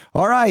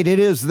All right, it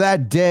is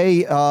that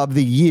day of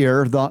the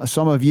year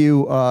some of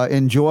you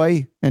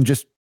enjoy and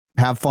just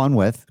have fun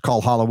with,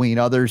 called Halloween.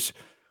 Others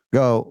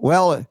go,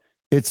 well,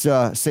 it's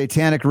a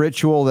satanic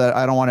ritual that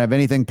I don't want to have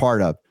anything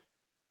part of.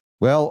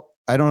 Well,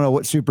 I don't know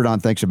what Super Don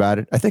thinks about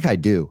it. I think I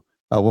do.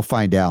 We'll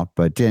find out.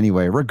 But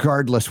anyway,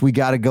 regardless, we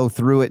got to go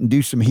through it and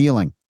do some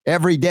healing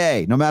every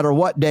day, no matter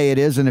what day it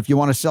is. And if you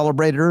want to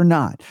celebrate it or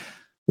not,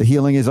 the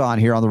healing is on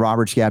here on the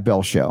Robert Scott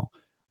Bell Show.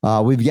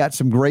 We've got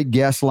some great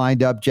guests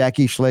lined up.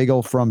 Jackie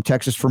Schlegel from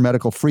Texas for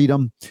Medical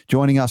Freedom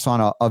joining us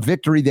on a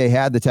victory they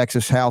had, the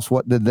Texas House.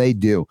 What did they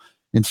do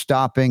in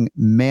stopping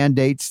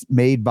mandates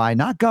made by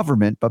not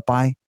government, but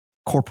by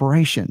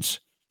corporations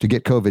to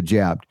get COVID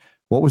jabbed?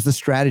 What was the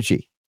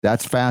strategy?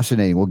 That's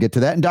fascinating. We'll get to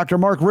that. And Dr.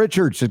 Mark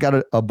Richards has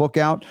got a book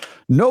out,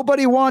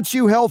 Nobody Wants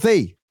You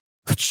Healthy,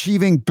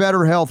 Achieving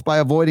Better Health by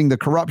Avoiding the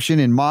Corruption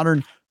in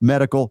Modern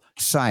Medical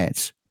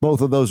Science.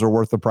 Both of those are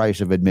worth the price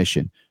of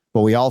admission.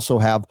 But we also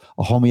have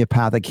a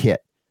homeopathic hit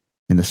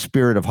in the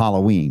spirit of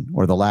Halloween,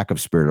 or the lack of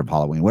spirit of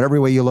Halloween.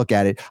 Whatever way you look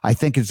at it, I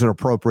think it's an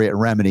appropriate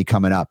remedy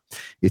coming up.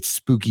 It's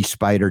spooky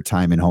spider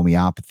time in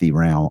homeopathy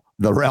realm,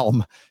 and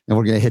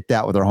we're going to hit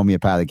that with our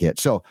homeopathic hit.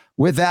 So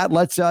with that,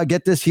 let's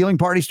get this healing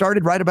party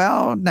started right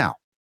about now.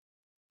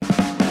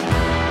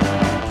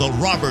 The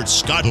Robert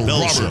Scott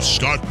Bell Show.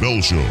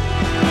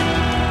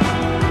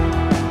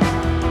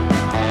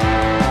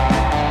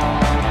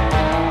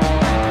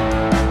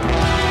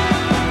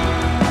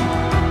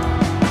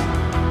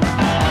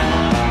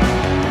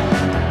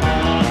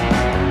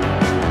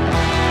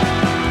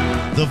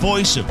 The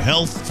voice of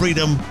health,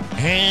 freedom,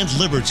 and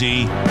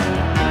liberty.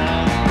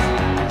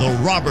 The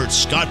Robert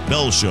Scott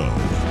Bell Show.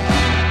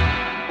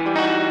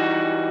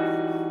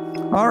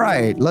 All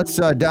right, let's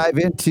dive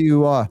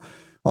into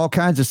all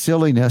kinds of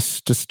silliness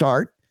to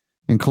start,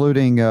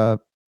 including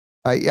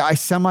I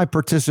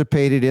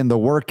semi-participated in the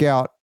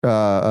workout.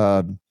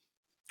 What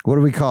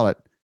do we call it?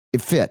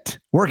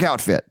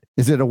 Workout fit.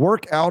 Is it a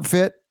work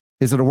outfit?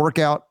 Is it a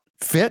workout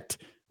fit?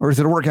 Or is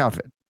it a work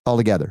outfit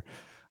altogether?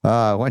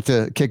 Went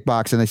to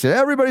kickbox and they said,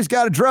 everybody's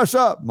got to dress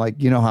up. I'm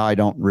like, you know how I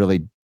don't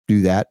really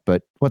do that,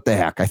 but what the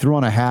heck? I threw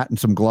on a hat and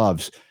some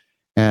gloves,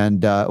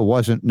 and it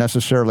wasn't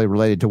necessarily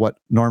related to what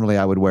normally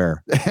I would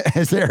wear.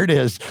 There it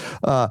is.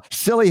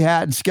 Silly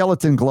hat and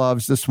skeleton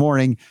gloves this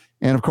morning.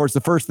 And of course,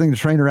 the first thing the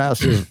trainer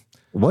asks is,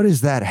 what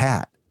is that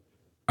hat?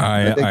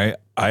 I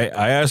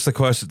asked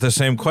the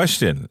same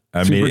question.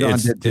 I mean,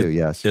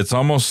 yes. It's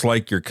almost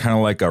like you're kind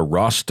of like a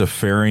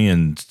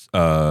Rastafarian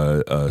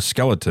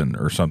skeleton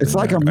or something. It's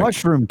like a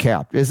mushroom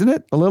cap, isn't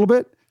it? A little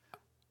bit.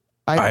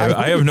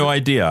 I have no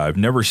idea. I've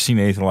never seen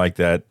anything like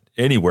that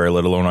anywhere,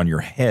 let alone on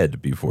your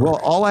head before. Well,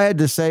 all I had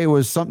to say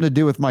was something to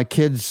do with my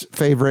kid's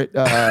favorite.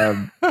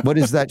 What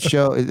is that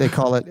show? They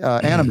call it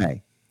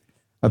anime.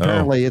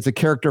 Apparently, it's a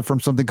character from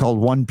something called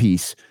One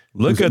Piece.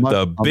 Look at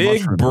the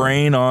big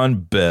brain on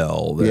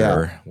Bell there.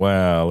 Yeah.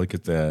 Wow, look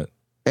at that.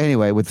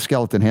 Anyway, with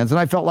skeleton hands. And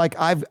I felt like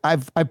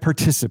I've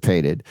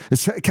participated.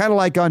 It's kind of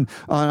like on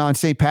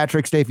St.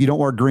 Patrick's Day, if you don't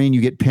wear green,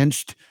 you get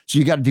pinched. So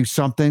you got to do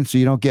something so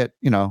you don't get,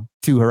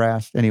 too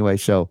harassed. Anyway,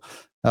 so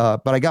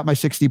but I got my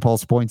 60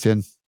 pulse points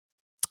in.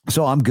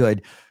 So I'm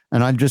good.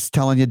 And I'm just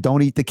telling you,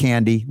 don't eat the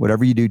candy.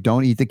 Whatever you do,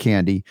 don't eat the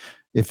candy.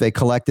 If they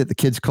collect it, the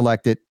kids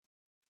collect it.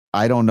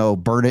 I don't know,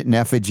 burn it in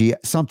effigy,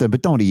 something,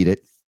 but don't eat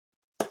it.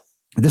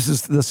 This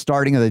is the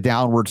starting of the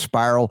downward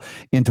spiral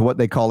into what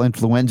they call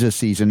influenza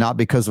season, not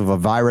because of a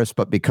virus,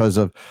 but because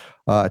of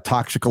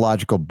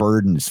toxicological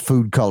burdens,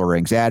 food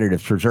colorings,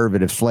 additives,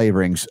 preservatives,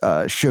 flavorings,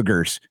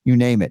 sugars, you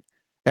name it.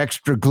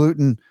 Extra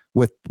gluten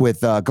with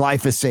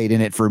glyphosate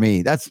in it for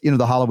me. That's,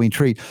 the Halloween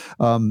treat.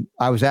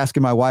 I was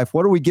asking my wife,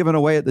 what are we giving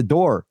away at the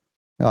door?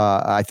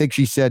 I think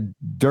she said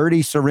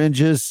dirty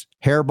syringes,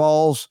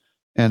 hairballs,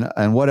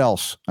 and what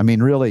else? I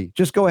mean, really,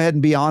 just go ahead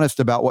and be honest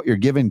about what you're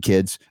giving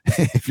kids.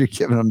 If you're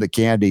giving them the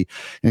candy,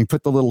 and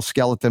put the little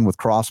skeleton with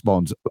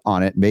crossbones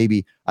on it,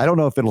 maybe. I don't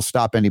know if it'll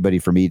stop anybody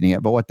from eating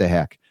it, but what the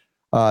heck?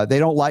 They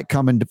don't like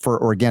coming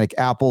for organic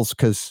apples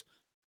because,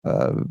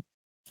 the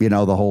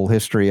whole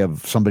history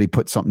of somebody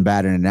put something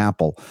bad in an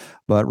apple.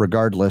 But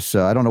regardless,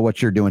 I don't know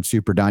what you're doing,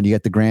 Super Don. You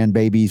got the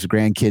grandbabies,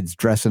 grandkids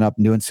dressing up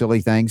and doing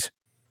silly things?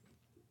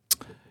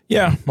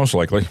 Yeah, most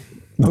likely.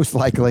 Most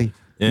likely.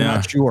 Yeah. I'm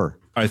not sure.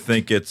 I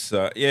think it's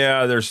they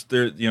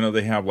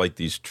have like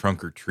these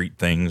trunk or treat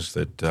things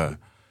that a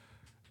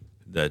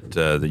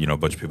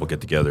bunch of people get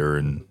together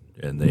and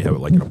they have it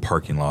like in a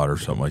parking lot or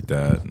something like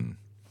that. And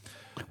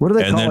what do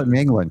they call it in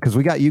England? Because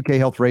we got UK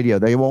Health Radio.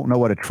 They won't know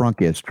what a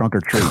trunk is. Trunk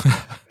or treat.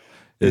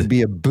 It'd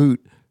be a boot.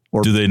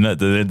 Or do they not?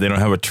 They don't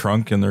have a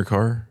trunk in their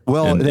car?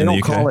 Well, they don't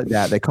call it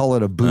that. They call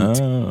it a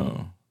boot.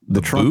 Oh,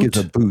 the trunk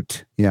is a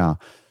boot. Yeah.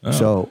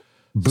 Oh.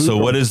 So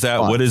what is that?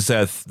 What is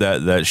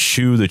that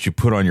shoe that you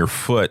put on your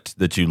foot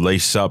that you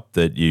lace up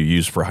that you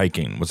use for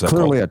hiking? What's that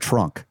Clearly called? A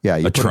trunk. Yeah,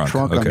 you put a trunk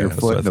on okay, your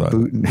foot and a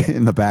boot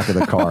in the back of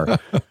the car.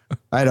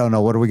 I don't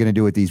know. What are we going to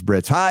do with these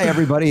Brits? Hi,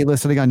 everybody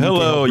listening on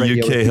Hello,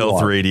 UK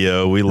Health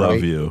Radio. We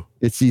love you.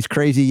 It's these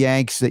crazy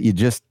Yanks that you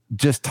just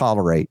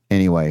tolerate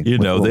anyway.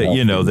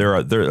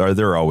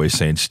 They're always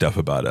saying stuff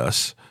about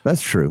us.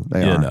 That's true.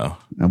 They You are. know,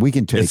 And we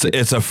can take it.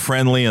 It's a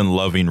friendly and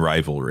loving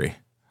rivalry.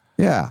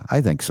 Yeah,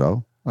 I think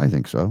so.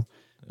 Yes.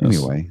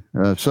 Anyway,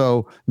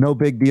 so no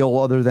big deal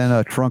other than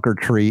a trunk or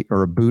treat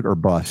or a boot or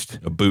bust.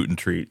 A boot and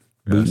treat.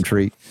 Boot and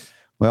treat.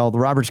 Well, the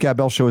Robert Scott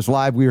Bell Show is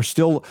live. We are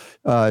still,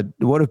 what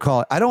do you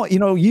call it? I don't,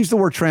 use the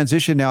word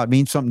transition now. It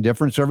means something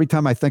different. So every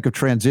time I think of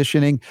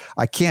transitioning,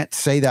 I can't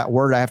say that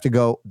word. I have to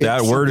go.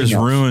 That word is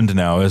ruined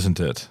now, isn't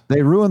it?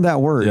 They ruined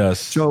that word. Yes.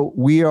 So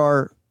we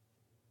are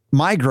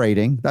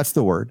migrating. That's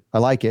the word. I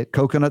like it.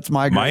 Coconuts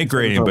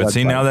migrating. But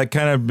see, now that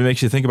kind of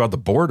makes you think about the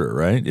border,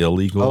 right?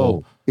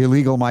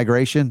 Illegal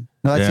migration.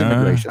 No, that's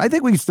immigration. I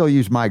think we can still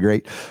use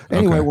migrate.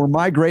 Anyway, We're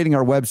migrating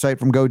our website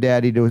from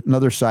GoDaddy to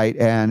another site,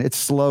 and it's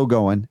slow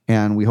going,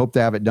 and we hope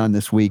to have it done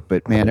this week.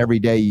 But, man, every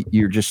day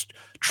you're just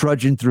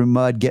trudging through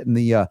mud, getting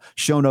the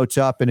show notes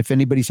up. And if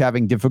anybody's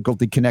having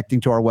difficulty connecting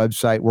to our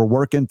website, we're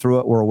working through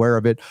it. We're aware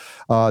of it.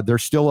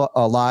 There's still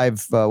a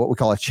live, what we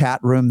call a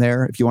chat room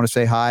there. If you want to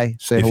say hi,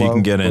 say hello. If you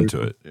can get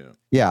into it.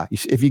 Yeah,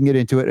 if you can get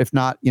into it. If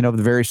not, the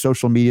various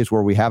social medias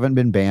where we haven't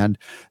been banned,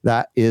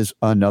 that is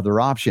another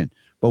option.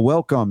 But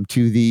welcome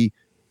to the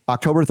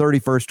October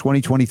 31st,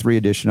 2023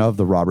 edition of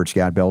the Robert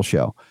Scott Bell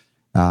Show.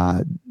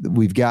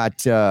 We've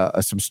got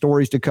some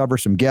stories to cover,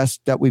 some guests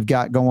that we've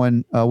got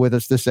going with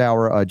us this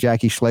hour.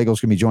 Jackie Schlegel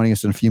is going to be joining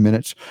us in a few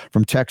minutes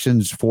from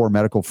Texans for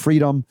Medical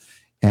Freedom.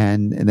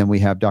 And then we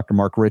have Dr.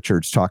 Mark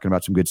Richards talking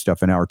about some good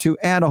stuff in hour two,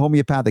 and a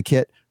homeopathic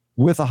kit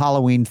with a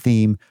Halloween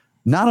theme.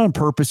 Not on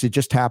purpose. It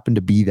just happened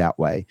to be that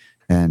way.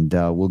 And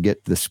we'll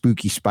get the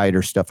spooky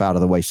spider stuff out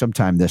of the way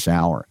sometime this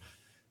hour.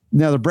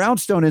 Now, the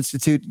Brownstone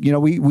Institute,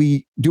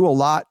 we do a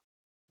lot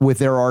with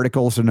their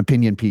articles and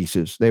opinion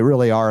pieces. They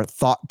really are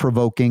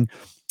thought-provoking.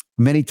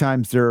 Many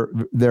times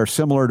they're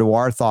similar to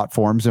our thought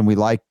forms, and we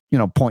like,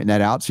 pointing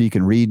that out so you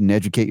can read and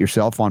educate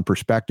yourself on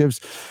perspectives.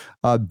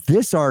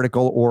 This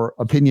article or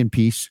opinion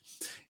piece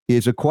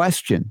is a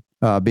question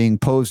being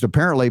posed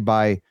apparently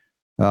by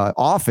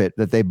Offit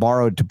that they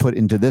borrowed to put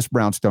into this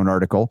Brownstone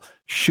article.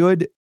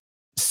 Should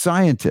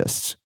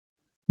scientists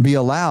be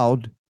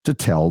allowed to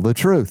tell the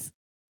truth?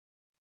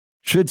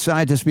 Should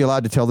scientists be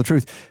allowed to tell the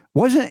truth?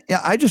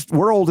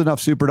 We're old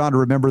enough, Super Don, to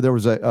remember there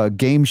was a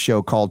game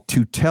show called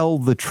To Tell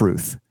the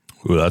Truth.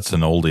 Ooh, that's an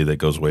oldie that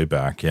goes way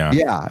back. Yeah.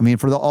 Yeah. I mean,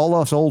 for all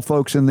us old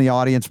folks in the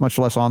audience, much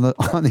less on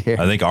the air.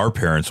 I think our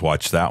parents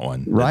watched that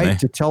one. Right.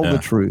 To Tell the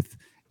Truth.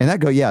 And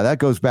that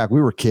goes back.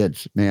 We were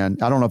kids, man.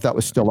 I don't know if that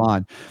was still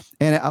on.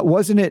 And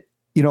wasn't it,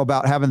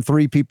 about having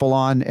three people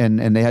on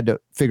and they had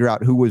to figure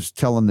out who was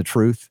telling the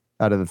truth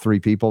out of the three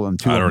people, and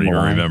two. I don't even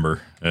lying.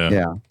 remember.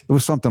 Yeah. It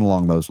was something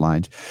along those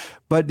lines.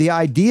 But the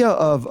idea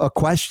of a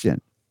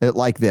question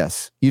like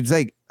this, you'd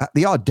say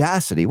the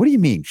audacity. What do you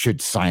mean?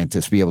 Should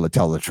scientists be able to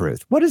tell the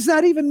truth? What does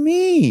that even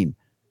mean?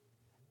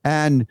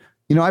 And,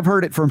 I've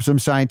heard it from some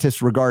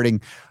scientists regarding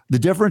the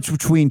difference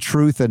between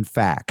truth and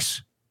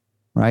facts,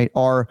 right?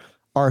 Are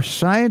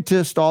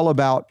scientists all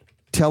about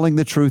telling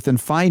the truth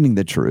and finding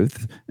the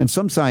truth? And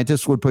some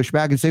scientists would push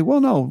back and say, well,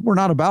 no, we're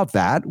not about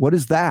that. What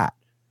is that?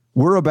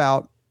 We're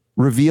about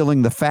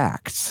revealing the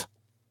facts.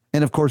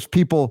 And of course,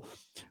 people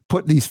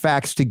put these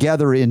facts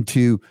together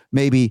into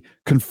maybe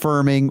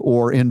confirming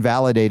or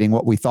invalidating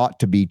what we thought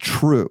to be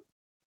true.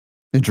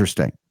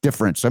 Interesting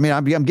difference. I mean,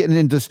 I'm getting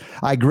into this.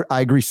 I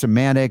agree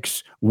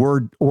semantics,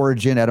 word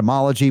origin,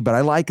 etymology, but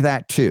I like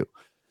that too.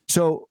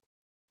 So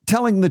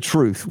telling the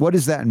truth, what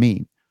does that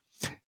mean?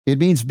 It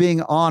means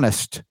being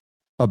honest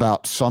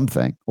about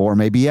something or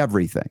maybe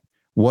everything.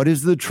 What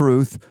is the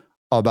truth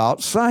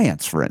about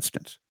science, for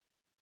instance?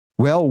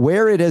 Well,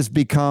 where it has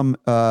become,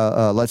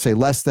 let's say,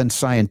 less than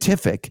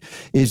scientific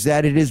is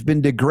that it has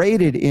been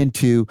degraded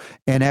into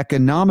an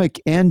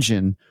economic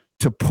engine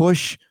to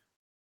push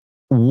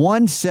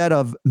one set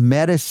of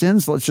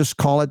medicines, let's just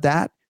call it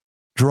that,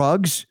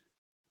 drugs,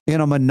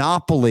 in a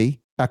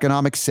monopoly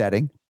economic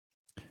setting,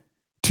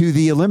 to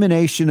the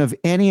elimination of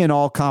any and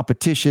all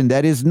competition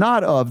that is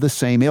not of the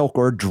same ilk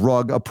or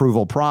drug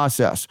approval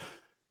process.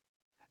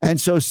 And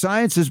so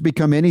science has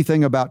become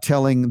anything about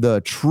telling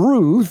the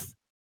truth,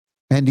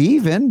 and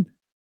even,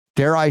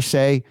 dare I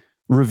say,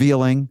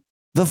 revealing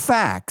the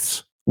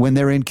facts when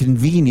they're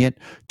inconvenient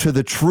to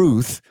the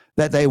truth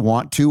that they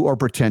want to or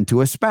pretend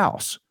to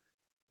espouse.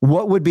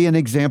 What would be an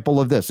example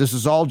of this? This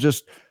is all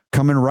just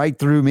coming right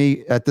through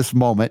me at this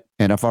moment.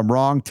 And if I'm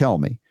wrong, tell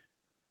me.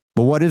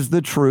 But what is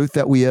the truth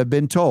that we have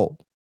been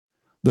told?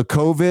 The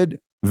COVID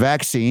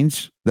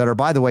vaccines that are,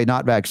 by the way,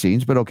 not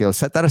vaccines, but okay, let's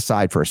set that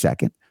aside for a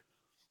second.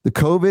 The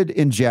COVID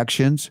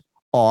injections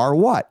are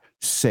what?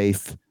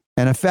 Safe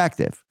and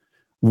effective.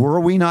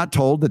 Were we not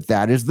told that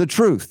that is the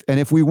truth? And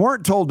if we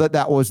weren't told that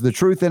that was the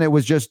truth, then it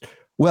was just,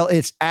 well,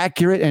 it's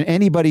accurate. And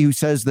anybody who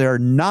says they're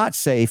not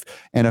safe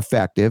and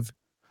effective,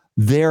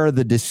 they're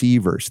the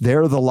deceivers.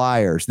 They're the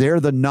liars.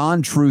 They're the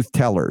non-truth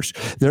tellers.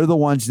 They're the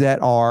ones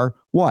that are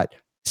what?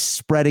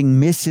 Spreading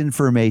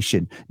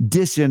misinformation,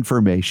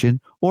 disinformation,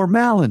 or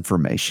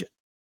malinformation.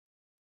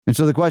 And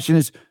so the question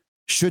is,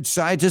 should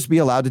scientists be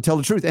allowed to tell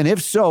the truth? And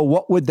if so,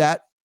 what would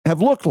that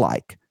have looked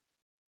like?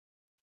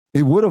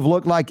 It would have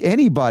looked like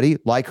anybody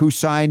like who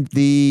signed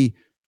the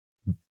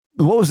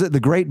what was it? The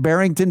Great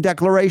Barrington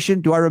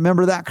Declaration. Do I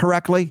remember that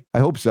correctly? I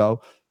hope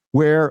so.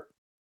 Where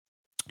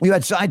you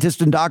had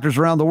scientists and doctors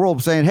around the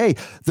world saying, hey,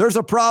 there's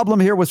a problem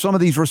here with some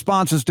of these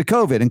responses to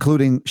COVID,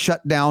 including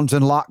shutdowns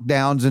and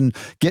lockdowns and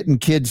getting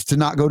kids to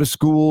not go to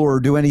school or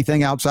do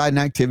anything outside and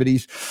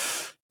activities.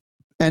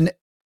 And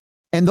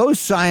those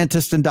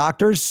scientists and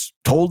doctors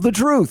told the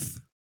truth.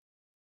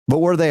 But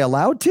were they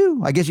allowed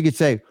to? I guess you could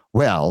say,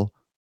 well,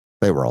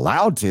 they were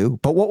allowed to.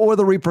 But what were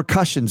the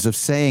repercussions of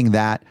saying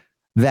that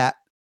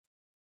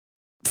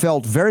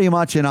felt very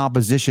much in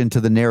opposition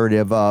to the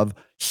narrative of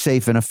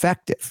safe and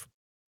effective?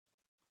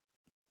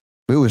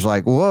 It was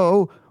like,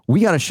 whoa,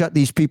 we got to shut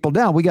these people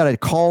down. We got to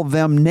call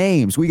them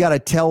names. We got to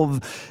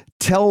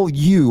tell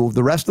you,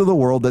 the rest of the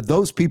world, that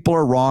those people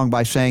are wrong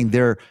by saying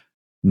they're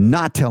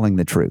not telling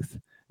the truth.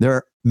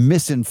 They're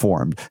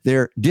misinformed.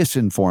 They're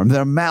disinformed.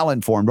 They're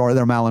malinformed, or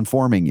they're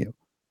malinforming you.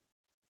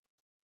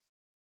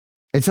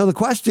 And so the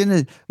question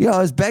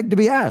is begged to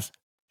be asked.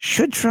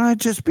 Should Trump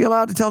just be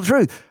allowed to tell the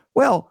truth?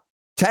 Well,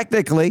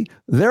 technically,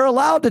 they're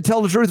allowed to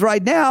tell the truth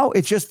right now.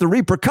 It's just the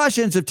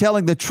repercussions of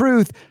telling the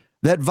truth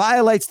that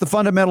violates the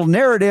fundamental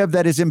narrative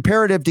that is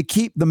imperative to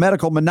keep the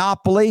medical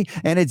monopoly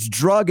and its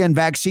drug and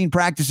vaccine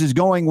practices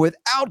going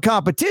without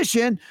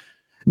competition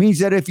means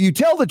that if you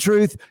tell the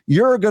truth,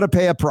 you're going to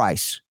pay a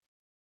price.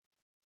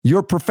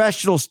 Your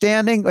professional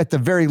standing, at the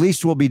very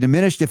least, will be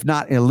diminished, if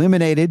not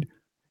eliminated.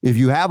 If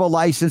you have a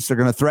license, they're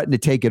going to threaten to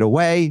take it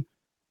away.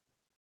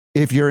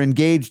 If you're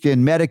engaged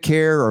in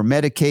Medicare or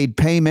Medicaid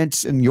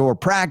payments in your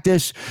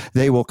practice,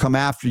 they will come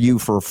after you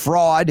for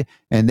fraud,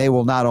 and they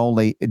will not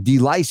only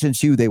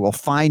delicense you, they will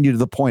fine you to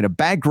the point of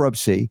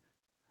bankruptcy.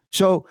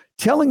 So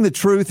telling the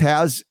truth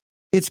has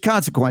its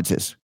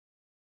consequences,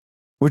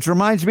 which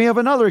reminds me of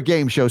another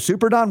game show.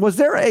 Super Don, was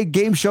there a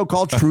game show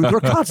called Truth or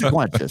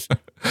Consequences?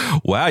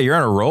 Wow, you're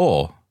on a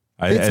roll.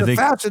 It's a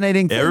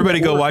fascinating thing. Everybody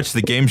go watch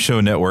the Game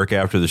Show Network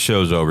after the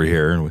show's over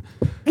here.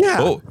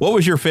 Yeah. What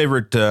was your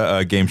favorite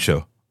game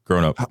show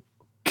growing up?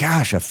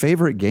 Gosh, a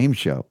favorite game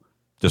show.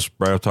 Just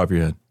right off the top of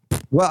your head.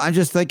 Well, I'm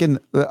just thinking,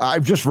 I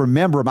just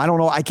remember them. I don't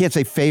know. I can't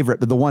say favorite,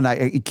 but the one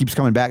it keeps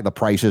coming back, The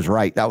Price is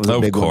Right. That was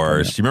a big one. Of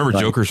course. You remember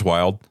Joker's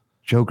Wild?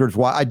 Joker's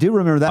Wild. I do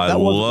remember that. I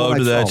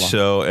loved that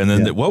show. And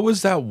then what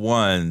was that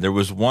one? There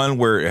was one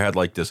where it had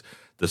like this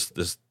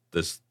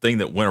thing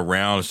that went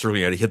around. Certainly,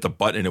 you had to hit the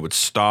button and it would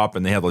stop.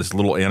 And they had this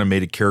little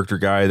animated character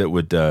guy that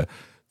would,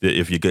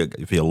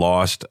 if you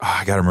lost,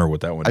 I got to remember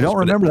what that one is. I don't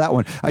remember that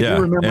one. I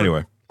do remember.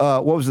 Anyway.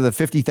 What was it? The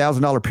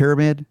 $50,000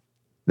 pyramid?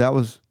 That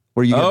was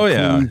where you. Oh,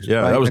 yeah. Clues,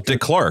 yeah. Right? That was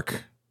Dick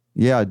Clark.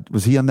 Yeah.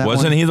 Was he on that?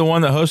 Wasn't he the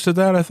one that hosted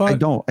that? I thought.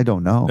 I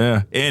don't know.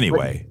 Yeah.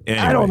 Anyway.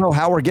 I don't know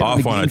how we're getting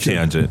off on a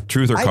tangent.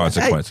 Truth or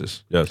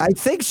consequences. Yes. I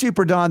think,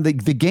 Super Don, the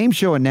game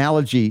show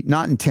analogy,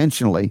 not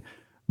intentionally,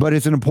 but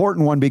it's an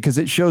important one because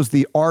it shows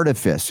the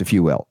artifice, if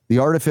you will, the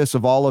artifice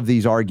of all of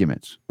these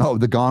arguments. Oh,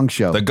 the Gong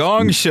Show. The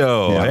Gong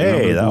Show. Yeah,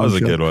 hey, that was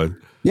a good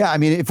one. Yeah, I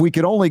mean, if we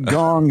could only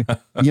gong,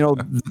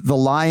 the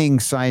lying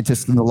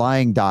scientists and the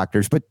lying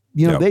doctors, but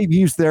they've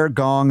used their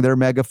gong, their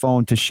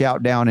megaphone to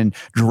shout down and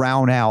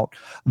drown out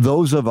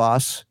those of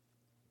us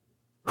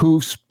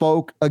who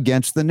spoke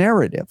against the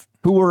narrative,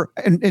 who were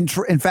in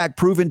fact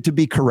proven to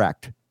be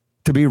correct,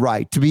 to be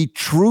right, to be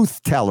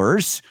truth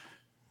tellers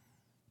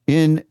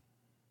in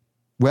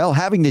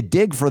having to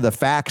dig for the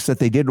facts that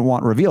they didn't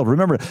want revealed.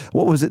 Remember,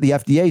 what was it? The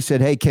FDA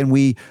said, hey, can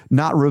we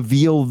not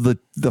reveal the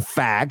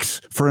facts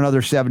for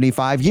another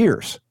 75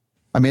 years?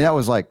 I mean, that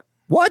was like,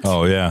 what?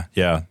 Oh, yeah.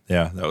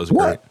 That was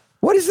great.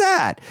 What is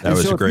that? That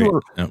was great.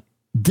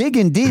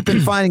 Digging deep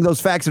and finding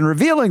those facts and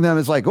revealing them,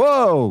 it's like,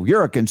 whoa,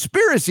 you're a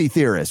conspiracy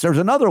theorist. There's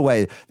another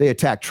way they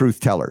attack truth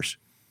tellers.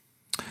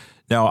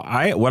 Now,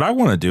 what I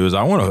want to do is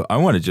I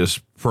want to just,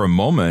 for a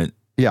moment,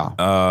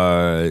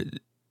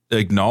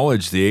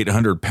 acknowledge the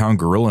 800-pound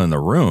gorilla in the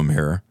room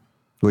here,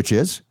 which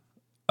is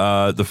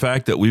the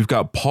fact that we've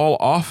got Paul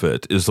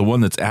Offit is the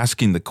one that's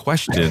asking the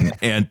question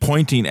and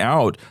pointing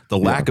out the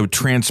lack of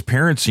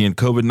transparency in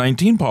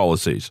COVID-19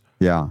 policies.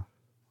 Yeah,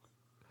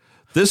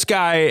 this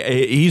guy,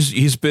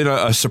 he's been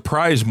a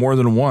surprise more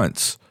than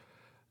once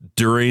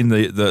during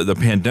the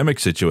pandemic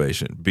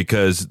situation,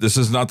 because this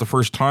is not the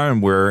first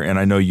time where, and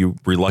I know you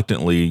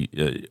reluctantly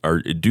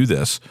do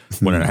this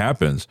when it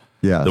happens.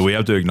 Yeah, that we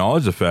have to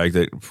acknowledge the fact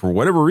that for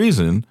whatever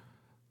reason,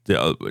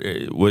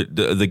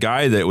 the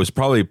guy that was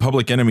probably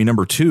public enemy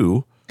number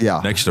 2,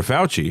 next to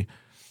Fauci,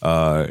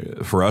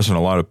 for us and a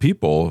lot of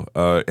people,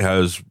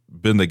 has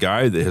been the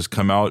guy that has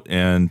come out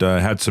and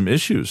had some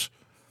issues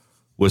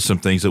with some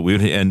things that we'd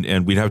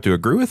have to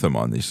agree with him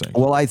on these things.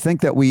 Well, I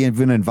think that we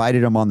even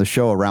invited him on the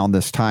show around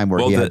this time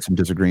where he had some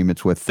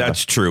disagreements with.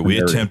 That's true.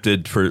 We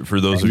attempted for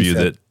those of you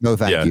that no,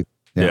 thank you.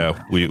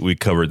 Yeah, we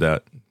covered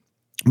that.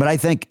 But I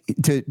think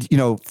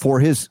for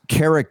his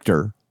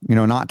character,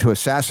 not to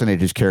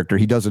assassinate his character,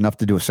 he does enough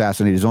to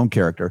assassinate his own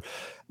character.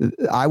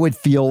 I would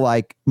feel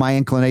like my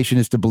inclination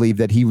is to believe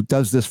that he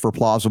does this for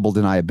plausible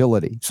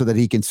deniability, so that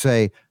he can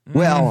say,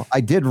 well,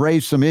 I did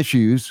raise some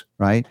issues,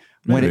 right?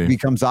 Maybe. When it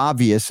becomes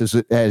obvious, as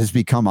it has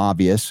become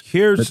obvious.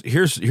 Here's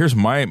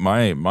my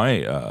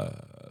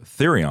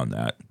theory on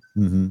that.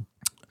 Mm-hmm.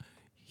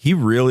 He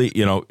really,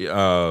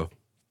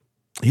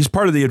 he's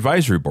part of the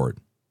advisory board,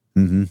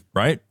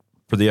 right?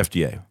 For the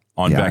FDA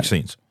on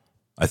vaccines,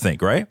 I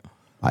think, right?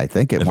 I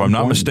think if I'm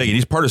not mistaken,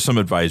 he's part of some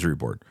advisory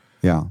board.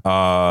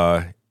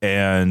 Yeah.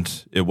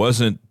 And it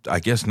wasn't, I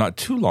guess, not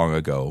too long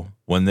ago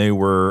when they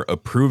were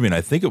approving,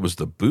 I think it was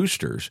the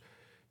boosters.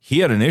 He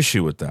had an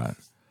issue with that.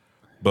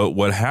 But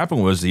what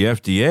happened was the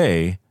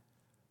FDA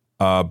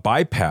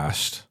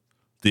bypassed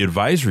the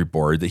advisory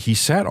board that he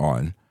sat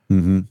on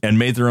and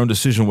made their own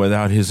decision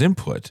without his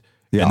input.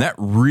 Yeah. And that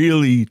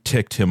really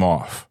ticked him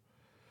off.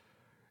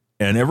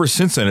 And ever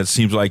since then, it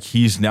seems like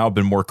he's now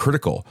been more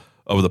critical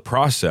of the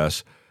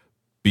process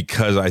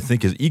because I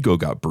think his ego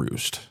got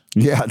bruised.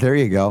 Yeah, there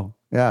you go.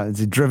 Yeah,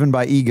 it's driven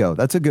by ego.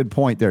 That's a good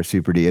point there,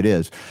 Super D. It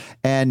is.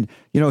 And,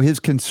 his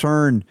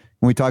concern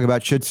when we talk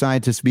about should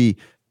scientists be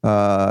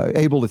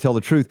able to tell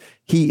the truth,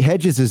 he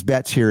hedges his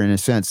bets here in a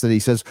sense that he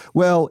says,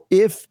 well,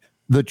 if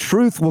the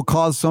truth will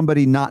cause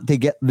somebody not to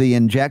get the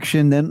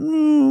injection,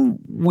 then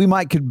we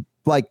could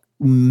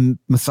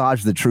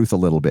massage the truth a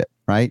little bit,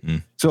 right?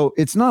 So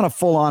it's not a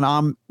full-on,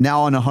 I'm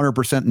now on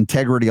 100%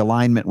 integrity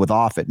alignment with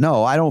Offit.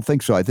 No, I don't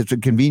think so. It's a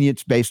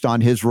convenience based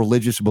on his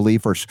religious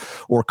belief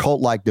or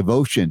cult-like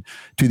devotion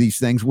to these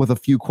things with a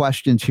few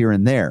questions here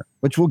and there,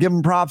 which we'll give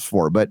him props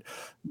for. But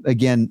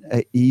again,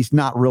 he's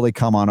not really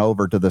come on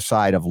over to the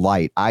side of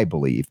light, I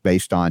believe,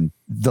 based on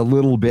the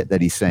little bit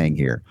that he's saying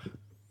here.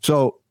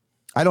 So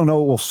I don't know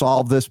what will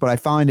solve this, but I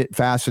find it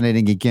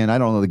fascinating. Again, I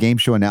don't know, the game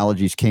show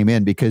analogies came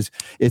in because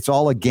it's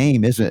all a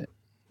game, isn't it?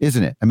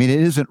 I mean, it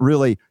isn't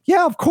really,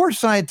 of course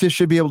scientists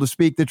should be able to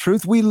speak the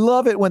truth. We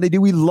love it when they do.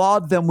 We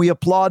laud them. We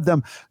applaud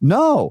them.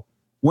 No,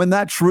 when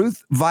that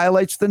truth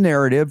violates the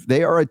narrative,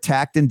 they are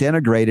attacked and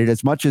denigrated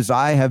as much as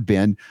I have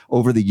been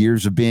over the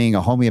years of being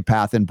a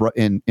homeopath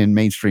in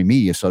mainstream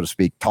media, so to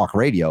speak, talk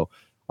radio.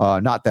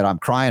 Not that I'm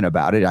crying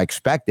about it. I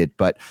expect it.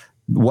 But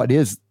what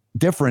is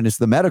different is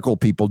the medical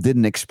people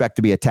didn't expect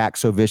to be attacked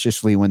so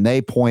viciously when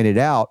they pointed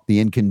out the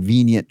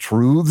inconvenient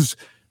truths,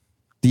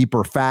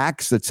 deeper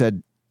facts that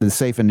said the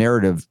safe and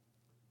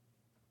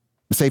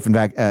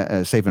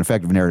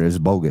effective narrative is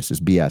bogus,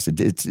 is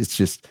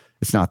BS.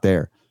 It's not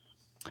there.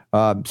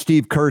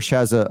 Steve Kirsch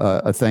has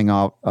a thing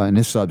out in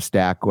his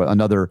Substack,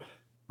 another,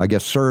 I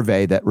guess,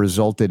 survey that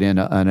resulted in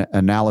an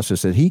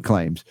analysis that he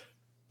claims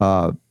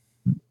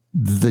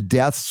the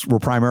deaths were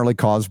primarily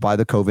caused by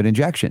the COVID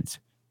injections.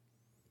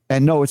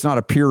 And no, it's not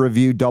a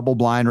peer-reviewed,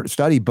 double-blind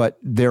study, but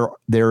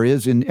there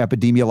is in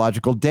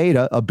epidemiological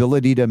data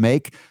ability to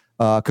make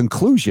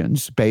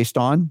conclusions based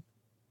on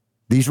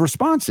these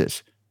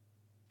responses.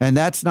 And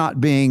that's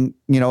not being,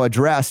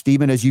 addressed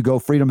even as you go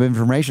Freedom of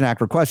Information Act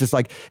request. It's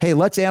like, hey,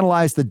 let's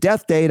analyze the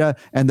death data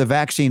and the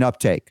vaccine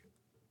uptake.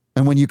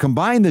 And when you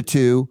combine the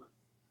two,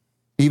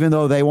 even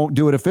though they won't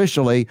do it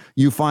officially,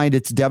 you find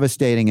it's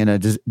devastating and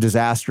as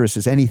disastrous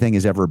as anything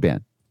has ever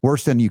been.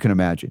 Worse than you can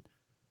imagine.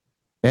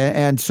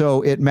 And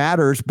so it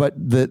matters, but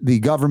the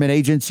government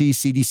agencies,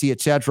 CDC,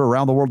 et cetera,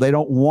 around the world, they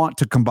don't want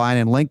to combine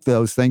and link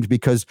those things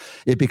because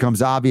it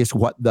becomes obvious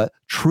what the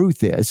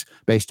truth is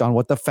based on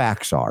what the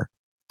facts are.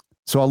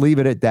 So I'll leave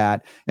it at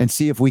that and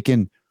see if we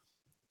can.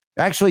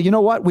 Actually, you know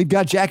what? We've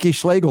got Jackie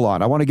Schlegel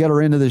on. I want to get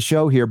her into the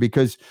show here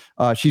because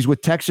she's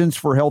with Texans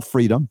for Health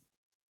Freedom.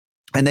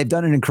 And they've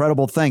done an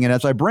incredible thing. And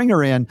as I bring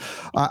her in,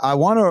 I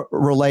want to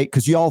relate,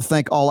 because you all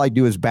think all I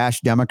do is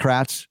bash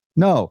Democrats.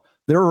 No.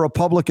 There are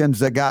Republicans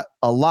that got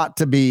a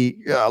lot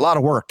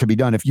of work to be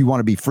done if you want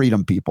to be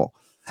freedom people.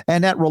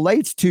 And that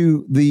relates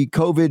to the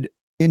COVID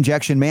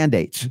injection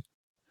mandates.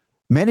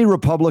 Many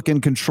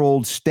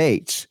Republican-controlled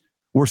states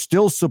were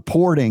still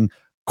supporting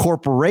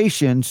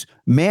corporations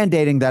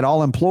mandating that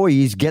all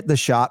employees get the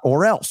shot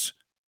or else.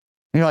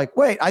 And you're like,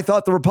 wait, I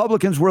thought the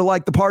Republicans were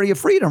like the party of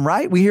freedom,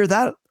 right? We hear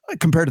that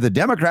compared to the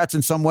Democrats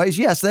in some ways.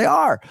 Yes, they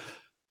are.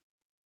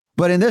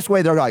 But in this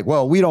way, they're like,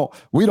 well, we don't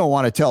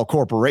want to tell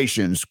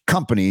corporations,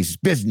 companies,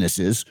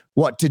 businesses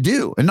what to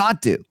do and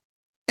not do.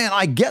 And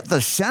I get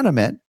the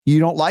sentiment. You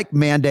don't like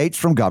mandates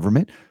from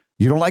government.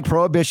 You don't like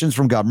prohibitions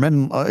from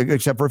government,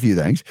 except for a few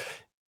things.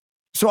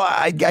 So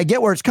I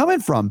get where it's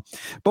coming from.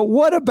 But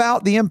what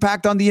about the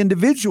impact on the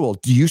individual?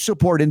 Do you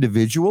support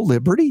individual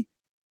liberty?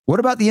 What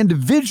about the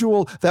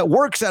individual that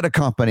works at a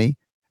company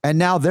and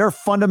now their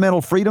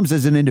fundamental freedoms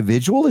as an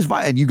individual is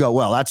violated? And you go,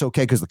 well, that's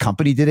okay because the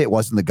company did it. It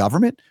wasn't the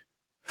government.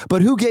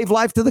 But who gave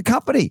life to the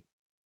company?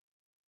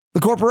 The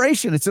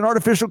corporation. It's an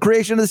artificial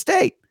creation of the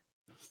state.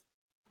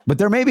 But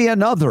there may be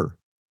another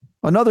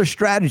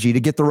strategy to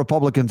get the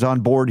Republicans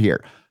on board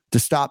here to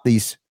stop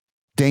these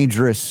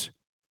dangerous,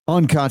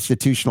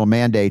 unconstitutional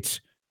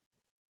mandates,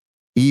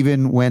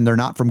 even when they're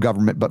not from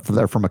government, but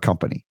they're from a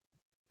company.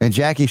 And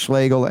Jackie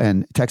Schlegel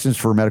and Texans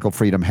for Medical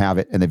Freedom have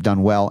it, and they've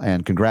done well.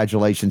 And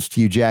congratulations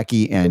to you,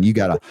 Jackie. And you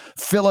got to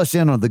fill us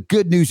in on the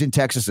good news in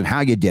Texas and how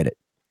you did it.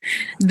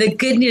 The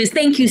good news.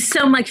 Thank you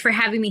so much for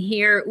having me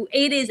here.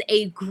 It is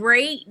a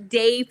great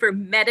day for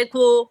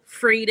medical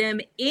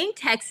freedom in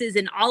Texas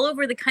and all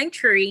over the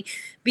country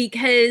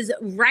because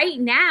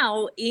right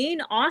now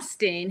in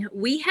Austin,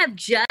 we have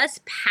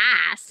just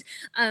passed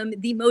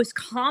the most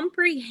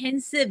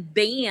comprehensive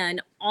ban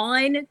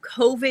on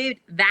COVID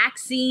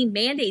vaccine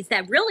mandates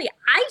that really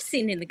I've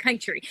seen in the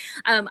country.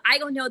 I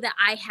don't know that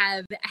I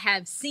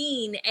have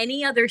seen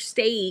any other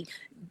state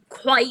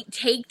quite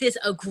take this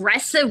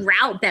aggressive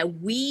route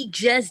that we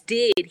just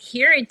did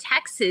here in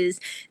Texas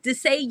to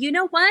say, you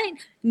know what?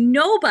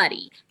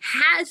 Nobody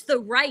has the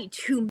right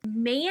to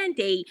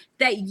mandate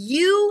that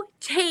you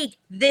take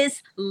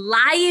this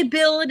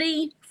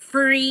liability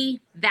free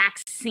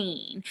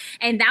vaccine.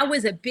 And that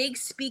was a big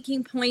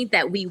speaking point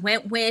that we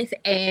went with.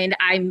 And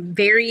I'm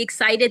very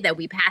excited that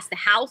we passed the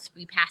House,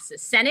 we passed the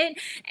Senate,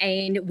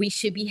 and we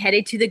should be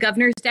headed to the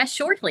governor's desk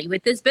shortly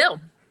with this bill.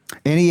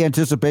 Any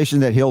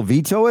anticipation that he'll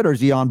veto it, or is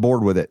he on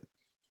board with it?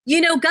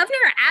 You know,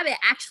 Governor Abbott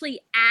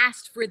actually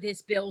asked for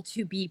this bill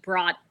to be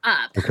brought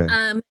up.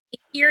 Okay.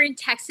 Here in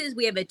Texas,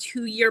 we have a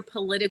 2-year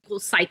political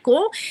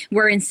cycle.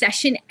 We're in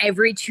session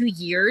every 2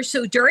 years.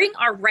 So during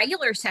our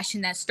regular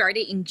session that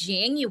started in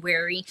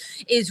January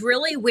is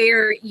really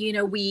where, you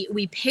know,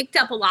 we picked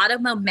up a lot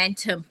of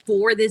momentum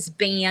for this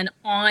ban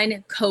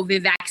on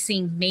COVID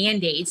vaccine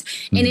mandates.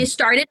 Mm-hmm. And it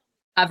started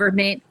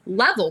government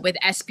level with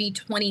SB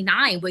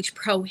 29, which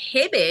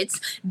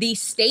prohibits the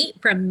state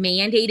from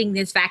mandating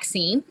this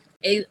vaccine.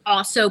 It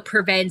also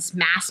prevents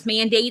mask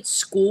mandates,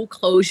 school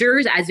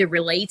closures as it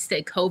relates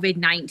to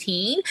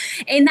COVID-19.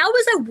 And that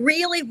was a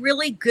really,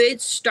 really good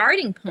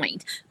starting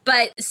point.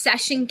 But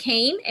session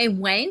came and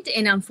went.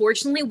 And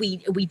unfortunately,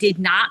 we did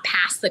not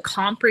pass the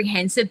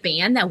comprehensive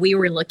ban that we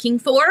were looking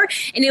for.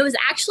 And it was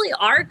actually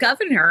our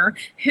governor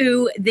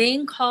who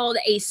then called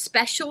a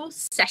special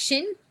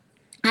session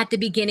at the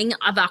beginning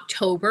of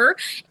October,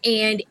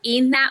 and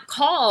in that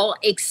call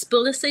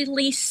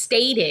explicitly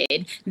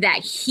stated that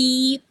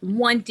he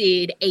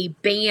wanted a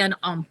ban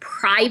on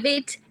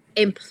private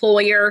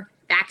employer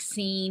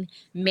vaccine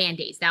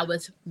mandates. That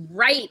was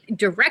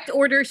direct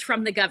orders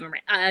from the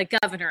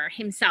governor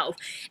himself.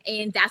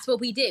 And that's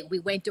what we did. We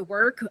went to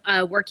work,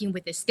 working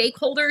with the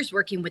stakeholders,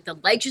 working with the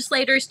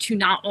legislators to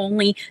not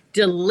only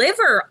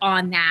deliver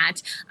on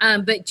that,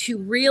 but to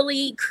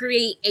really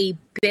create a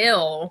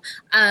bill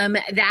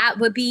that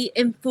would be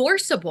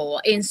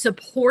enforceable and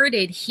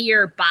supported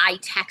here by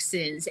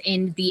Texans.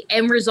 And the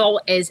end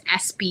result is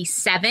SB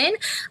 7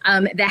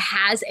 that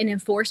has an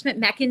enforcement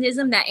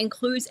mechanism that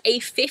includes a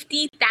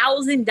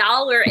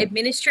 $50,000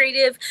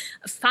 administrative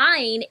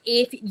fine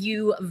if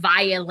you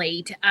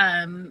violate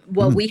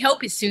what we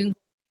hope is soon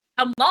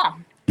become law.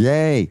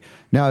 Yay.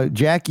 Now,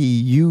 Jackie,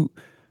 you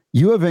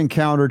have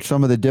encountered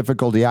some of the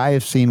difficulty I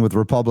have seen with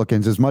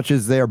Republicans, as much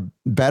as they're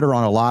better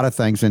on a lot of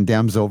things than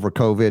Dems over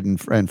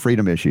COVID and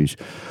freedom issues.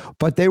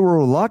 But they were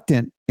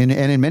reluctant, and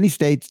in many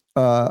states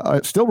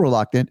are still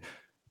reluctant,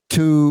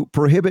 to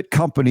prohibit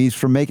companies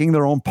from making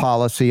their own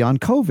policy on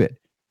COVID.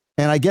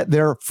 And I get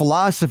their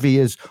philosophy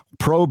is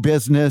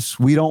pro-business.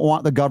 We don't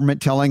want the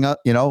government telling us,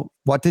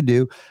 what to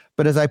do.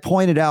 But as I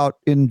pointed out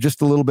in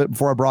just a little bit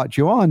before I brought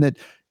you on, that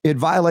it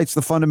violates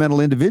the fundamental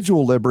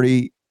individual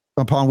liberty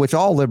upon which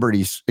all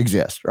liberties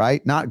exist,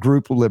 right? Not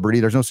group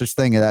liberty. There's no such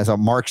thing as a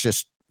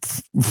Marxist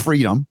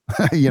freedom,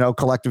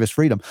 collectivist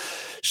freedom.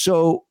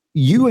 So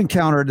you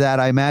encountered that,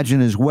 I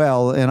imagine, as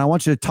well. And I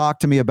want you to talk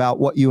to me about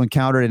what you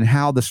encountered and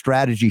how the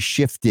strategy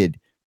shifted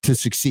to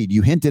succeed.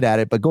 You hinted at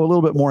it, but go a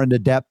little bit more into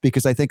depth,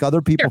 because I think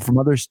other people from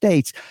other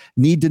states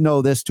need to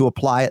know this to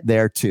apply it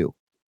there too.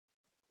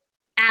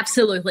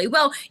 Absolutely.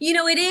 Well,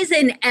 it is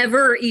an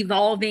ever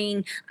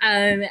evolving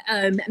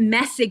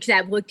message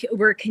that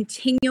we're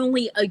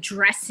continually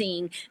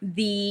addressing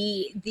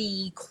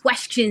the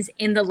questions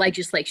in the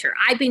legislature.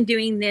 I've been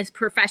doing this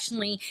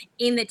professionally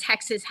in the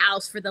Texas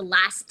House for the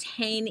last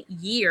 10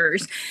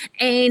 years.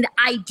 And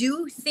I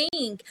do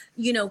think,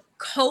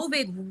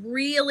 COVID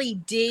really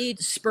did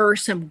spur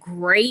some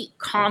great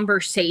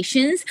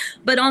conversations.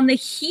 But on the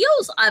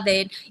heels of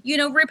it,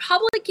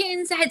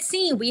 Republicans had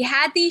seen we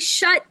had these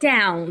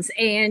shutdowns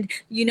and,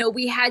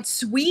 we had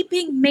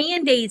sweeping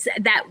mandates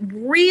that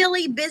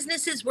really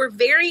businesses were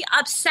very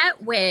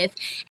upset with.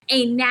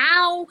 And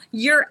now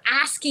you're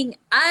asking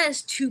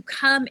us to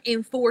come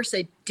enforce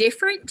a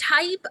different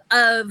type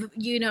of,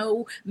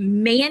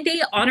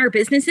 mandate on our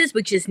businesses,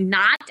 which is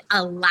not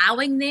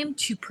allowing them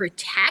to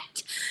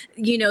protect,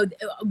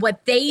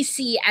 what they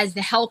see as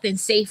the health and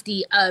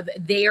safety of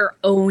their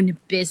own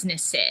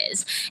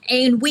businesses.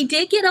 And we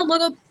did get a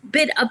little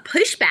bit of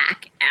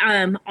pushback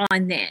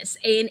on this.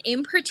 And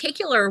in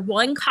particular,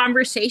 one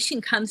conversation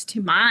comes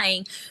to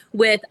mind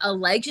with a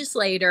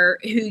legislator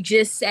who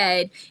just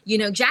said,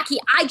 Jackie,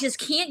 I just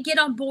can't get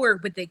on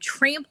board with the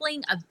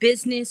trampling of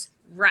business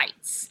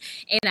rights.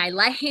 And I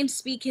let him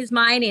speak his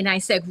mind. And I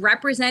said,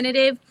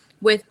 Representative,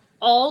 with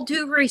all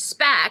due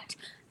respect,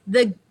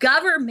 the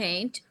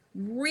government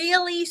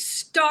really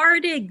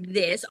started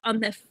this on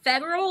the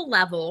federal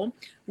level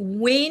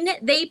when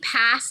they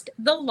passed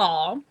the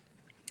law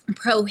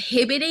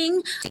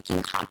prohibiting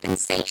taking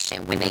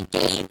compensation when they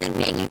gave the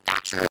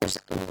manufacturers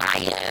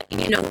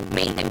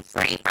made them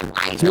free from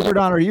liability. Super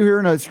Don, are you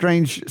hearing a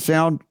strange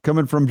sound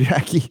coming from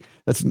Jackie?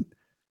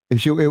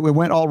 It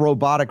went all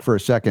robotic for a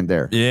second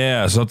there.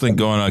 Yeah, something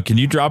going on. Can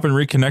you drop and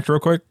reconnect real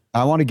quick?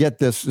 I want to get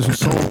this. This is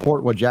so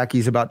important what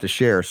Jackie's about to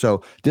share.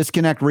 So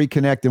disconnect,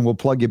 reconnect, and we'll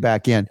plug you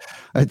back in.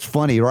 It's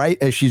funny, right?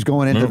 As she's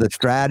going into the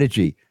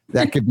strategy,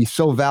 that could be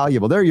so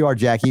valuable. There you are,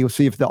 Jackie. You'll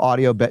see if the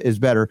audio is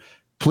better.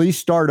 Please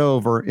start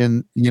over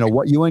in,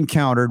 what you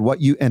encountered,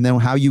 and then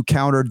how you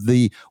countered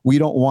we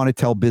don't want to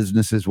tell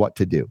businesses what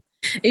to do.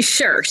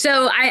 Sure.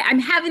 So I'm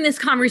having this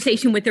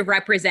conversation with a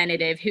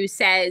representative who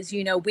says,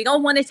 we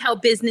don't want to tell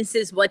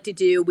businesses what to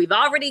do. We've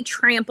already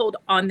trampled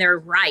on their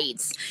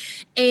rights.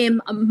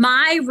 And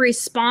my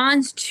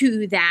response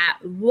to that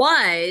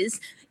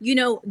was,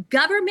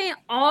 government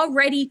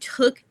already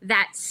took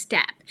that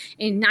step.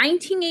 In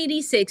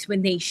 1986,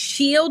 when they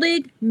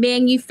shielded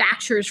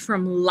manufacturers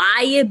from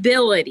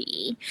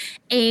liability,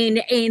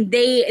 and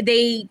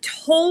they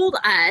told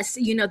us,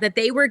 that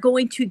they were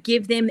going to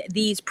give them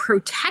these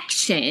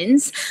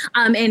protections,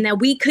 and that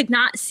we could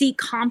not seek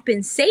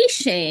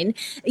compensation,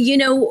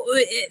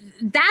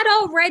 that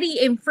already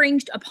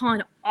infringed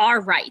upon our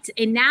rights.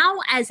 And now,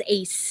 as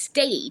a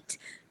state,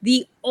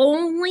 the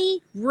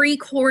only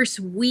recourse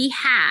we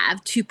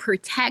have to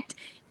protect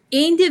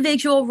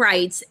individual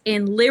rights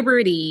and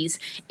liberties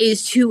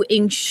is to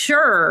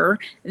ensure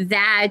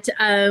that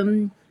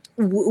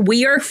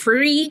we are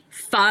free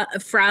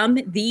from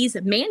these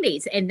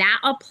mandates. And that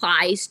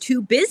applies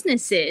to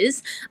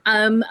businesses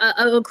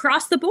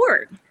across the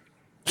board.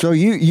 So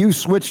you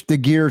switched the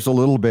gears a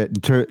little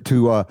bit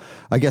to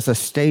I guess, a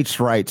states'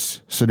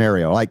 rights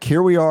scenario. Like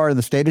here we are in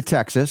the state of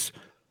Texas,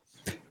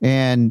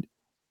 and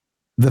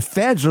the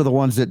feds are the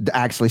ones that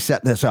actually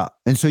set this up.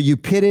 And so you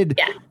pitted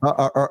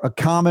a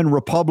common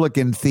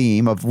Republican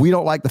theme of we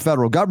don't like the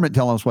federal government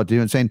telling us what to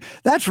do, and saying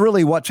that's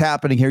really what's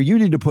happening here. You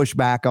need to push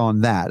back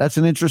on that. That's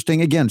an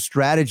interesting, again,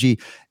 strategy.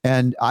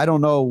 And I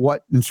don't know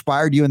what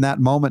inspired you in that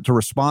moment to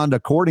respond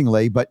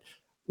accordingly, but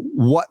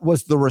what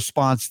was the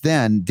response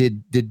then?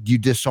 Did you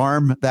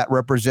disarm that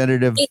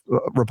representative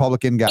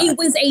Republican guy? It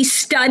was a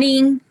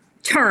stunning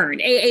turn.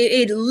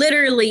 It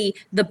literally,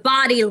 the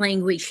body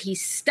language, he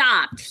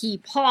stopped, he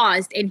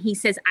paused, and he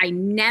says, I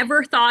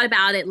never thought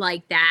about it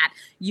like that.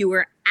 You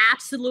were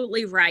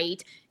absolutely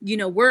right.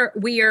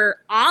 We are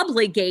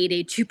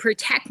obligated to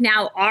protect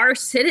now our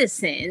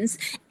citizens.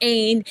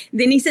 And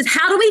then he says,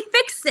 how do we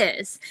fix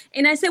this?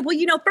 And I said, well,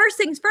 first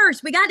things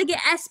first, we got to get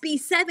SB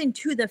 7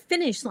 to the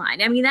finish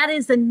line. I mean, that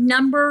is the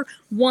number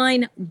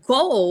one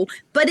goal,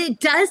 but it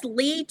does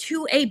lead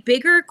to a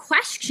bigger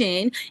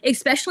question,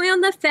 especially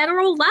on the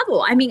federal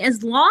level. I mean,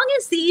 as long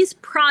as these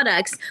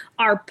products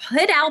are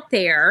put out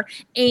there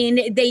and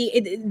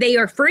they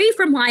are free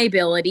from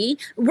liability,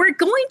 we're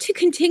going to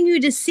continue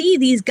to see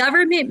these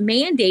government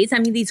mandates,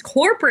 these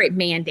corporate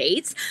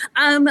mandates,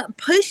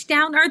 push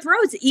down our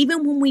throats,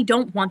 even when we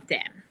don't want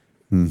them.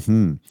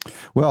 Mm-hmm.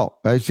 Well,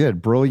 as I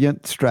said,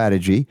 brilliant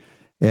strategy.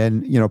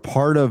 And,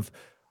 part of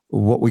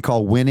what we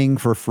call winning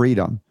for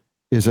freedom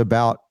is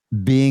about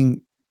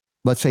being,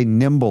 let's say,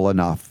 nimble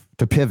enough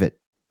to pivot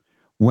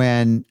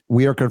when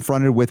we are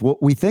confronted with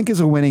what we think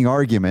is a winning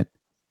argument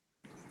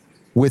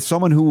with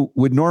someone who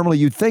would normally,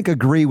 you'd think,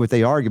 agree with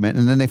the argument,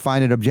 and then they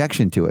find an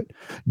objection to it.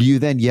 Do you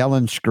then yell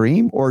and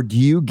scream, or do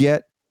you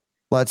get,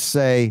 let's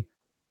dig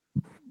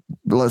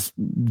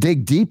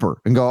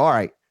deeper and go, all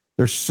right,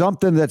 there's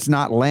something that's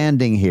not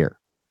landing here.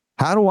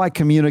 How do I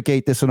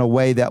communicate this in a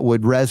way that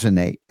would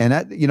resonate? And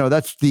that,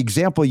 that's the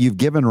example you've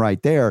given right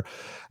there.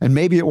 And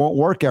maybe it won't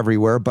work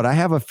everywhere, but I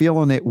have a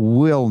feeling it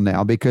will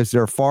now, because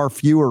there are far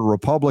fewer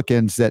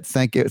Republicans that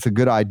think it's a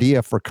good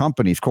idea for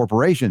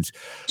corporations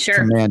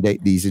to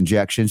mandate these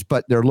injections,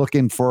 but they're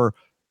looking for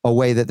a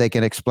way that they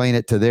can explain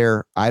it to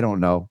their, I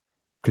don't know,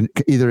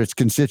 either it's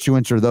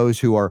constituents or those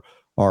who are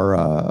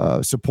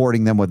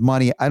supporting them with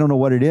money. I don't know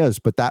what it is,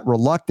 but that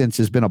reluctance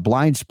has been a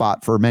blind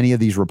spot for many of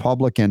these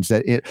Republicans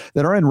that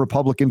are in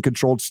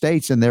Republican-controlled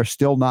states, and they're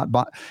still not,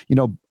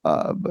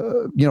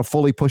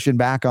 fully pushing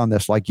back on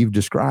this like you've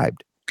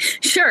described.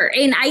 Sure.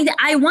 And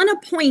I want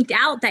to point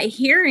out that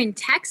here in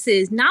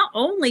Texas, not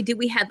only did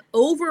we have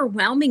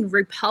overwhelming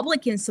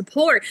Republican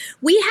support,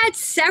 we had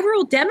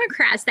several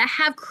Democrats that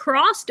have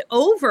crossed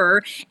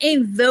over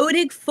and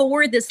voted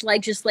for this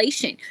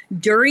legislation.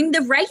 During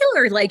the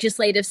regular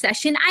legislative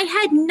session, I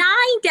had 9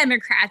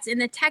 Democrats in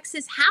the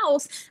Texas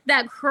House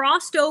that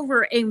crossed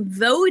over and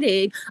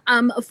voted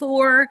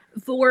for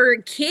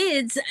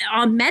kids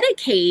on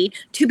Medicaid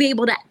to be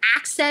able to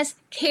access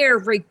care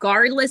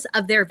regardless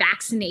of their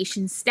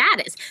vaccination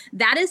status.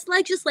 That is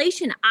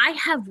legislation I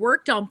have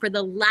worked on for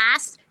the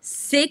last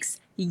 6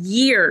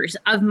 years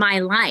of my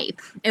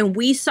life. And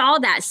we saw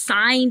that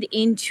signed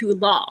into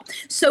law.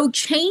 So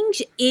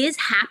change is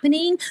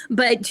happening.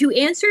 But to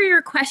answer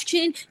your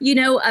question,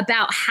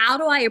 about how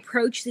do I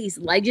approach these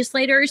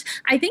legislators,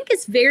 I think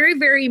it's very,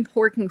 very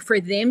important for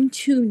them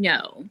to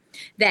know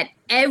that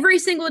every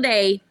single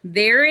day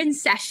they're in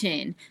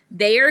session,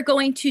 they are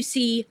going to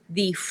see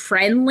the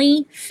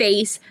friendly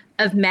face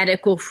of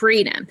medical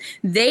freedom.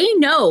 They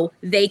know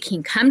they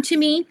can come to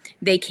me,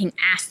 they can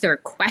ask their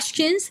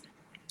questions,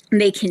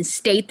 they can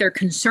state their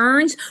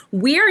concerns.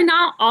 We are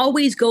not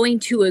always going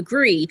to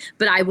agree,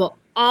 but I will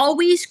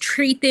always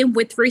treat them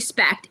with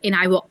respect, and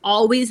I will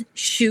always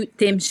shoot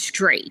them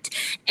straight.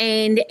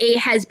 And it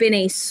has been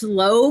a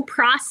slow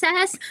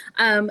process,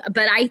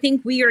 but I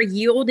think we are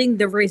yielding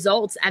the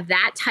results of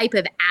that type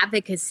of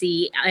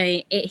advocacy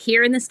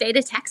here in the state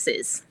of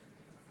Texas.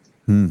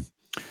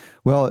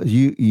 Well,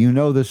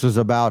 this is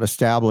about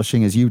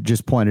establishing, as you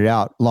just pointed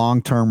out,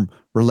 long-term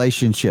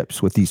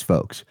relationships with these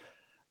folks.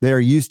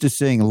 They're used to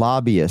seeing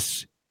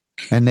lobbyists,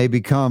 and they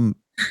become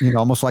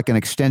almost like an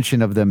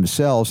extension of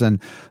themselves.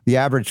 And the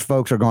average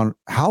folks are going,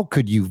 how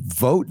could you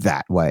vote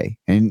that way?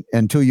 And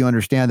until you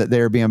understand that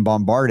they're being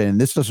bombarded, and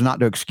this is not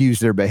to excuse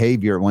their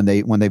behavior when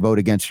they vote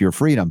against your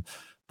freedom,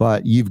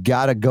 but you've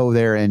got to go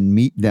there and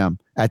meet them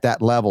at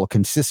that level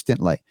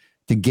consistently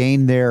to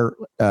gain their,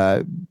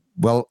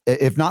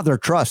 if not their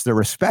trust, their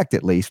respect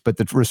at least, but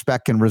the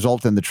respect can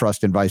result in the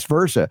trust and vice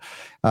versa,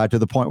 to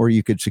the point where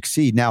you could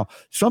succeed. Now,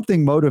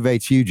 something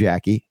motivates you,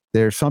 Jackie.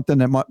 There's something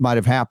that might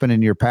have happened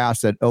in your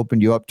past that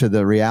opened you up to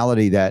the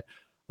reality that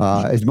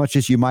as much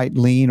as you might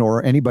lean,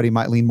 or anybody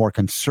might lean more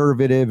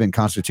conservative and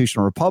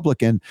constitutional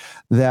Republican,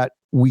 that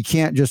we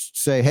can't just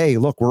say, hey,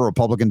 look, we're a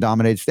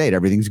Republican-dominated state,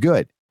 everything's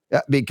good.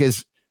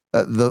 Because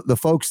the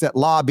folks that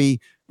lobby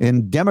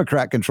in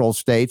Democrat-controlled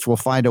states will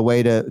find a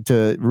way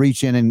to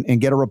reach in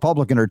and get a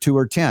Republican or 2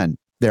 or 10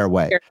 their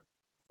way. Sure.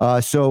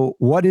 So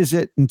what is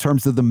it in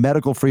terms of the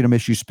medical freedom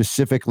issue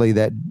specifically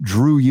that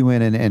drew you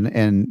in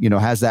and you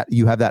have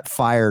that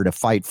fire to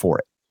fight for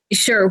it?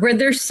 Sure. Well,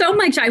 there's so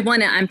much I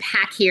want to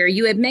unpack here.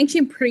 You had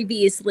mentioned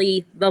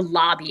previously the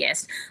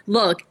lobbyist.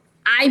 Look,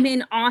 I'm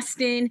in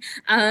Austin.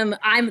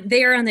 I'm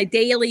there on a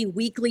daily,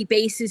 weekly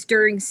basis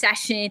during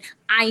session.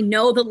 I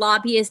know the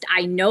lobbyists.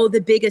 I know the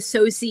big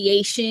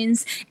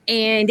associations.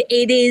 And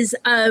it is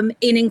an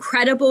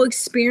incredible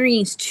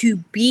experience to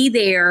be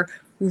there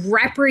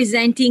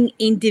representing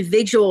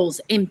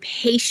individuals and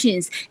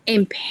patients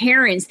and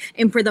parents.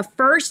 And for the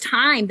first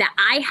time that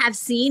I have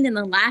seen in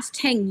the last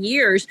 10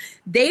 years,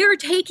 they are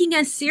taking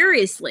us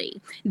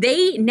seriously.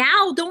 They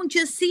now don't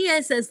just see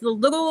us as the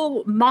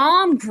little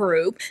mom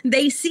group.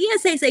 They see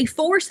us as a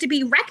force to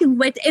be reckoned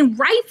with, and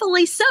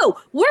rightfully so.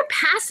 We're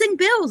passing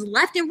bills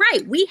left and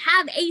right. We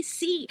have a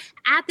seat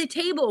at the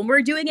table, and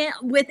we're doing it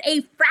with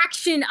a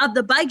fraction of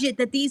the budget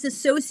that these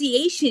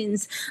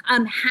associations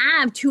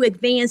have to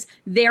advance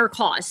their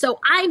cause. So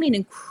I'm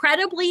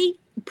incredibly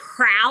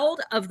proud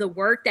of the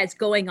work that's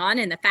going on,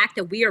 and the fact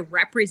that we are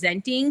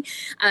representing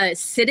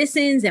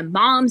citizens and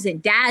moms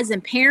and dads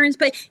and parents.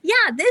 But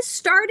yeah, this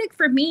started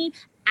for me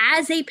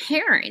as a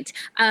parent.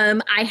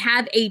 I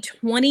have a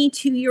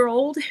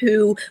 22-year-old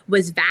who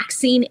was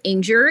vaccine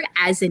injured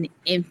as an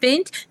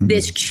infant.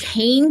 This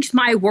changed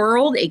my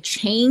world. It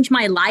changed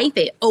my life.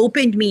 It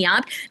opened me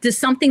up to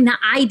something that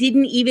I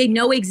didn't even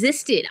know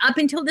existed. Up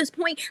until this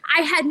point,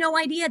 I had no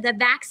idea that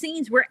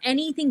vaccines were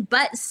anything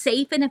but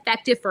safe and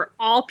effective for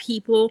all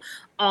people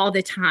all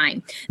the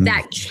time.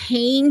 That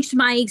changed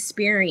my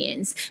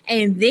experience.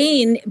 And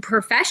then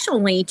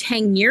professionally,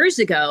 10 years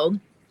ago,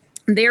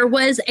 there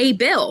was a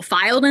bill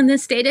filed in the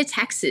state of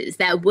Texas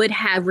that would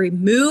have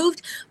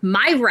removed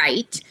my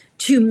right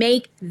to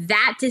make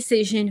that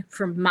decision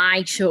for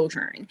my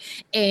children.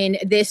 And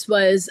this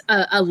was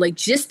a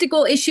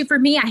logistical issue for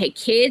me. I had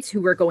kids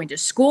who were going to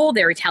school.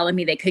 They were telling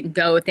me they couldn't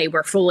go if they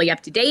were fully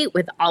up to date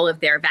with all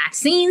of their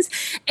vaccines.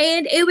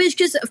 And it was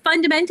just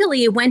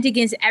fundamentally, it went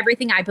against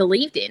everything I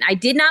believed in. I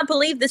did not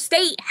believe the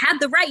state had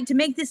the right to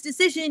make this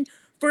decision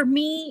for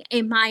me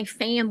and my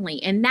family.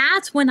 And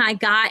that's when I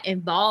got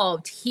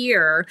involved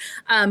here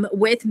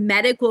with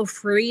medical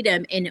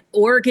freedom and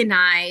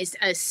organized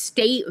a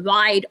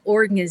statewide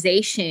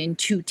organization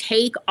to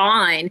take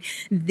on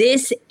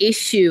this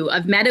issue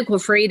of medical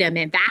freedom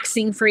and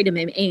vaccine freedom,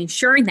 and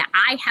ensuring that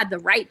I had the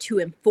right to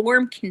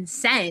informed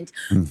consent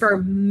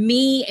for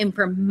me and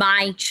for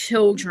my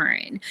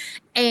children.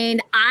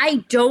 And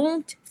I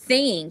don't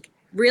think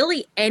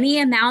really any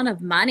amount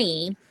of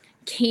money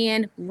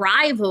can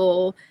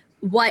rival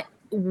what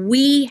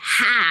we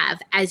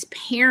have as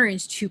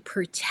parents to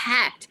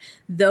protect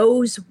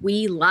those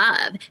we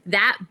love.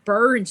 That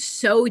burns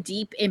so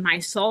deep in my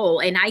soul.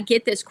 And I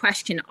get this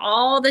question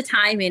all the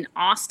time in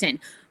Austin.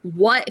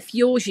 What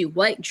fuels you?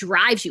 What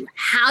drives you?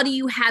 How do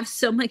you have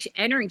so much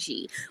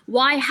energy?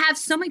 Well, I have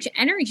so much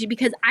energy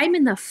because I'm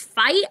in the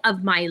fight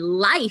of my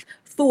life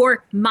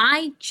for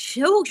my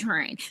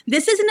children.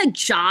 This isn't a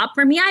job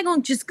for me. I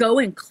don't just go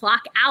and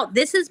clock out.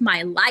 This is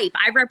my life.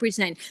 I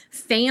represent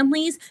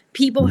families,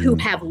 people who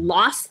have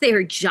lost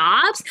their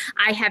jobs.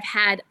 I have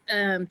had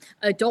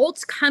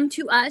adults come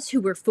to us who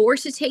were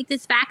forced to take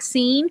this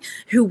vaccine,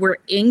 who were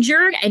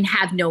injured and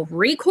have no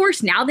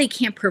recourse. Now they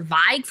can't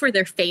provide for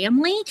their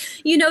family.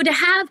 You know, to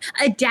have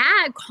a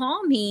dad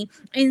call me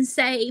and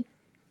say,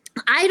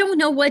 I don't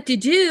know what to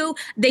do.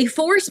 They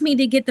forced me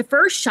to get the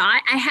first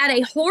shot. I had a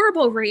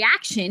horrible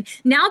reaction.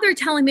 Now they're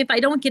telling me if I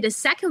don't get a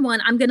second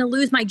one, I'm going to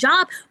lose my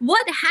job.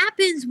 What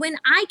happens when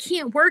I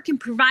can't work and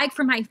provide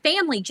for my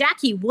family?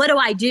 Jackie, what do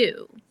I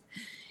do?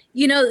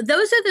 You know,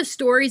 those are the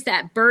stories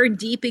that burn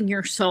deep in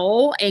your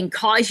soul and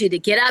cause you to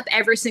get up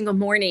every single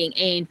morning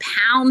and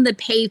pound the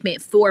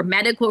pavement for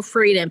medical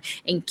freedom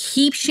and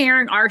keep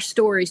sharing our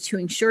stories to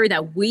ensure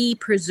that we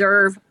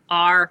preserve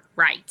our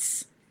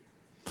rights.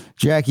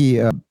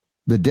 Jackie,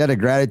 the debt of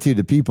gratitude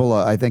to people,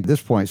 I think at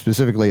this point,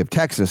 specifically of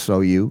Texas,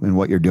 owe you and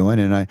what you're doing.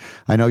 And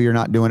I know you're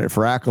not doing it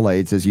for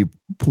accolades, as you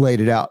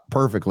played it out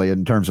perfectly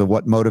in terms of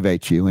what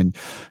motivates you. And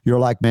you're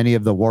like many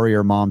of the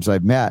warrior moms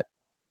I've met.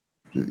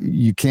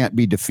 You can't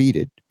be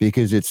defeated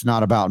because it's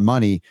not about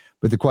money.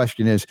 But the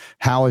question is,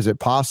 how is it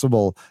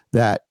possible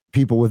that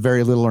people with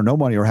very little or no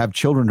money or have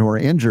children who are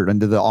injured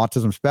under the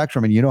autism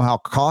spectrum? And you know how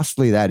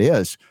costly that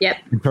is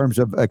in terms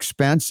of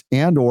expense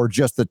and or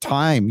just the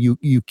time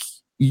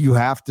you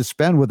have to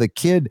spend with a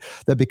kid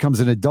that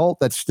becomes an adult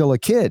that's still a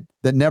kid,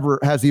 that never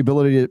has the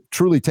ability to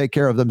truly take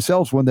care of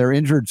themselves when they're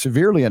injured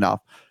severely enough.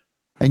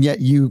 And yet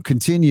you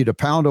continue to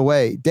pound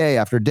away day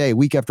after day,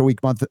 week after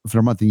week, month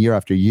after month, and year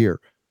after year,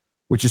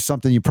 which is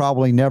something you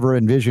probably never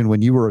envisioned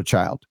when you were a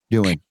child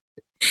doing.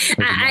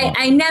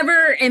 I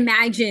never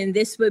imagined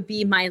this would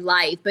be my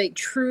life, but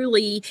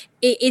truly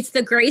it's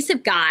the grace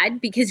of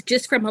God, because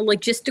just from a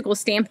logistical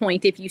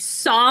standpoint, if you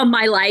saw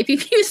my life,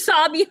 if you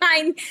saw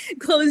behind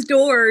closed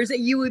doors,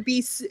 you would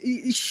be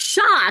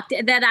shocked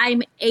that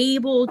I'm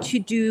able to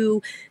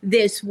do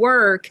this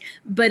work.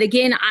 But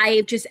again,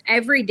 I just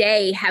every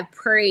day have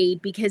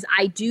prayed, because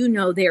I do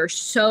know there are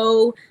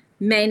so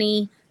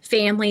many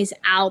families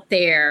out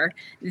there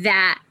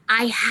that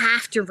I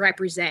have to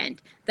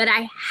represent, that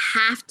I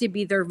have to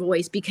be their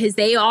voice, because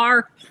they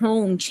are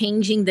home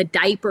changing the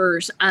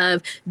diapers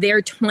of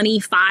their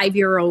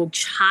 25-year-old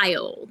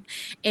child.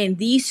 And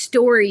these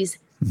stories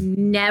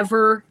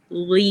never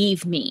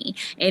leave me.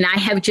 And I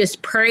have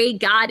just prayed,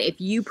 God,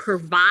 if you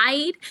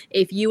provide,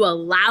 if you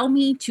allow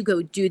me to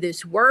go do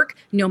this work,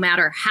 no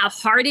matter how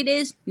hard it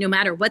is, no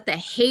matter what the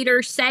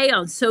haters say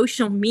on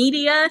social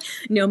media,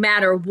 no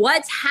matter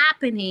what's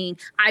happening,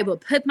 I will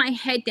put my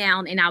head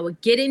down and I will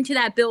get into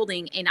that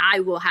building and I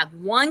will have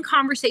one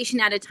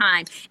conversation at a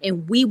time,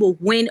 and we will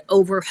win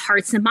over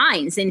hearts and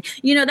minds. And,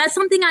 you know, that's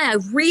something I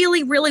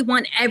really, really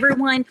want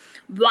everyone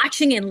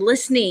watching and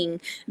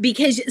listening,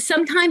 because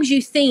sometimes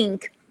you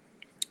think,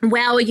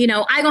 well, you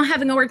know, I don't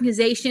have an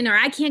organization, or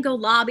I can't go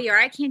lobby, or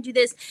I can't do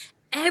this.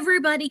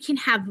 Everybody can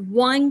have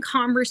one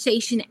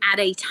conversation at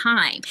a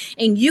time,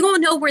 and you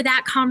don't know where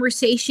that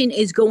conversation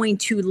is going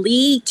to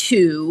lead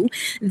to,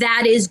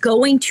 that is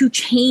going to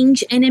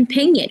change an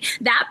opinion.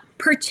 That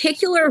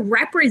particular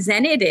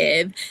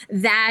representative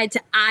that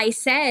I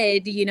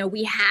said, you know,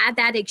 we had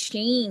that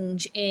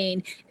exchange,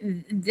 and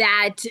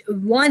that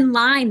one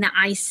line that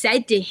I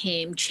said to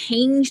him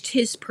changed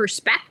his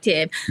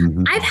perspective.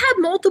 I've had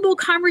multiple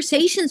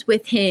conversations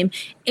with him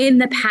in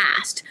the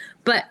past,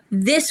 but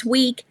this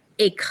week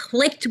it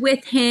clicked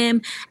with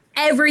him.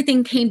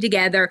 Everything came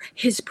together.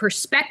 His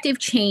perspective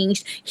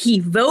changed. He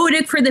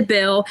voted for the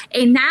bill,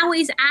 and now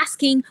he's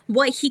asking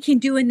what he can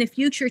do in the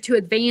future to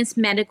advance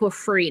medical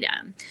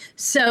freedom.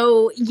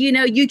 So, you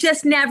know, you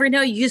just never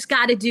know. You just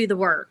got to do the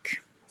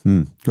work.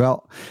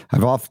 Well,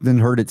 I've often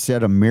heard it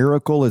said a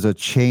miracle is a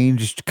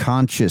changed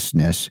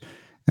consciousness,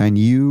 and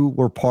you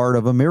were part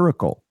of a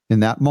miracle in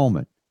that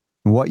moment.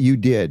 And what you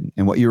did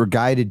and what you were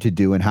guided to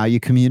do and how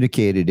you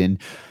communicated.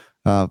 And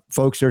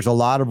folks, there's a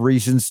lot of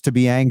reasons to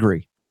be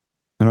angry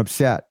and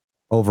upset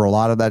over a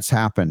lot of that's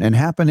happened and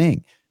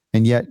happening.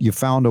 And yet you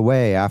found a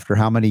way, after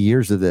how many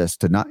years of this,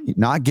 to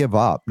not give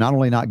up, not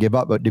only not give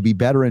up, but to be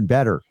better and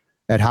better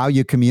at how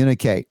you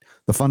communicate,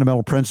 the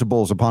fundamental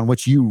principles upon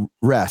which you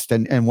rest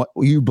and what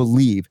you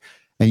believe.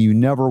 And you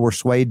never were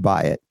swayed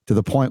by it, to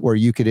the point where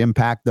you could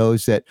impact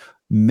those that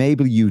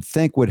maybe you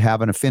think would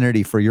have an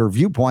affinity for your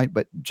viewpoint,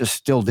 but just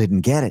still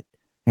didn't get it.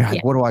 You're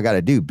like, what do I got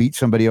to do? Beat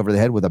somebody over the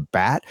head with a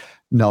bat?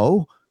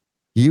 No,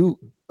 you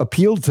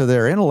appealed to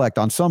their intellect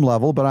on some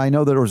level, but I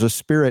know that there was a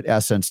spirit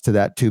essence to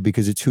that too,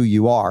 because it's who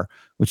you are,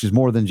 which is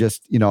more than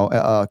just, you know,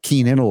 a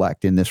keen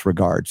intellect in this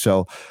regard.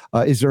 So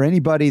is there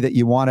anybody that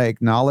you want to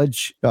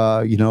acknowledge,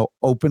 you know,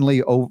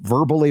 openly,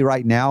 verbally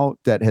right now,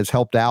 that has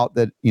helped out,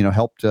 that, you know,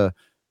 helped to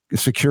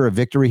secure a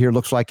victory here?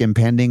 Looks like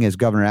impending, as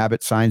Governor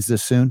Abbott signs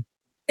this soon.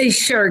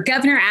 Sure.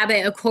 Governor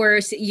Abbott, of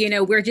course, you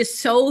know, we're just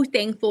so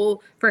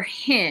thankful for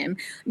him,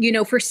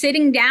 for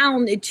sitting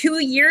down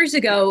 2 years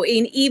ago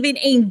and even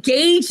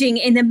engaging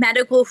in the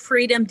medical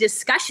freedom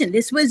discussion.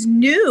 This was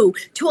new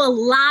to a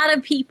lot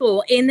of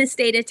people in the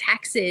state of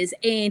Texas,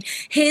 and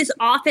his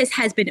office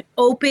has been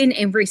open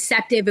and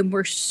receptive, and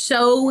we're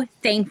so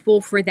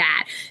thankful for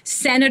that.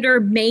 Senator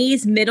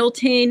Mays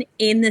Middleton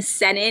in the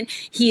Senate,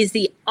 he is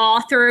the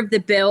author of the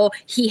bill.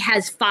 He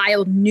has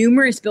filed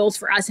numerous bills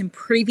for us in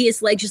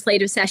previous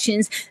legislative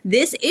sessions.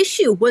 This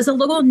issue was a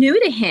little new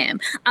to him,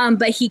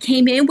 but he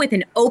came in with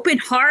an open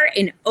heart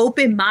and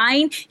open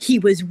mind. He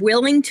was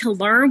willing to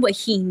learn what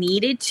he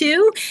needed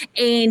to,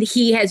 and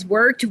he has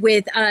worked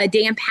with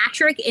Dan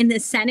Patrick in the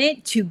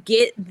Senate to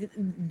get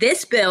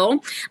this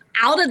bill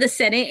out of the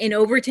Senate and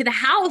over to the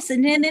House.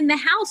 And then in the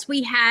House,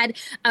 we had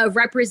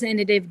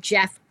Representative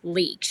Jeff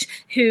Leach,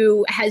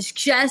 who has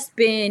just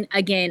been,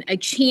 again, a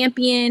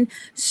champion,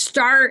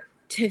 start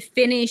to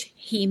finish.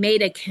 He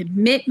made a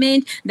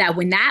commitment that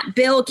when that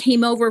bill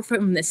came over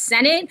from the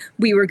Senate,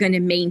 we were going to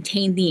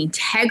maintain the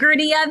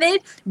integrity of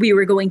it. We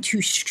were going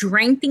to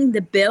strengthen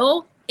the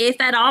bill, if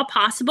at all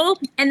possible.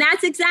 And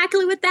that's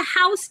exactly what the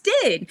House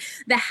did.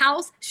 The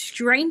House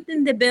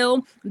strengthened the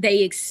bill.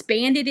 They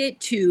expanded it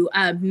to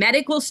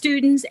medical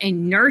students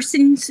and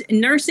nursing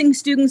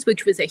students,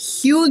 which was a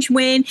huge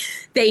win.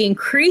 They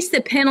increased the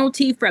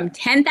penalty from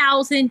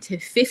 $10,000 to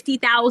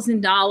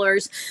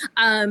 $50,000.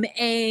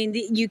 And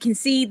you can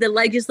see the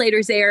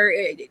legislators there,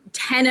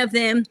 10 of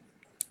them.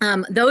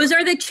 Those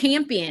are the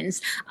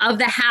champions of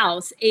the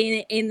House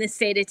in the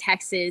state of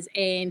Texas.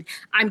 And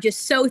I'm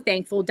just so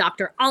thankful.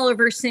 Dr.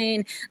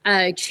 Oliverson,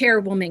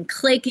 Chairwoman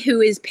Click, who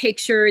is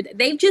pictured,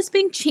 they've just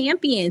been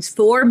champions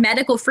for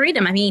medical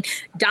freedom. I mean,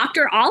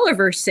 Dr.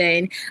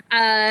 Oliverson,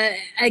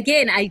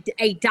 again,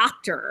 a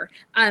doctor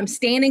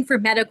standing for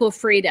medical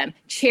freedom.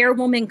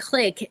 Chairwoman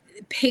Click,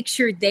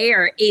 pictured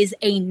there, is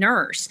a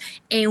nurse.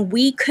 And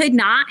we could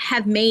not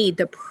have made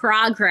the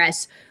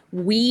progress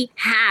we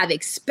have,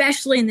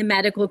 especially in the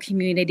medical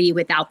community,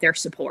 without their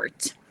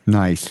support.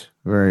 Nice.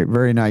 Very,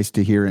 very nice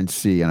to hear and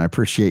see. And I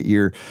appreciate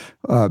your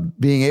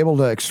being able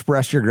to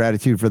express your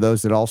gratitude for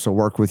those that also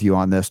work with you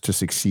on this to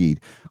succeed,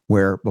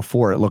 where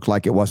before it looked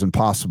like it wasn't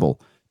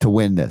possible to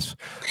win this.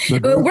 We're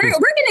going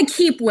to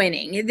keep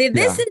winning.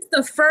 This is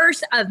the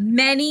first of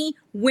many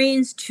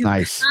wins to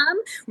come.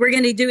 We're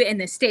going to do it in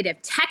the state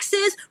of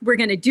Texas. We're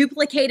going to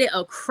duplicate it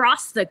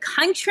across the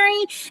country.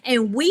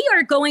 And we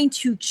are going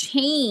to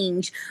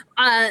change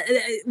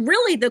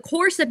really the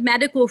course of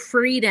medical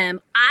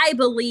freedom, I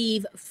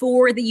believe,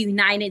 for the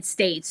United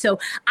States. So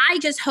I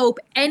just hope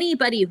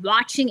anybody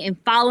watching and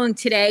following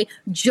today,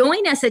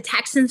 join us at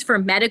Texans for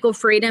Medical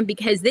Freedom,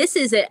 because this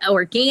is an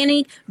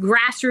organic,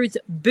 grassroots,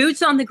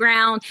 boots on the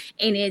ground.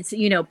 And it's,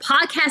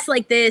 podcasts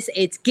like this,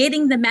 it's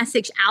getting the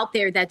message out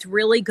there that's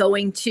really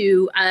going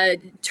to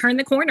turn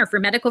the corner for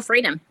medical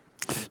freedom.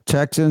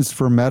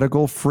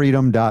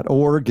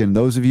 TexansForMedicalFreedom.org. And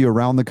those of you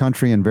around the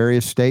country in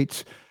various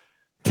states,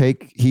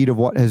 take heed of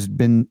what has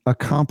been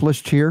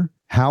accomplished here,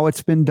 how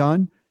it's been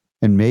done,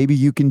 and maybe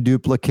you can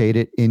duplicate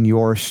it in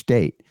your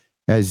state.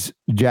 As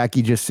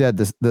Jackie just said,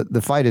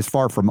 the fight is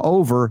far from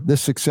over.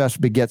 This success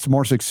begets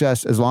more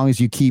success as long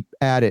as you keep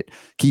at it,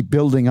 keep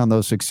building on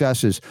those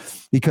successes,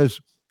 because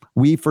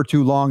we for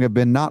too long have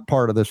been not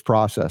part of this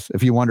process.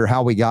 If you wonder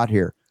how we got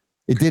here,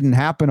 it didn't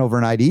happen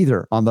overnight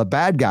either. On the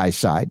bad guys'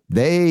 side,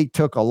 they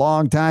took a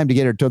long time to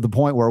get it to the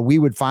point where we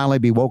would finally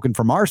be woken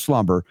from our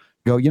slumber,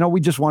 go,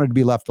 we just wanted to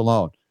be left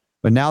alone.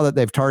 But now that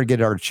they've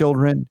targeted our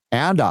children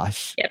and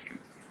us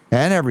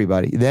and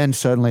everybody, then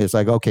suddenly it's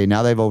like, okay,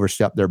 now they've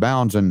overstepped their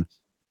bounds, and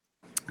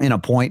in a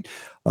point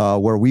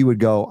where we would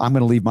go, I'm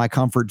going to leave my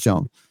comfort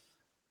zone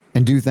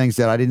and do things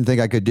that I didn't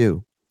think I could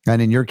do. And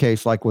in your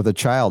case, like with a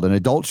child, an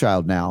adult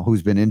child now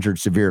who's been injured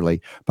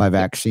severely by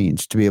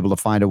vaccines, to be able to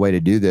find a way to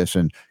do this.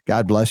 And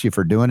God bless you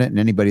for doing it, and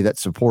anybody that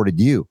supported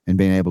you in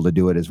being able to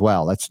do it as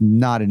well. That's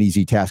not an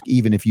easy task,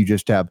 even if you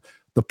just have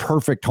the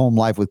perfect home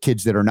life with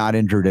kids that are not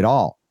injured at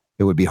all.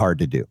 It would be hard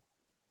to do.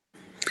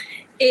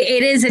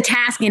 It is a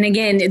task. And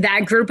again,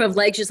 that group of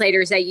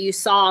legislators that you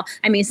saw,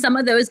 I mean, some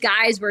of those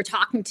guys were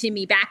talking to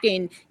me back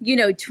in,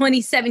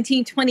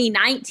 2017,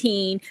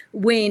 2019,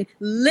 when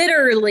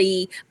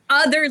literally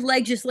other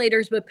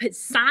legislators would put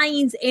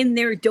signs in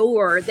their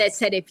door that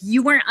said, if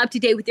you weren't up to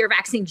date with your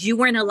vaccines, you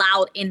weren't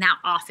allowed in that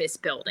office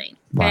building.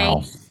 Okay.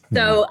 Wow.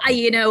 So,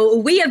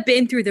 we have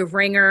been through the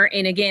ringer.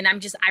 And again,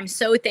 I'm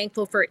so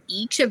thankful for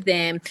each of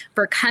them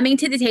for coming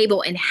to the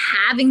table and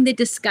having the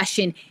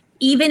discussion,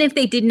 even if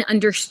they didn't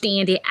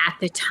understand it at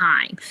the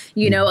time.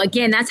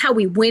 Again, that's how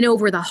we win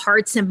over the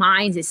hearts and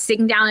minds, is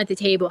sitting down at the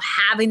table,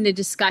 having the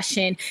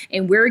discussion.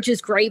 And we're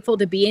just grateful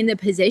to be in the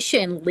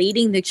position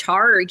leading the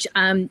charge,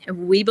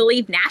 we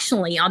believe,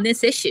 nationally on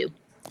this issue.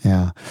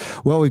 Yeah.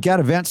 Well, we've got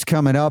events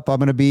coming up. I'm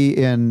going to be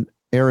in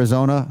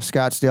Arizona,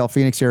 Scottsdale,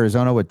 Phoenix,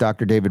 Arizona, with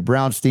Dr. David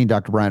Brownstein,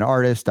 Dr. Brian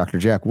Artis, Dr.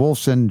 Jack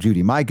Wolfson,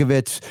 Judy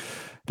Mikovits,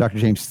 Dr.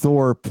 James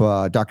Thorpe,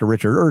 Dr.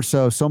 Richard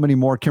Urso, so many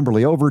more,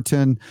 Kimberly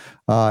Overton.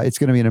 It's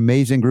going to be an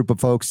amazing group of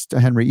folks,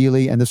 Henry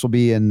Ely, and this will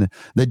be in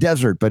the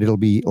desert, but it'll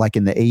be like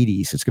in the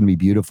 80s. It's going to be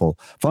beautiful.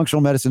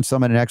 Functional Medicine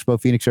Summit and Expo,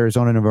 Phoenix,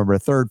 Arizona, November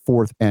 3rd,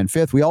 4th, and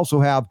 5th. We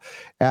also have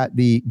at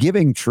the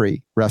Giving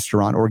Tree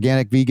Restaurant,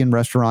 organic vegan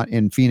restaurant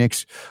in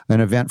Phoenix, an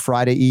event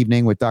Friday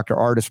evening with Dr.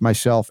 Artis,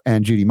 myself,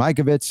 and Judy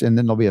Mikovits, and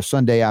then there'll be a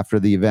Sunday after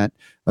the event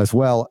as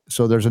well.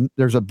 So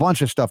there's a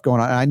bunch of stuff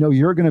going on. And I know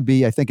you're going to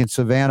be, I think, in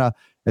Savannah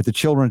at the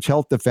Children's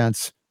Health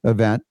Defense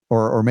event,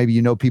 or maybe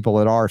you know people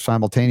that are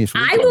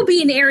simultaneously. I will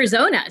be in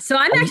Arizona, so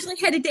I'm actually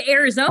headed to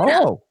Arizona.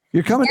 Oh,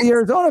 you're coming to the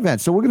Arizona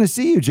event, so we're going to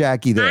see you,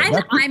 Jackie, there.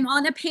 I'm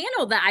on a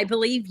panel that I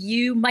believe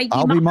you might be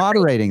I'll be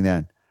moderating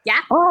then.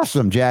 Yeah.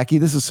 Awesome, Jackie.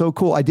 This is so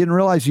cool. I didn't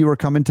realize you were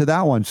coming to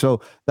that one, so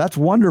that's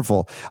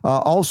wonderful.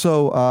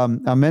 Also,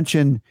 I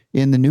mentioned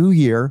in the new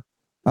year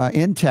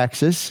in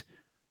Texas,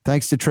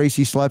 thanks to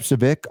Tracy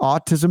Slepcevic,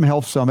 Autism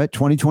Health Summit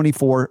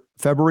 2024,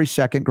 February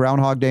 2nd,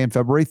 Groundhog Day, and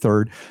February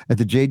 3rd at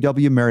the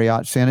JW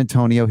Marriott San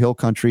Antonio Hill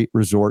Country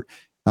Resort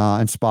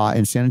and Spa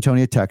in San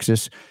Antonio,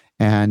 Texas.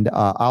 And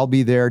I'll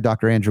be there.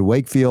 Dr. Andrew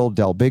Wakefield,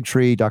 Del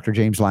Bigtree, Dr.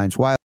 James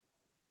Lyons-Wilder,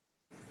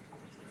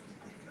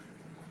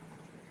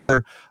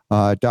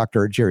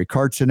 Dr. Jerry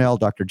Cartsinell,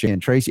 Dr. Jan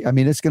Tracy. I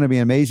mean, it's going to be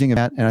an amazing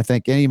event, and I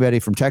think anybody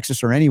from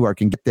Texas or anywhere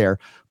can get there.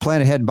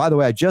 Plan ahead. And by the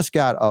way, I just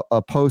got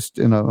a post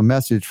and a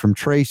message from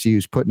Tracy,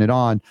 who's putting it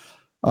on.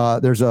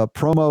 There's a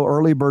promo.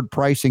 Early bird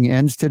pricing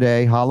ends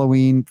today,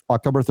 Halloween,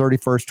 October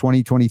 31st,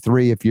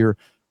 2023. If you're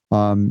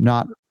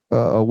not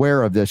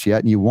aware of this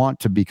yet and you want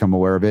to become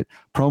aware of it,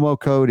 promo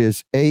code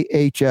is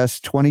AHS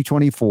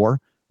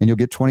 2024. And you'll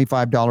get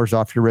 $25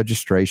 off your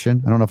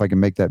registration. I don't know if I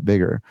can make that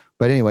bigger.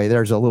 But anyway,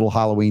 there's a little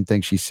Halloween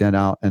thing she sent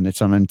out, and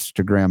it's on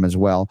Instagram as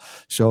well.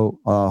 So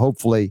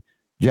hopefully,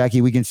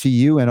 Jackie, we can see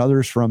you and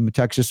others from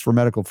Texas for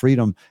Medical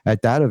Freedom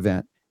at that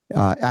event,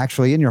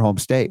 actually in your home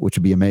state, which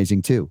would be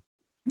amazing too.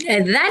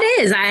 That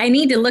is. I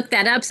need to look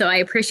that up, so I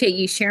appreciate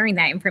you sharing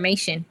that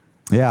information.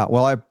 Yeah,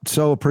 well, I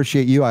so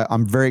appreciate you.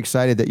 I'm very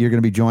excited that you're going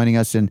to be joining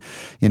us in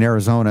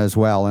Arizona as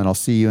well, and I'll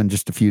see you in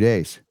just a few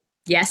days.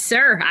 Yes,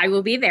 sir. I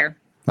will be there.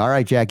 All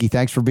right, Jackie,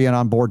 thanks for being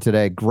on board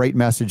today. Great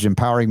message,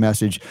 empowering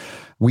message.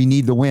 We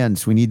need the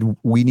wins. We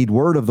need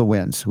word of the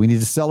wins. We need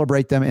to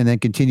celebrate them and then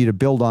continue to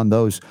build on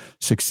those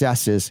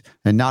successes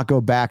and not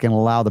go back and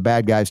allow the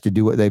bad guys to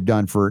do what they've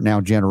done for now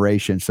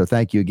generations. So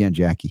thank you again,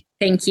 Jackie.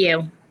 Thank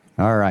you.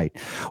 All right.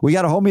 We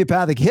got a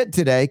homeopathic hit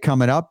today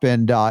coming up,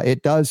 and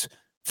it does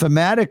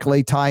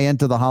thematically tie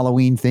into the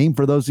Halloween theme.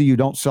 For those of you who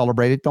don't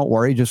celebrate it, don't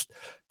worry. Just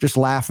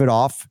laugh it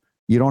off.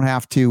 You don't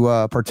have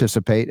to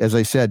participate. As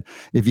I said,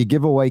 if you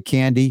give away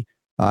candy,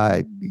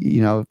 just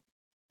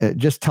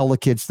tell the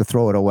kids to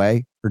throw it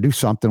away or do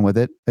something with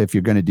it if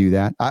you're going to do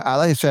that. Like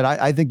I said,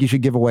 I think you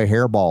should give away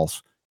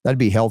hairballs. That'd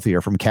be healthier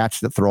from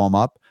cats that throw them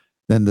up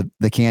than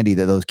the candy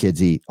that those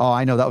kids eat. Oh,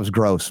 I know that was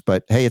gross,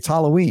 but hey, it's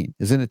Halloween.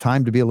 Isn't it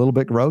time to be a little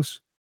bit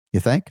gross? You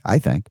think? I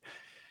think.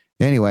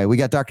 Anyway, we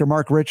got Dr.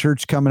 Mark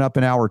Richards coming up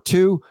in hour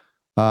 2.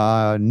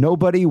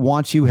 Nobody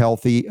wants you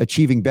healthy.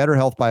 Achieving better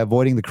health by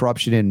avoiding the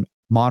corruption in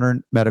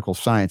modern medical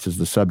science is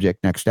the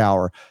subject next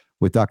hour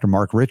with Dr.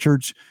 Mark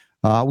Richards.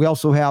 We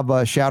also have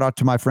a shout out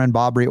to my friend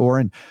Bobry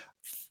Oren.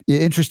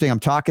 Interesting. I'm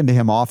talking to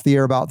him off the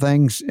air about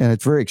things, and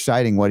it's very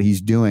exciting what he's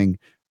doing.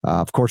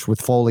 Of course,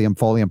 with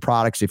Folium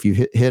products, if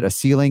you hit a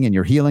ceiling and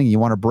you're healing, you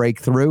want to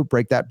break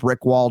that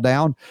brick wall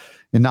down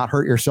and not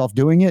hurt yourself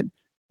doing it,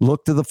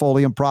 look to the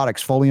Folium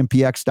products,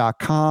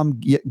 foliumpx.com,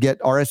 get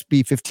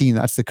RSB 15.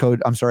 That's the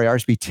code. I'm sorry,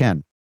 RSB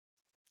 10.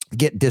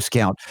 Get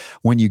discount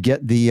when you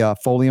get the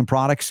Folium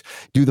products.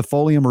 Do the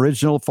Folium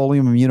Original,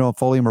 Folium Immuno,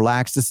 Folium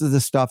Relax. This is the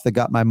stuff that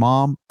got my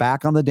mom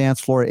back on the dance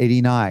floor at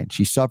 89.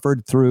 She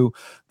suffered through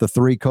the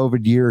 3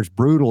 COVID years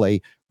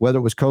brutally. Whether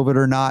it was COVID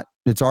or not,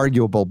 it's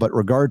arguable. But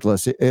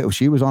regardless,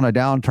 she was on a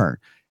downturn.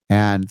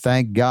 And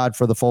thank God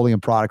for the Folium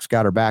products,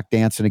 got her back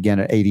dancing again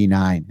at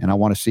 89. And I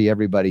want to see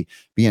everybody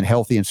being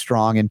healthy and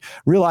strong and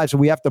realize that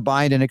we have to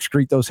bind and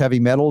excrete those heavy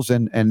metals,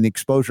 and the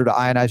exposure to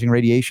ionizing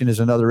radiation is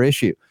another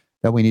issue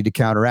that we need to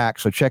counteract.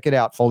 So check it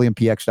out,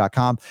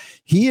 foliumpx.com.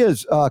 He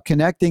is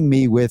connecting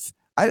me with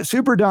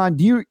Super Don.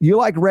 Do you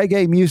like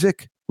reggae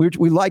music?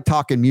 We like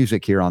talking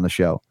music here on the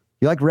show.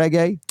 You like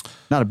reggae?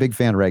 Not a big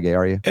fan of reggae,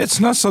 are you? It's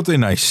not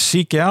something I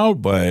seek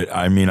out, but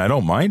I mean, I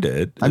don't mind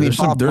it. I mean,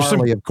 there's some,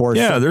 of course.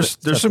 Yeah, there's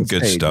some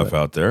good stuff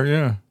out there.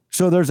 Yeah.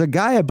 So there's a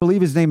guy, I believe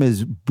his name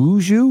is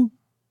Buju.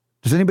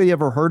 Does anybody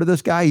ever heard of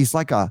this guy? He's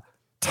like a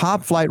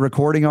top flight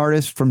recording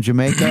artist from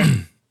Jamaica,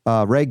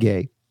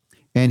 reggae.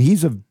 And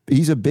he's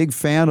a big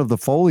fan of the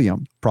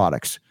Folium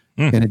products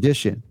in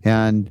addition.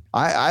 And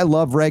I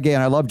love reggae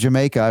and I love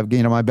Jamaica.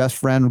 My best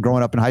friend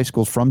growing up in high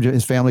school is from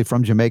his family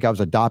from Jamaica. I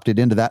was adopted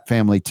into that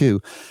family too.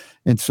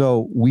 And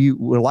so we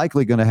were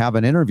likely going to have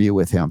an interview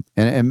with him.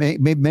 And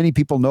many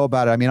people know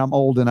about it. I mean, I'm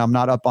old and I'm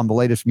not up on the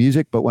latest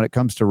music, but when it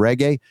comes to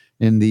reggae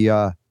in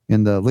the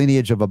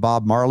lineage of a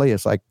Bob Marley,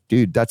 it's like,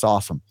 dude, that's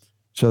awesome.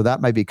 So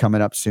that might be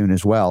coming up soon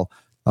as well,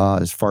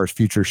 as far as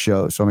future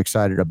shows. So I'm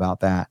excited about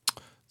that.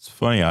 It's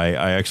funny.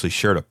 I actually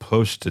shared a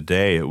post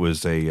today. It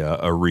was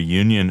a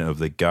reunion of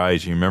the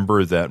guys. You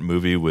remember that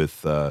movie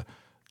with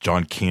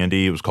John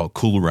Candy? It was called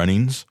Cool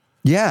Runnings.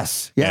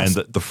 Yes. And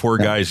the four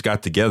guys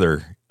got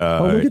together.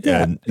 Look at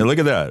that. And look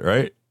at that,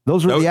 right?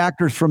 Those were the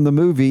actors from the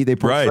movie.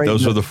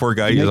 Those are the four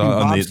guys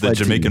on the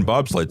Jamaican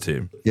bobsled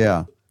team.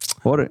 Yeah.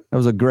 That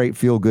was a great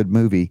feel-good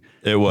movie.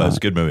 It was.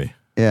 Good movie.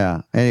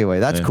 Yeah. Anyway,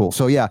 that's cool.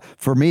 So yeah,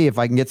 for me, if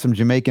I can get some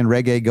Jamaican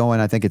reggae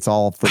going, I think it's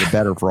all for the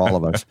better for all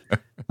of us.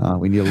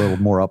 We need a little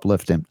more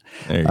uplifting.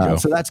 There you go.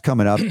 So that's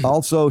coming up.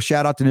 Also,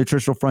 shout out to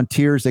Nutritional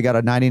Frontiers. They got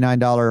a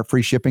 $99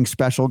 free shipping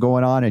special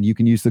going on, and you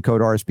can use the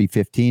code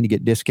RSB15 to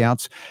get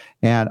discounts.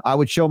 And I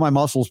would show my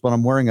muscles, but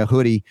I'm wearing a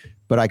hoodie.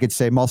 But I could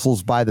say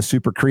muscles by the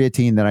super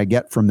creatine that I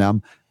get from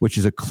them, which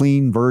is a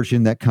clean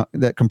version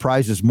that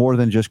comprises more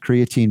than just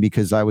creatine,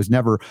 because I was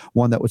never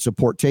one that would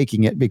support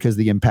taking it because of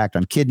the impact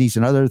on kidneys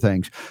and other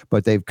things.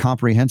 But they've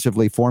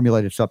comprehensively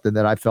formulated something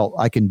that I felt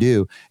I can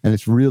do. And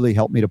it's really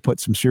helped me to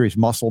put some serious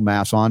muscle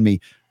mass on me.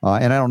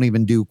 And I don't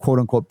even do quote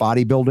unquote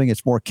bodybuilding.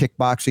 It's more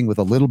kickboxing with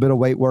a little bit of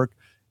weight work.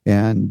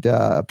 And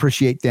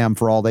appreciate them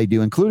for all they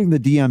do, including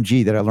the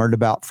DMG that I learned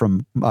about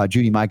from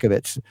Judy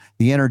Mikovits.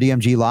 The Enter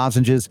DMG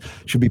lozenges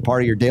should be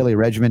part of your daily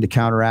regimen to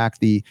counteract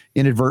the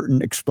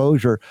inadvertent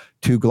exposure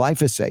to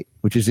glyphosate,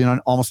 which is in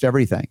almost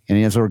everything.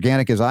 And as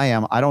organic as I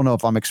am, I don't know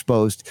if I'm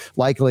exposed.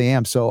 Likely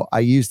am. So I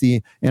use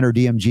the Enter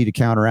DMG to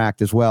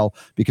counteract as well,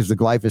 because the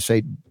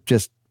glyphosate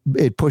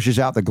it pushes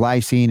out the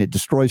glycine. It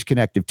destroys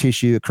connective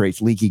tissue. It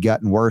creates leaky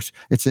gut and worse.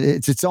 It's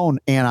its own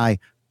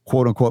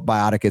quote unquote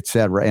biotic, et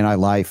cetera,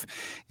 anti-life.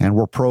 And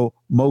we're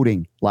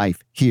promoting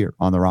life here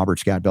on the Robert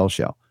Scott Bell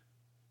Show.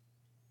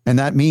 And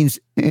that means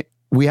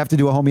we have to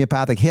do a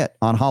homeopathic hit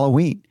on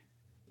Halloween.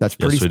 That's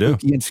pretty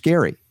spooky and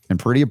scary and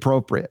pretty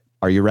appropriate.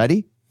 Are you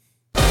ready?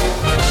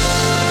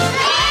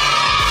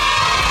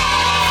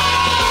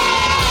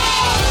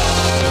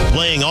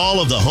 Playing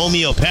all of the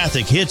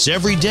homeopathic hits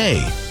every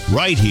day,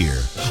 right here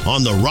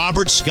on the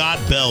Robert Scott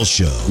Bell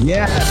Show.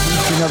 Yeah,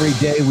 each and every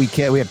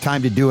day we have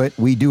time to do it.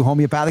 We do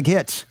homeopathic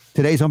hits.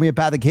 Today's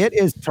homeopathic hit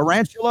is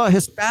Tarantula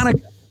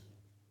hispanica.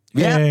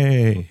 Yeah,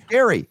 yay.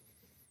 Scary.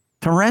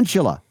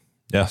 Tarantula.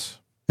 Yes.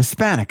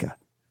 Hispanica.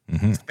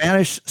 Mm-hmm.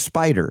 Spanish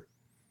spider.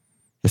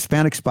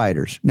 Hispanic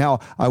spiders. Now,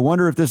 I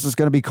wonder if this is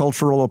going to be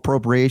cultural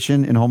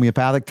appropriation in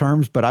homeopathic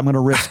terms, but I'm going to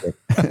risk it.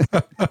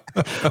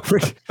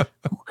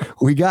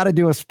 We got to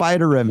do a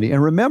spider remedy.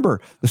 And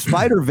remember, the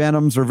spider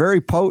venoms are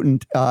very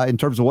potent in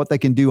terms of what they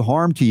can do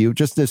harm to you,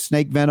 just as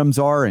snake venoms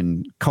are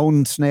and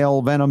cone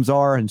snail venoms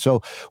are. And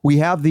so we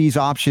have these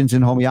options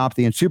in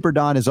homeopathy, and Super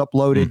Don is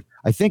uploaded.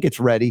 I think it's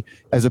ready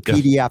as a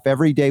PDF.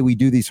 Every day we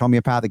do these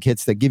homeopathic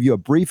hits that give you a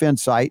brief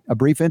insight, a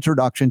brief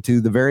introduction to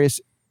the various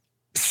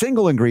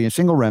single ingredients,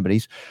 single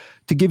remedies,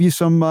 to give you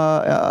some,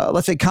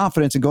 let's say,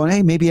 confidence in going,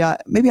 hey, maybe I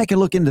can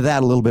look into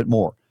that a little bit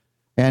more.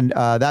 And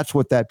that's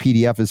what that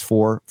PDF is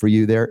for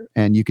you there.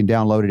 And you can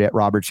download it at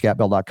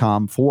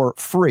robertscatbell.com for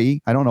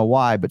free. I don't know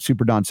why, but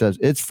Super Don says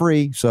it's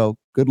free. So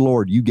good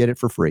Lord, you get it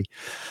for free.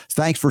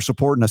 Thanks for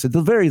supporting us. At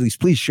the very least,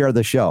 please share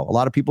the show. A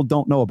lot of people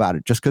don't know about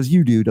it. Just because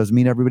you do doesn't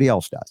mean everybody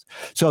else does.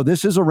 So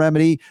this is a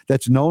remedy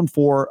that's known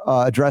for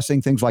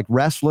addressing things like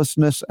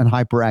restlessness and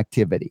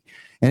hyperactivity.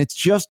 And it's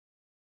just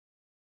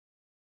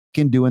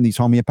can do in these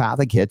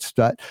homeopathic hits.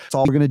 That's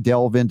all. We're going to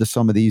delve into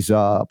some of these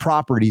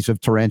properties of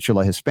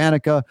Tarantula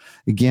hispanica.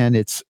 Again,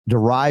 it's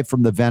derived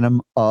from the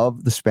venom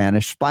of the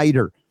Spanish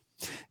spider.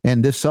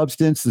 And this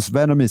substance, this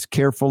venom, is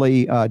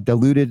carefully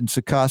diluted and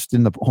succussed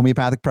in the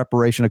homeopathic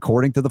preparation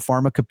according to the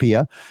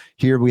Pharmacopoeia.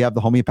 Here we have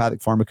the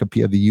Homeopathic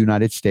Pharmacopoeia of the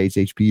United States,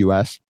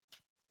 HPUS.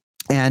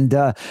 And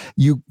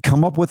you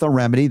come up with a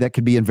remedy that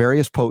could be in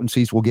various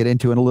potencies we'll get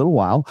into in a little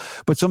while.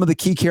 But some of the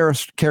key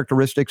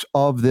characteristics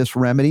of this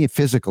remedy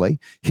physically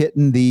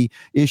hitting the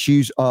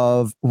issues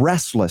of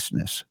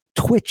restlessness,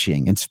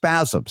 twitching, and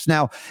spasms.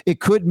 Now, it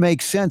could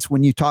make sense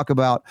when you talk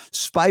about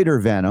spider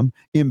venom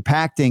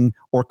impacting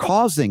or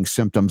causing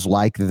symptoms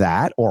like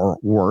that or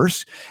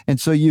worse. And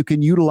so you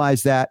can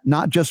utilize that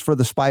not just for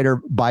the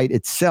spider bite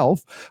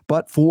itself,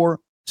 but for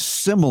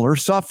similar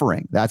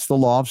suffering. That's the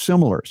law of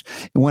similars.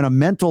 And when a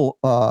mental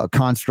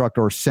construct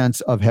or sense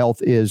of health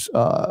is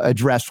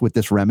addressed with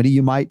this remedy,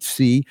 you might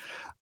see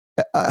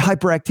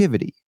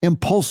hyperactivity,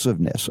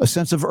 impulsiveness, a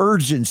sense of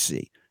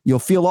urgency. You'll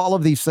feel all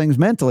of these things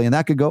mentally, and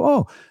that could go,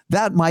 oh,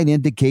 that might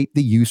indicate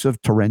the use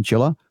of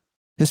Tarantula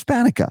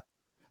hispanica.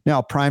 Now,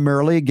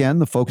 primarily, again,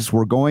 the focus,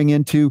 we're going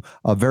into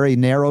a very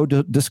narrow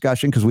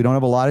discussion because we don't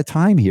have a lot of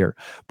time here.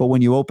 But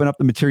when you open up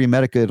the Materia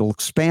Medica, it'll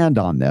expand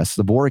on this,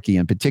 the Borichi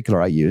in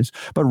particular I use.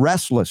 But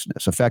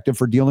restlessness, effective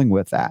for dealing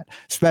with that,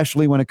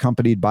 especially when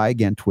accompanied by,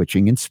 again,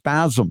 twitching and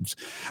spasms.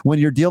 When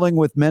you're dealing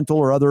with mental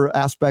or other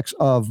aspects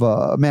of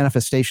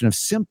manifestation of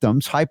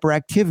symptoms,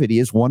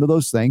 hyperactivity is one of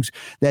those things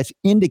that's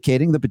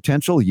indicating the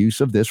potential use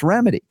of this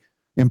remedy.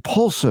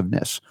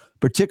 Impulsiveness,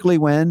 particularly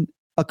when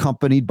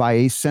accompanied by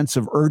a sense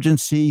of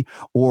urgency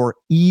or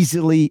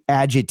easily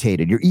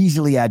agitated. You're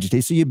easily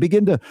agitated. So you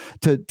begin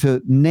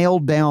to nail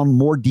down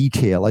more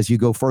detail as you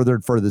go further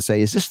and further to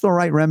say, is this the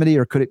right remedy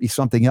or could it be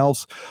something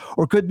else?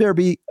 Or could there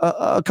be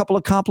a couple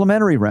of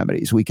complementary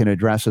remedies we can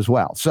address as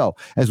well? So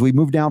as we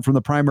move down from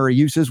the primary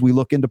uses, we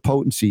look into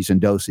potencies and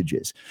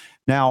dosages.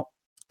 Now,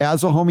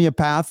 as a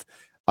homeopath,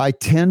 I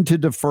tend to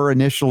defer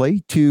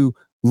initially to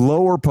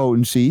lower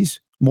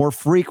potencies more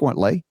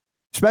frequently,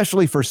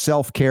 especially for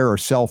self-care or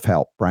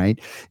self-help, right?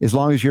 As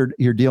long as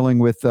you're dealing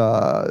with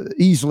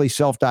easily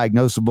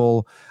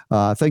self-diagnosable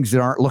things that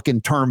aren't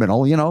looking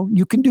terminal,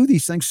 you can do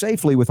these things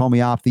safely with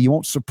homeopathy. You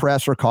won't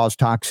suppress or cause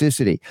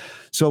toxicity.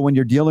 So when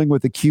you're dealing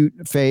with acute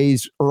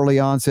phase, early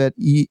onset,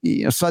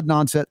 sudden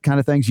onset kind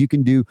of things, you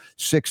can do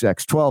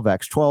 6X,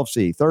 12X,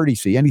 12C,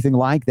 30C, anything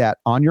like that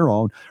on your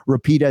own.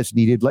 Repeat as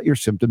needed. Let your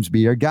symptoms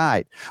be your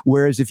guide.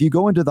 Whereas if you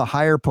go into the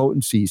higher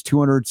potencies,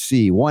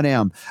 200C,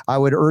 1M, I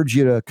would urge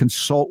you to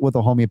consult with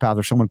a homeopath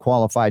or someone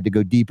qualified to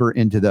go deeper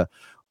into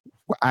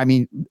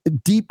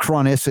deep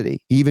chronicity,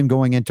 even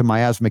going into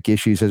miasmic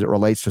issues as it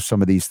relates to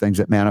some of these things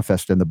that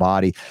manifest in the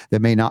body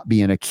that may not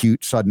be an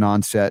acute sudden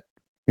onset,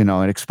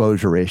 an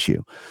exposure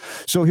issue.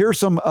 So here's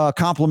some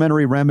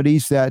complementary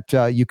remedies that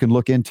you can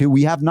look into.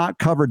 We have not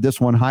covered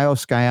this one,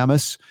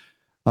 Hyoscyamus,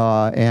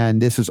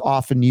 and this is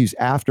often used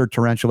after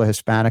Tarantula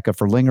hispanica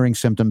for lingering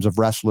symptoms of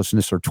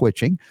restlessness or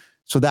twitching.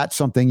 So that's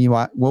something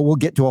we'll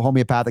get to a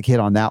homeopathic hit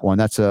on that one.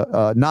 That's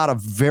not a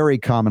very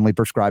commonly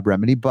prescribed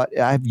remedy, but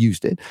I've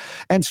used it.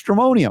 And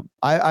stramonium,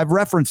 I've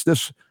referenced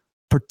this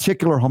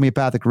particular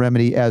homeopathic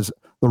remedy as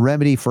the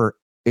remedy for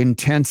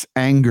intense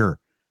anger.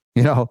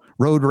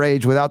 Road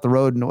rage without the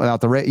road and without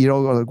the rage.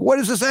 What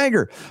is this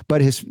anger?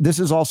 But this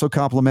is also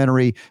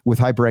complementary with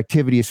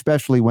hyperactivity,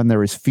 especially when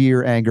there is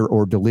fear, anger,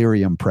 or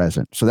delirium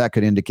present. So that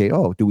could indicate,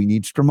 do we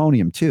need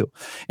stramonium too?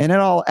 And then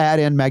I'll add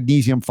in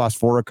magnesium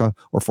phosphorica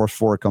or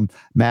phosphoricum,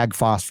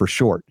 MagPhos for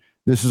short.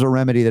 This is a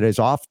remedy that is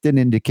often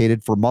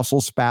indicated for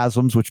muscle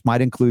spasms, which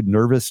might include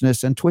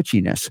nervousness and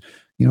twitchiness.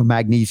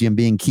 Magnesium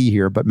being key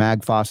here, but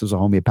MagPhos is a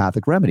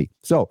homeopathic remedy.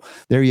 So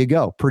there you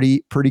go.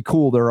 Pretty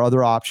cool. There are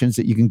other options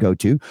that you can go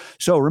to.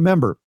 So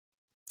remember,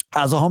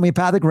 as a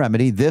homeopathic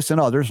remedy, this and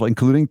others,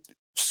 including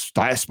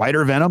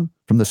spider venom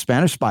from the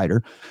Spanish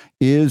spider,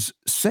 is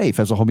safe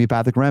as a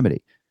homeopathic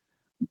remedy.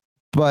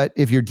 But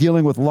if you're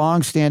dealing with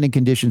long-standing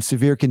conditions,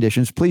 severe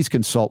conditions, please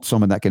consult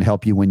someone that can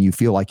help you when you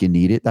feel like you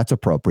need it. That's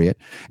appropriate.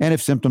 And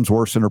if symptoms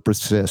worsen or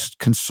persist,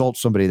 consult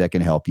somebody that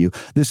can help you.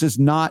 This is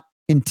not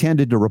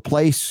intended to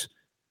replace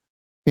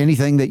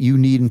anything that you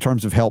need in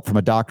terms of help from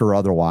a doctor or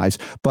otherwise,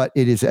 but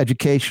it is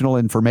educational,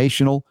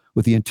 informational,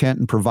 with the intent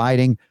in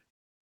providing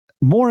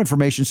more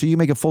information so you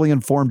make a fully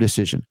informed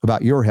decision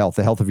about your health,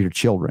 the health of your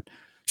children.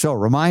 So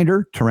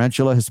reminder,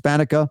 Tarantula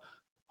hispanica,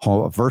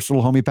 a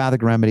versatile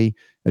homeopathic remedy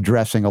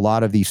addressing a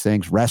lot of these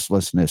things,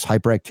 restlessness,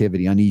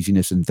 hyperactivity,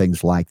 uneasiness, and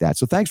things like that.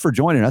 So thanks for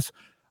joining us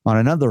on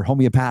another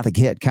homeopathic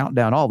hit, counting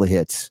down all the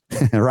hits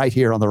right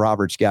here on the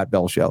Robert Scott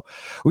Bell Show.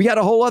 We got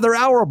a whole other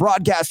hour of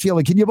broadcast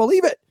healing. Can you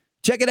believe it?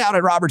 Check it out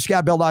at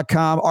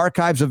robertscottbell.com.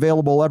 Archives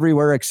available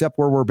everywhere except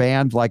where we're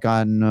banned, like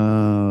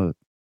on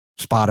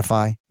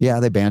Spotify. Yeah,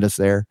 they banned us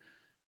there.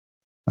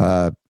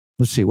 Let's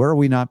see, where are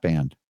we not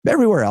banned?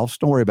 Everywhere else,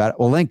 don't worry about it.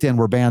 Well, LinkedIn,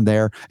 we're banned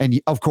there.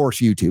 And of course,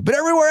 YouTube. But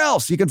everywhere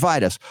else, you can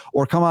find us.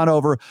 Or come on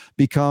over,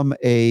 become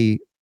a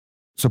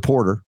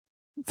supporter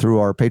through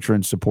our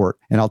patron support.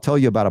 And I'll tell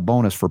you about a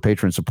bonus for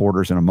patron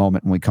supporters in a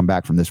moment when we come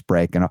back from this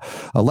break. And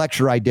a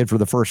lecture I did for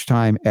the first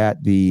time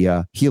at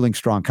the Healing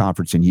Strong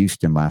Conference in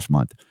Houston last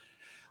month.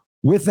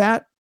 With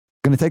that,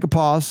 going to take a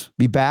pause,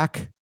 be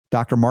back.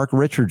 Dr. Mark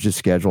Richards is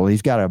scheduled.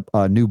 He's got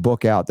a new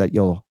book out that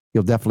you'll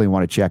definitely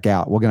want to check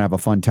out. We're going to have a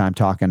fun time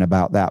talking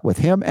about that with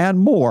him and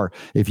more.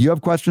 If you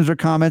have questions or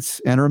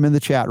comments, enter them in the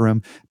chat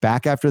room.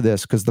 Back after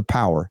this, because the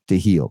power to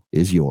heal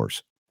is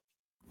yours.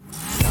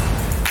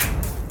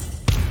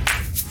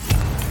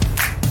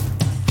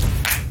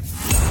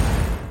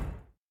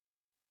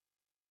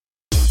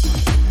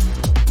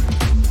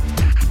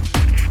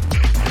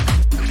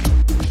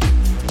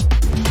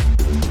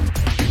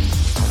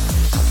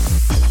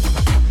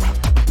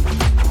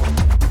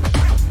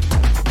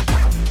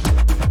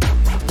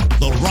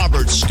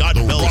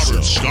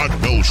 Scott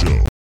Bell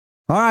Show.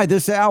 All right,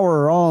 this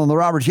hour on the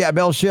Robert Scott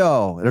Bell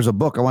Show, there's a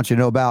book I want you to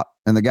know about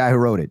and the guy who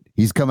wrote it.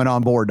 He's coming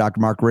on board. Dr.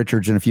 Mark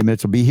Richards in a few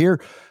minutes will be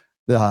here.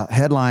 The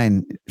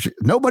headline,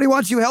 Nobody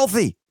Wants You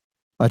Healthy,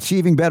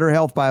 Achieving Better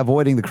Health by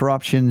Avoiding the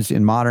Corruptions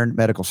in Modern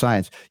Medical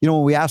Science.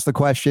 When we ask the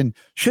question,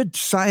 should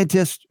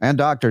scientists and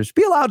doctors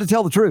be allowed to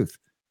tell the truth?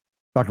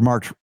 Dr.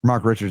 Mark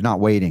Richards is not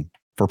waiting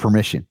for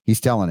permission. He's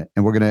telling it.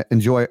 And we're going to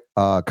enjoy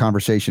a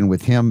conversation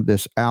with him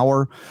this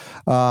hour.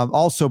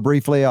 Also,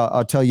 briefly,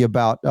 I'll tell you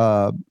about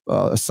a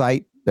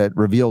site that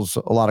reveals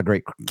a lot of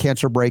great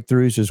cancer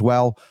breakthroughs as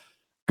well.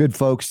 Good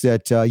folks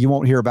that you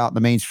won't hear about in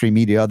the mainstream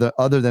media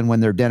other than when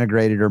they're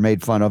denigrated or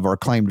made fun of or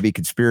claimed to be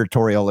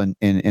conspiratorial in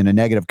a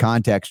negative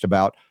context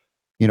about,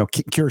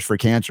 cures for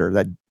cancer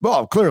that,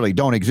 clearly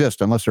don't exist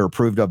unless they're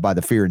approved of by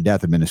the Fear and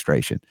Death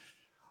Administration.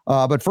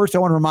 But first, I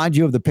want to remind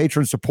you of the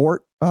patron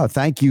support.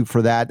 Thank you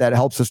for that. That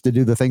helps us to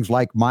do the things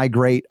like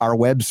migrate our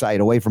website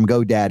away from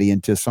GoDaddy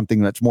into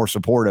something that's more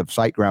supportive,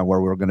 SiteGround,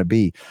 where we're going to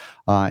be.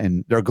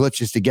 And there are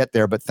glitches to get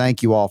there, but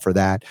thank you all for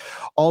that.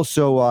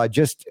 Also,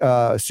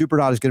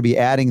 Supernaut is going to be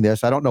adding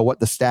this. I don't know what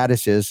the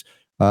status is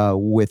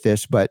with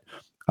this, but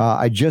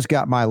I just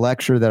got my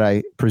lecture that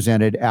I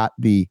presented at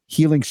the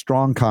Healing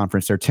Strong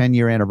Conference, their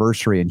 10-year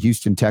anniversary in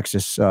Houston,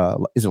 Texas.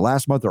 Is it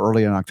last month or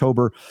early in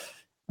October?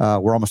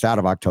 We're almost out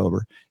of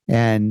October.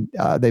 And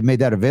they made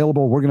that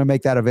available. We're going to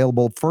make that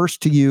available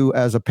first to you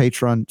as a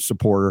Patreon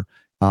supporter.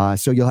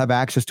 So you'll have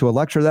access to a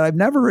lecture that I've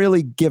never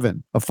really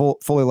given a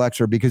fully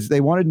lecture, because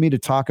they wanted me to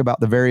talk about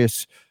the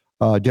various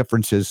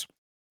differences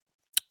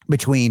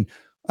between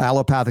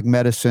allopathic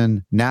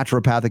medicine,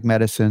 naturopathic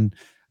medicine,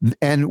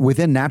 and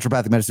within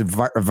naturopathic medicine,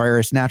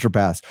 various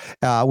naturopaths.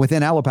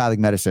 Within allopathic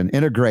medicine,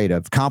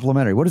 integrative,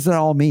 complementary. What does that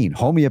all mean?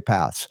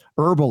 Homeopaths,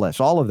 herbalists,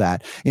 all of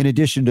that. In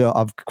addition to,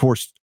 of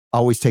course, I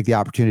always take the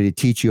opportunity to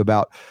teach you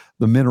about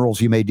the minerals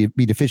you may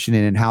be deficient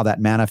in and how that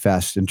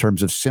manifests in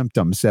terms of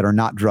symptoms that are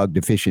not drug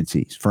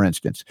deficiencies, for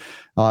instance.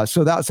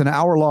 So that was an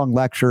hour-long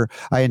lecture.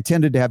 I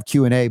intended to have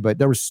Q&A, but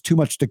there was too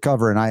much to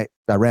cover, and I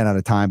ran out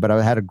of time. But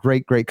I had a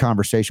great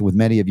conversation with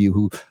many of you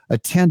who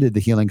attended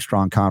the Healing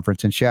Strong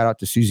Conference, and shout out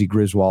to Susie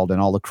Griswold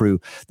and all the crew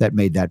that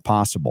made that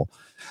possible.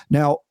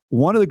 Now,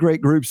 one of the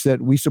great groups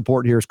that we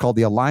support here is called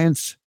the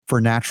Alliance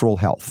for Natural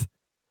Health.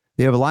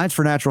 They have Alliance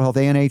for Natural Health,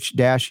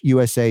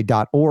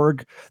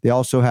 anh-usa.org. They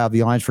also have the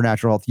Alliance for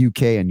Natural Health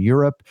UK and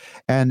Europe.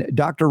 And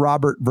Dr.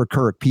 Robert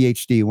Verkerk,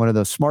 PhD, one of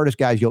the smartest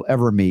guys you'll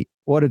ever meet.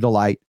 What a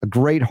delight, a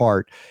great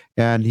heart.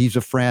 And he's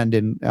a friend.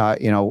 And,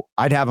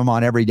 I'd have him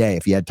on every day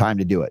if he had time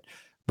to do it.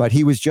 But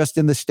he was just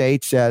in the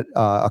States at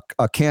a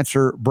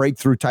cancer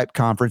breakthrough type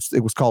conference.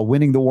 It was called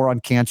Winning the War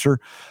on Cancer.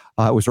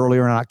 It was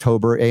earlier in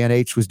October.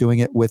 ANH was doing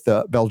it with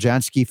the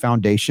Beljanski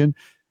Foundation.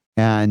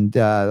 And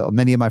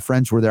many of my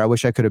friends were there. I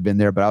wish I could have been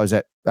there, but I was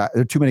at there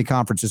are too many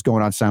conferences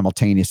going on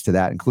simultaneous to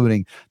that,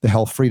 including the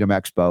Health Freedom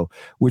Expo,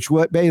 which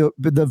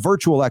the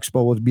virtual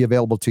expo will be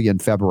available to you in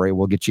February.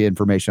 We'll get you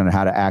information on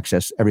how to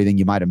access everything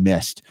you might have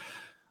missed.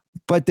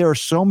 But there are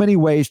so many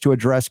ways to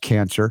address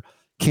cancer.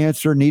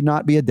 Cancer need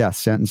not be a death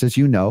sentence, as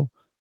you know.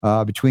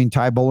 Between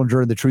Ty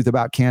Bollinger and The Truth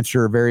About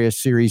Cancer, various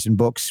series and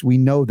books, we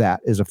know that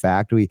is a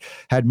fact. We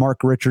had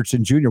Mark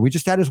Richardson Jr. We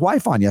just had his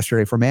wife on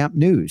yesterday from AMP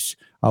News,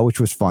 which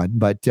was fun.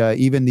 But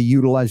even the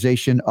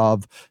utilization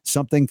of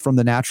something from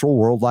the natural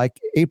world like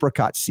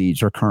apricot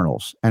seeds or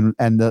kernels and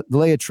the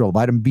Laetrile,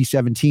 vitamin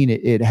B17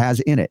 it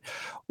has in it.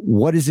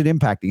 What is it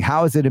impacting?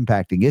 How is it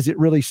impacting? Is it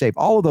really safe?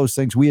 All of those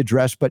things we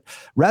address, but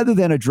rather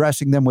than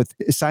addressing them with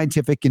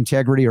scientific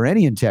integrity or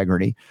any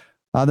integrity,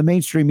 the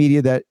mainstream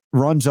media that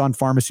runs on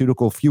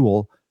pharmaceutical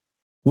fuel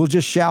will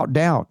just shout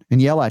down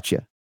and yell at you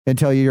and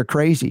tell you you're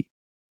crazy,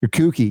 you're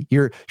kooky,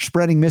 you're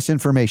spreading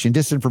misinformation,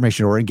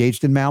 disinformation, or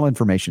engaged in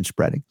malinformation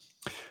spreading.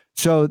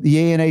 So the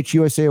ANH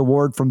USA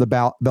Award from the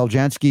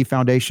Beljanski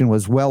Foundation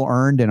was well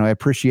earned, and I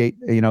appreciate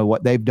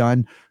what they've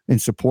done in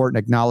support and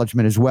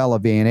acknowledgement as well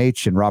of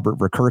ANH and Robert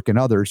Verkerk and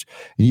others.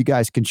 And you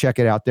guys can check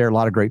it out there. A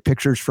lot of great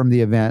pictures from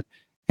the event.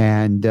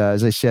 And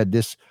as I said,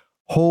 this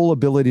whole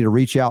ability to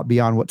reach out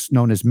beyond what's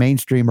known as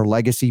mainstream or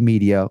legacy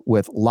media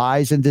with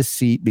lies and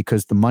deceit,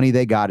 because the money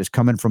they got is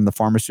coming from the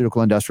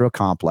pharmaceutical industrial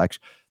complex.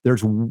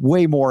 There's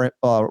way more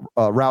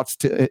routes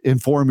to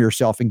inform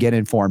yourself and get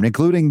informed,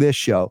 including this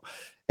show.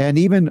 And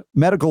even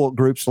medical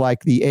groups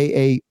like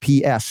the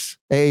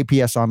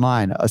AAPS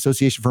Online,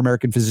 Association for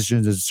American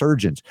Physicians and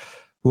Surgeons,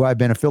 who I've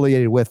been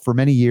affiliated with for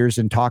many years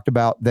and talked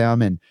about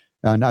them. And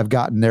I've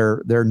gotten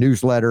their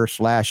newsletter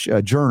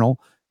 / journal.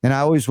 And I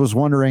always was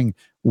wondering,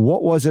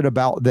 what was it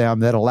about them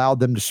that allowed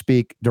them to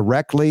speak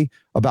directly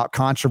about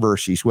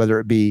controversies, whether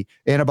it be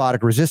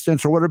antibiotic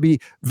resistance or whether it be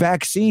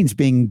vaccines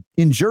being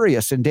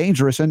injurious and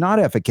dangerous and not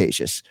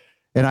efficacious?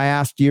 And I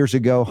asked years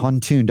ago,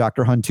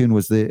 Dr. Huntoon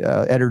was the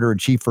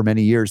editor-in-chief for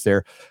many years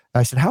there.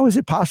 I said, how is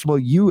it possible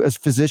you as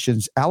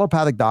physicians,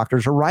 allopathic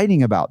doctors, are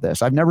writing about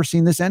this? I've never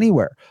seen this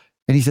anywhere.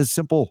 And he says,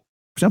 simple.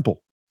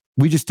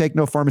 We just take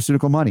no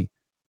pharmaceutical money.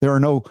 There are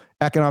no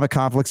economic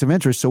conflicts of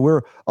interest, so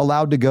we're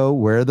allowed to go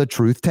where the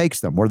truth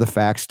takes them, where the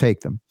facts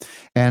take them.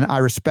 And I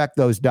respect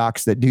those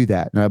docs that do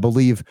that. And I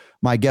believe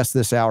my guest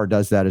this hour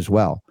does that as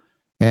well.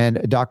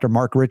 And Dr.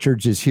 Mark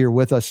Richards is here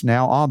with us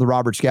now on the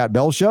Robert Scott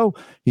Bell Show.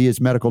 He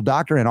is medical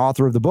doctor and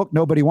author of the book,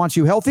 Nobody Wants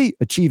You Healthy,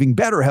 Achieving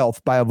Better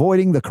Health by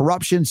Avoiding the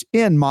Corruptions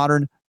in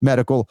Modern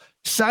Medical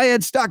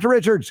Science. Dr.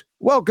 Richards,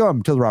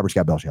 welcome to the Robert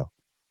Scott Bell Show.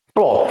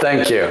 Well,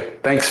 thank you.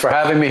 Thanks for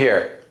having me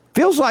here.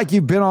 Feels like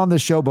you've been on the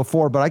show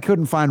before, but I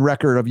couldn't find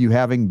record of you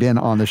having been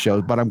on the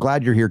show, but I'm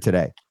glad you're here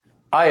today.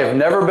 I have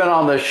never been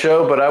on the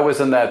show, but I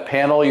was in that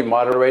panel you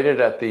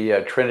moderated at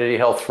the Trinity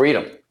Health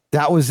Freedom.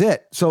 That was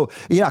it. So,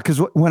 yeah, because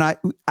when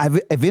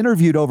I've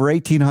interviewed over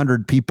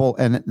 1,800 people,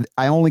 and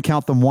I only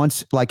count them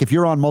once. Like if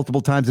you're on multiple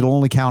times, it'll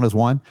only count as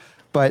one.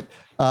 But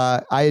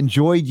I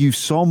enjoyed you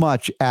so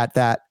much at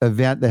that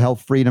event, the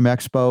Health Freedom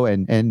Expo.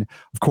 And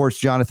of course,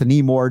 Jonathan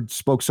Emord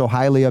spoke so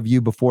highly of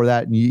you before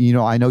that. And,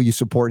 I know you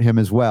support him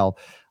as well.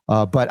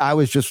 But I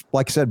was just,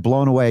 like I said,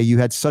 blown away. You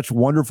had such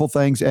wonderful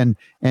things and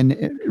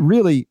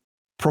really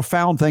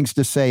profound things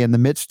to say in the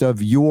midst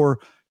of your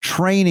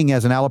training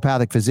as an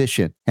allopathic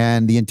physician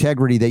and the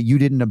integrity that you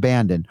didn't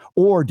abandon.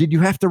 Or did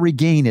you have to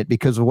regain it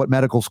because of what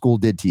medical school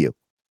did to you?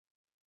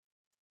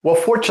 Well,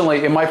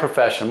 fortunately, in my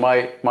profession,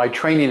 my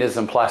training is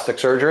in plastic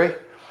surgery.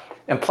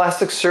 And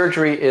plastic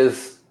surgery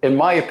is, in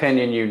my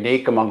opinion,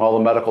 unique among all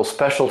the medical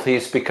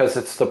specialties because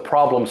it's the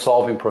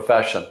problem-solving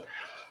profession.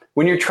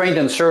 When you're trained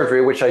in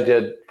surgery, which I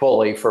did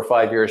fully for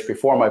 5 years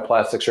before my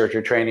plastic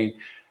surgery training,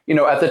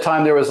 at the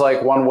time there was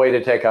like one way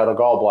to take out a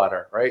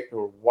gallbladder, right?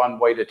 Or one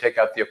way to take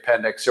out the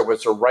appendix. There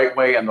was a right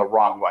way and the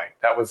wrong way.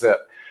 That was it.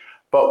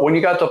 But when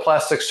you got to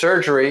plastic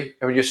surgery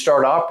and when you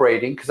start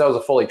operating, because I was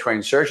a fully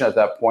trained surgeon at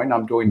that point,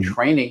 I'm doing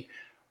training,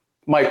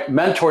 my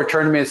mentor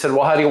turned to me and said,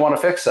 well, how do you want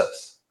to fix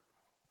this?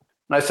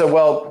 And I said,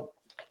 well,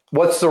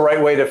 what's the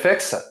right way to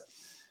fix it?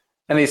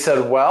 And he said,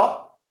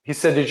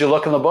 did you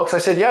look in the books? I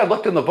said, yeah, I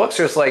looked in the books.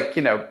 There's 10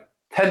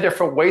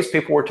 different ways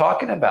people were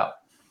talking about.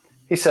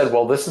 He said,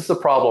 well, this is the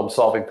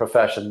problem-solving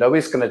profession.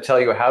 Nobody's going to tell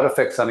you how to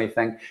fix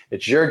anything.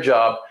 It's your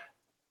job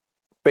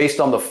based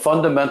on the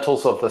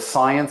fundamentals of the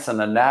science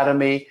and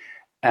anatomy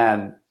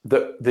and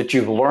that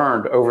you've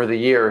learned over the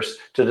years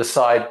to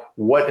decide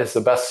what is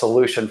the best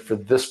solution for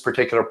this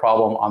particular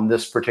problem on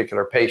this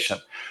particular patient.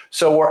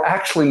 So we're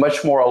actually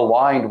much more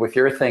aligned with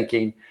your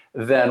thinking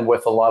than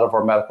with a lot of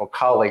our medical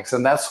colleagues.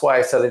 And that's why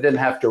I said I didn't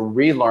have to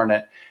relearn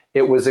it.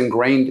 It was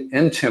ingrained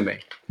into me.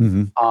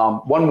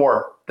 One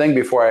more thing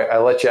before I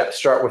let you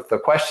start with the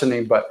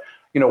questioning, but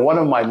one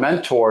of my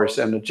mentors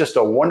and just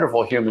a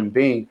wonderful human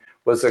being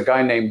was a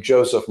guy named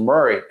Joseph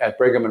Murray at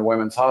Brigham and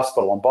Women's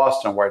Hospital in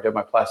Boston, where I did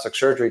my plastic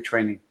surgery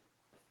training.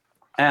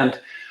 And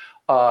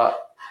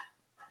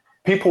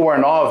people were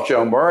in awe of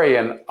Joe Murray,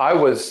 and I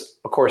was,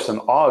 of course, in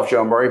awe of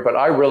Joe Murray, but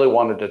I really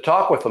wanted to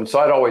talk with him. So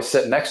I'd always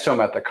sit next to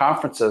him at the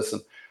conferences,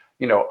 and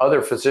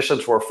other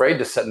physicians were afraid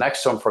to sit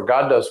next to him for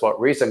God knows what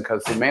reason,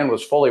 because the man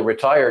was fully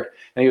retired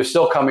and he was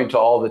still coming to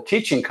all the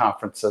teaching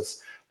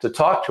conferences to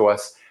talk to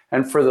us.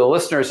 And for the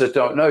listeners that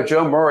don't know,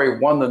 Joe Murray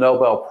won the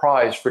Nobel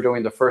Prize for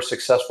doing the first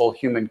successful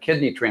human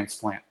kidney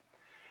transplant.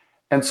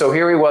 And so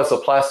here he was, a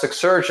plastic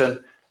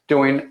surgeon,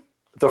 doing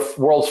the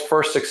world's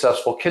first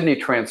successful kidney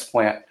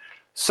transplant.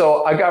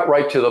 So I got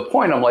right to the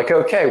point. I'm like,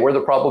 okay, we're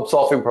the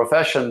problem-solving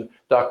profession,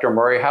 Dr.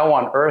 Murray. How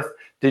on earth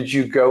did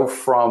you go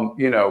from,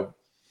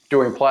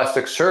 doing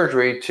plastic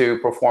surgery to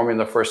performing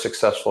the first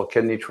successful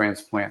kidney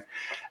transplant?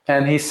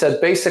 And he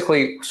said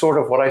basically sort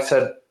of what I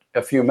said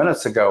a few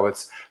minutes ago.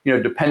 It's,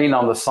 depending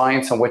on the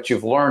science and what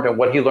you've learned, and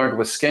what he learned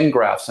was skin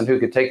grafts and who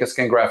could take a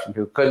skin graft and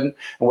who couldn't,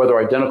 and whether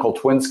identical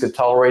twins could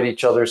tolerate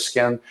each other's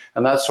skin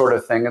and that sort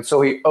of thing. And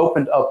so he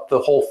opened up the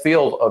whole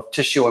field of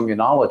tissue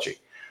immunology.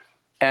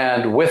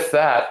 And with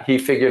that, he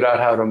figured out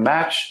how to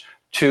match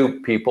two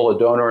people, a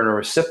donor and a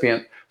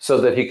recipient, so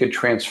that he could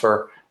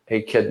transfer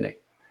a kidney.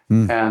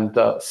 And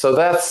so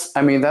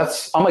I'm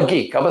a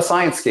geek. I'm a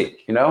science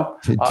geek,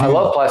 I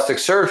love plastic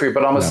surgery,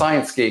 but I'm a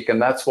science geek. And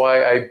that's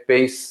why I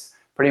base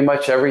pretty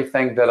much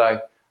everything that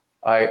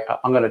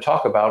I'm going to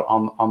talk about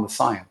on the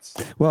science.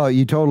 Well,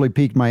 you totally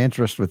piqued my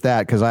interest with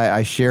that, because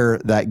I share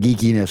that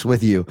geekiness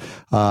with you.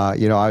 I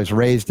was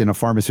raised in a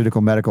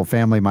pharmaceutical medical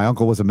family. My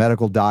uncle was a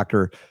medical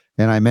doctor,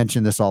 and I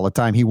mention this all the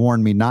time. He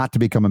warned me not to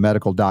become a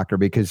medical doctor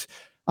because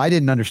I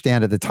didn't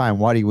understand at the time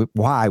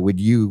why would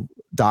you,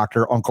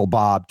 Dr. Uncle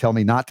Bob, tell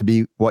me not to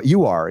be what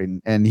you are.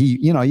 And he,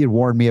 he'd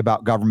warned me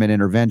about government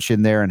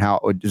intervention there and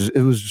how it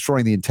was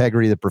destroying the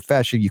integrity of the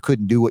profession. You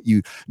couldn't do what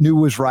you knew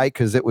was right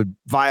because it would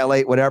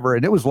violate whatever.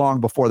 And it was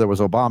long before there was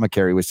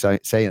Obamacare. He was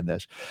saying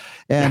this.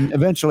 And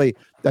eventually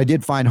I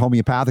did find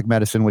homeopathic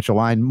medicine, which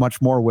aligned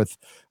much more with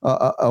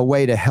a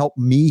way to help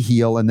me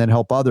heal and then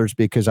help others,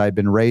 because I'd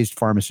been raised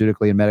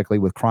pharmaceutically and medically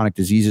with chronic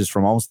diseases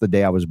from almost the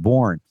day I was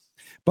born.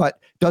 But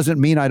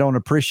doesn't mean I don't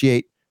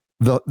appreciate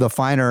the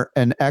finer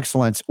and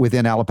excellence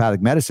within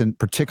allopathic medicine,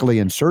 particularly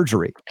in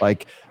surgery.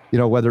 Like,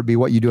 whether it be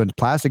what you do in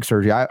plastic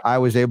surgery, I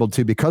was able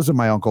to, because of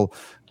my uncle,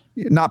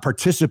 not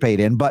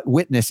participate in, but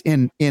witness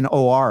in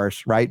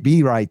ORs, right?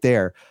 Be right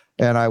there.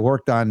 And I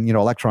worked on,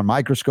 electron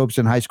microscopes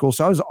in high school.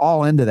 So I was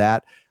all into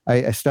that.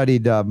 I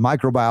studied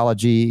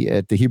microbiology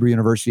at the Hebrew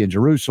University in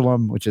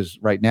Jerusalem, which is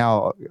right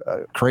now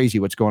crazy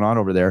what's going on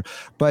over there.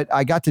 But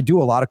I got to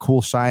do a lot of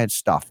cool science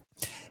stuff.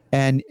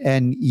 And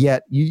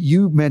yet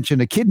you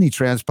mentioned a kidney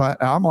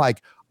transplant. And I'm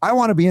like, I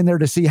want to be in there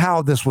to see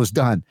how this was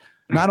done.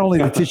 Not only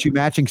the tissue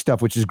matching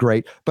stuff, which is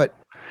great, but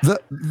the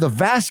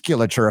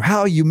vasculature of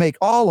how you make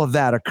all of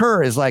that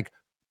occur is like,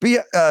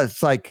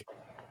 it's like,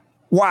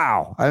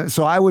 wow.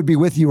 So I would be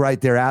with you right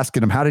there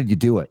asking him, how did you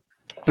do it?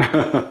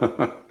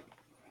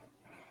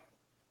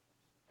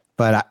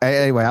 But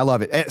anyway, I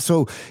love it.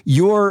 So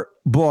your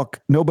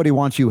book, Nobody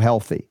Wants You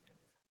Healthy.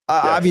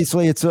 Yes.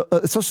 Obviously, it's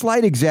a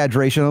slight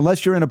exaggeration,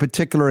 unless you're in a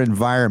particular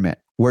environment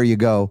where you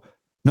go,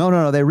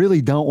 no, they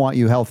really don't want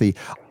you healthy.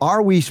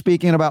 Are we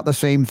speaking about the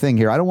same thing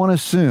here? I don't want to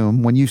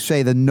assume when you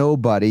say the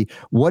nobody,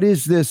 what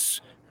is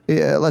this,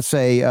 let's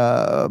say,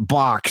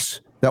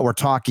 box that we're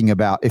talking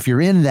about? If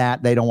you're in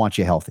that, they don't want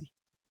you healthy.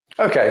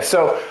 Okay,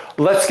 so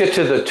let's get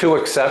to the two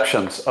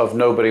exceptions of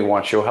nobody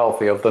wants you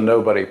healthy, of the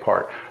nobody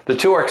part. The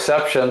two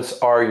exceptions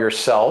are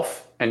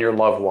yourself and your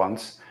loved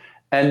ones,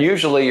 and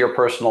usually your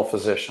personal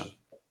physician.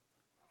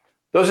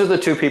 Those are the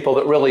two people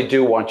that really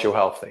do want you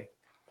healthy.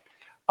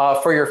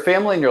 For your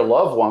family and your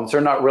loved ones,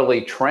 they're not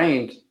really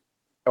trained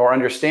or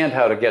understand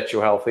how to get you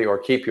healthy or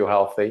keep you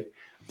healthy.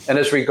 And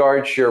as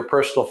regards your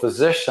personal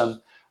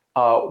physician,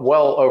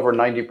 well over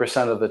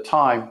 90% of the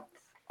time,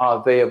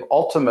 they have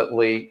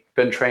ultimately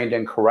been trained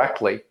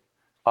incorrectly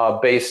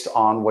based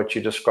on what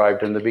you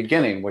described in the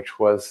beginning, which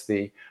was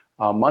the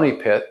money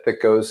pit that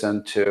goes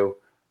into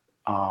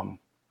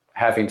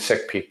having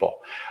sick people.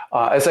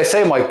 As I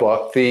say in my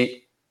book,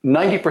 the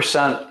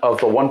 90% of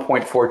the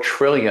 1.4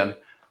 trillion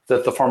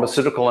that the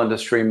pharmaceutical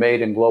industry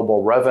made in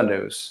global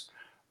revenues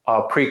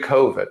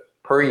pre-COVID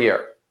per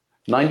year,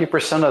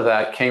 90% of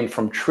that came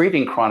from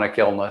treating chronic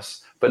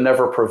illness, but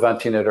never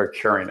preventing it or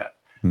curing it.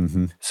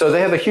 Mm-hmm. So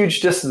they have a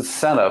huge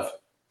disincentive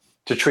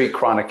to treat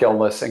chronic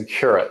illness and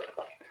cure it.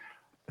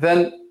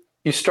 Then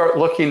you start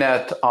looking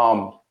at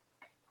the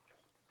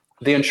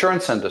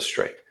insurance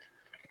industry.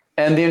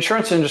 And the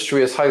insurance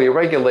industry is highly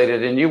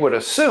regulated, and you would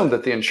assume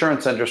that the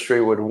insurance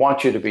industry would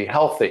want you to be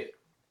healthy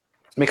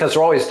because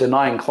they're always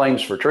denying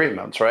claims for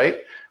treatments, right?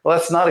 Well,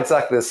 that's not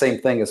exactly the same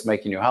thing as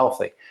making you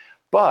healthy.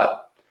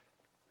 But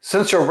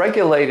since you're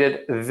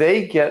regulated,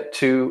 they get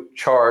to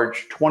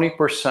charge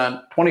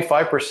 20%,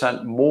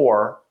 25%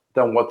 more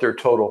than what their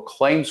total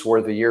claims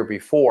were the year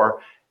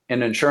before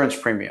in insurance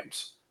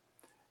premiums,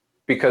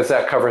 because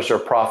that covers their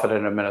profit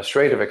and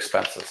administrative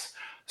expenses.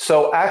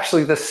 So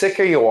actually, the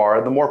sicker you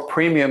are, the more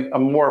premium,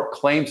 more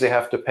claims they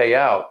have to pay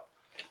out,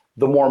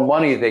 the more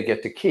money they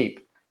get to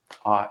keep.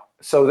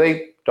 So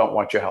they don't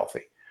want you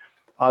healthy.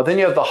 Then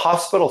you have the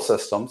hospital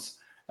systems,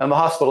 and the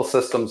hospital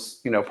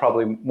systems,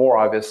 probably more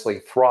obviously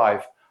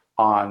thrive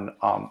on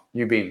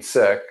you being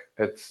sick.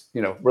 It's,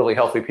 really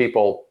healthy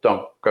people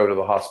don't go to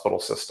the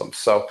hospital system.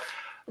 So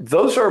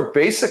those are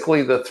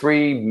basically the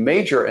three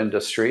major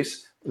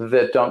industries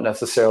that don't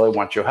necessarily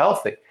want you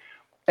healthy.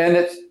 And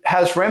it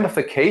has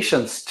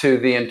ramifications to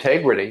the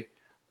integrity,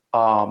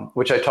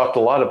 which I talked a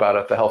lot about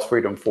at the Health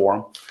Freedom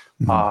Forum,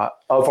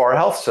 of our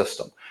health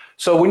system.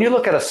 So when you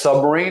look at a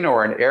submarine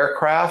or an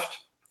aircraft,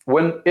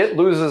 when it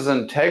loses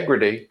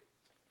integrity,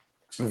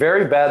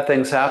 very bad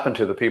things happen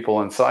to the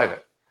people inside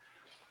it.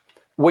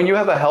 When you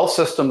have a health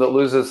system that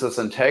loses its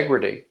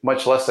integrity,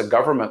 much less a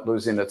government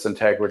losing its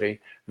integrity,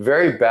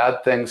 very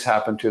bad things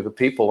happen to the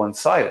people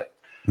inside it.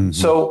 Mm-hmm.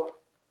 So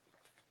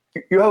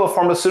you have a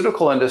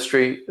pharmaceutical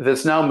industry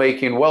that's now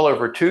making well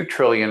over $2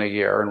 trillion a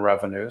year in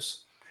revenues,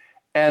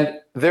 and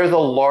they're the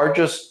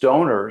largest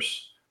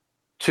donors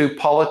to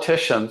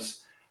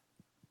politicians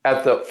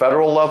at the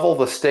federal level,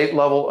 the state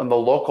level, and the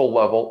local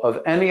level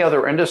of any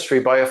other industry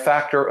by a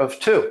factor of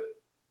 2.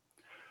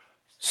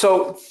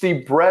 So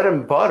the bread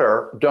and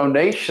butter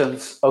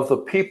donations of the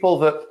people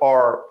that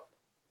are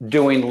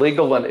doing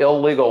legal and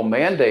illegal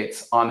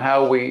mandates on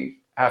how we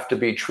have to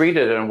be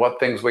treated and what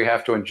things we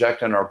have to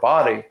inject in our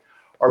body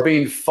are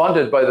being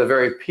funded by the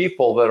very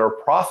people that are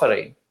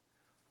profiting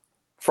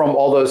from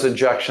all those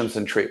injections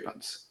and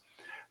treatments.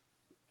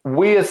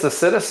 We as the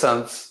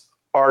citizens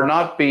are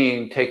not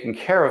being taken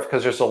care of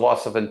because there's a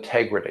loss of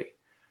integrity.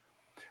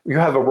 You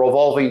have a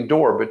revolving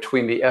door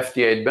between the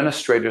FDA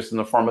administrators and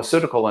the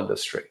pharmaceutical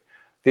industry.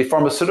 The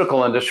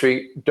pharmaceutical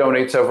industry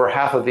donates over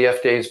half of the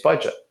FDA's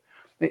budget.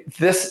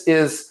 This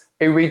is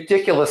a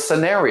ridiculous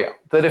scenario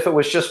that if it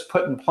was just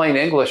put in plain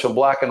English in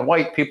black and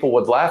white, people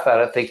would laugh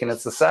at it thinking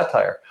it's a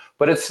satire,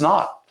 but it's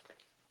not.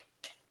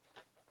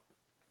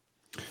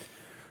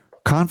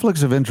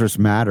 Conflicts of interest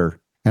matter.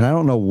 And I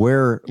don't know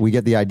where we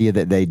get the idea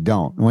that they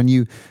don't. When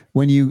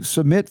you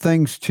submit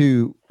things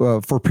to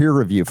for peer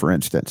review, for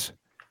instance,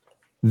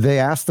 they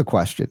ask the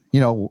question,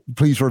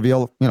 please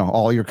reveal,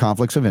 all your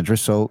conflicts of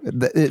interest. So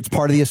it's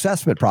part of the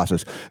assessment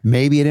process.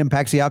 Maybe it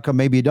impacts the outcome,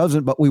 maybe it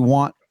doesn't, but we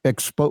want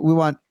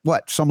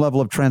some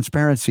level of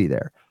transparency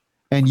there.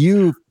 And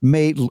you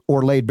made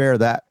or laid bare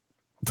that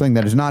thing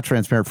that is not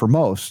transparent for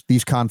most,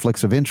 these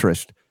conflicts of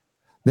interest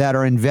that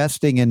are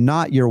investing in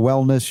not your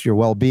wellness, your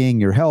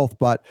well-being, your health,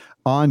 but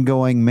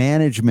ongoing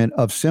management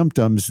of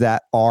symptoms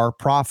that are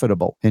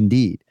profitable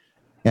indeed.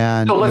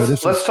 And so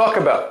let's talk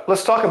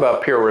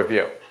about peer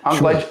review. I'm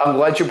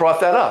glad you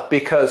brought that up,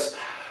 because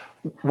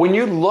when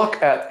you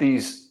look at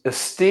these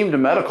esteemed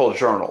medical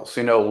journals,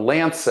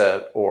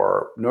 Lancet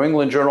or New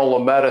England Journal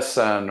of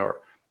Medicine or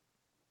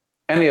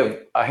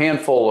a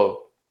handful of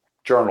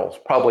journals,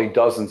 probably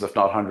dozens, if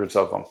not hundreds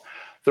of them,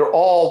 they're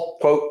all,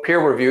 quote,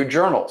 peer-reviewed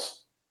journals.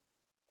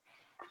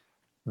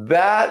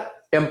 That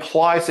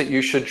implies that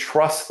you should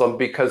trust them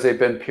because they've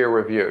been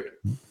peer-reviewed.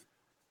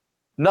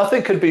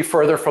 Nothing could be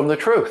further from the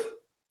truth.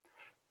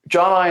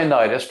 John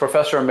Ioannidis,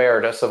 Professor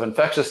Emeritus of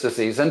Infectious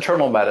Disease,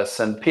 Internal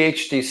Medicine,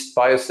 PhD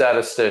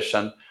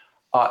biostatistician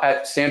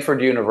at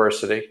Stanford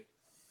University,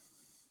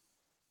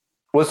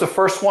 was the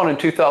first one in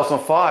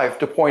 2005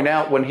 to point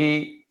out, when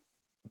he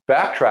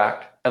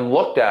backtracked and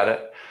looked at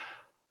it,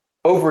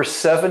 over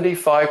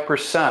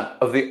 75%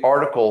 of the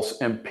articles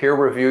in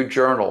peer-reviewed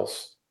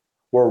journals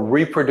were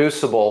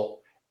reproducible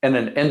in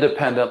an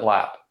independent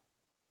lab.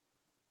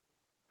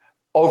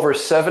 Over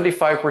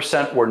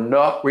 75% were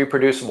not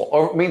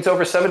reproducible. It means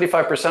over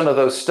 75% of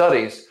those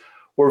studies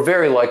were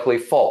very likely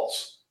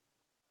false.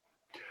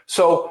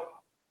 So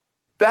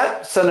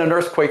that sent an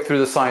earthquake through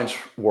the science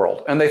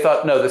world. And they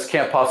thought, no, this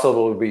can't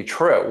possibly be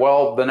true.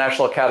 Well, the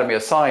National Academy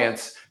of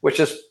Science, which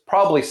is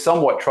probably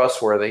somewhat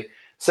trustworthy,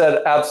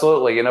 said,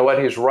 absolutely, you know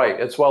what, he's right.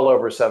 It's well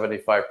over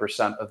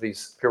 75% of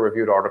these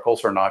peer-reviewed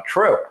articles are not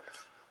true.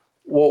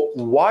 Well,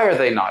 why are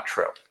they not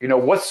true? You know,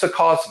 what's the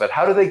cause of it?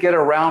 How do they get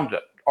around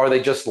it? Are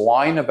they just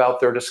lying about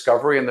their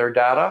discovery and their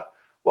data?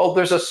 Well,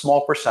 there's a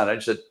small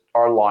percentage that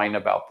are lying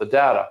about the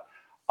data,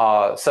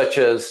 such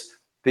as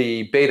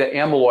the beta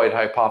amyloid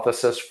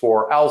hypothesis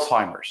for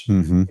Alzheimer's.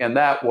 Mm-hmm. And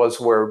that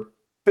was where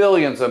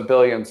billions and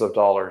billions of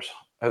dollars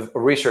of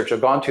research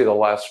have gone to the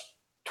last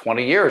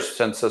 20 years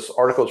since this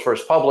article was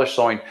first published,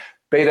 showing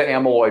beta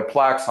amyloid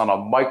plaques on a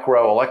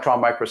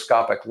electron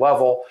microscopic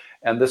level.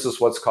 And this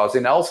is what's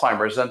causing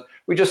Alzheimer's. And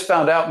we just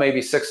found out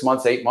maybe 6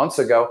 months, 8 months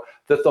ago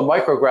that the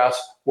micrographs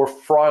were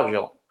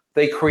fraudulent.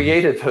 They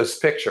created those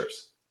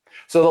pictures.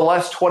 So the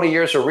last 20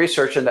 years of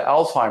research into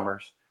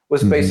Alzheimer's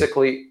was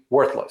basically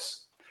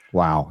worthless.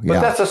 Wow. Yeah.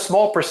 But that's a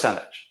small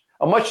percentage.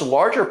 A much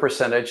larger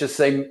percentage is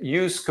they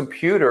use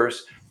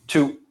computers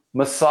to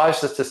massage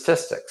the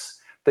statistics.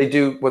 They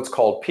do what's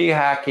called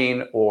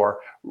p-hacking or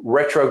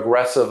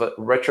retrogressive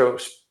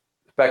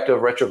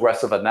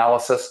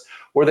analysis,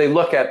 where they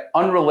look at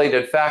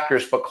unrelated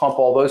factors but clump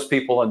all those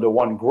people into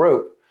one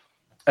group.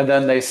 And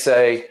then they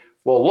say,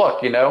 well,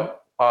 look, you know,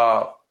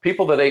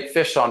 people that ate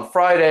fish on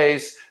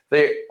Fridays,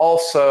 they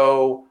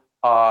also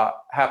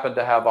happen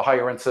to have a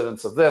higher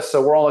incidence of this.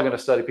 So we're only going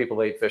to study people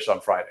that eat fish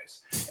on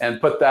Fridays and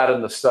put that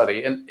in the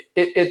study. And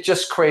it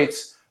just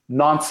creates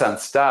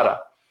nonsense data.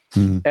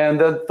 Mm-hmm. And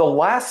the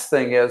last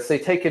thing is they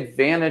take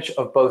advantage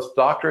of both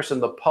doctors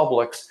and the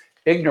public's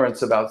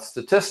ignorance about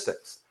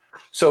statistics.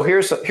 So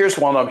here's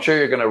one I'm sure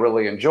you're going to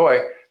really enjoy.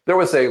 There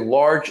was a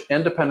large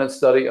independent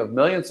study of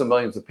millions and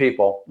millions of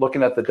people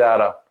looking at the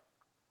data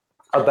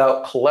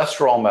about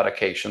cholesterol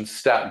medications,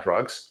 statin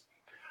drugs,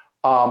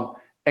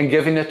 and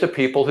giving it to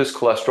people whose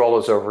cholesterol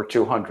is over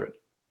 200.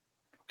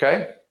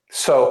 Okay?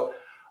 So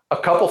a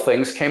couple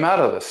things came out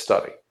of this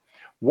study.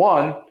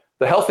 One,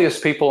 the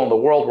healthiest people in the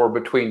world were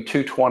between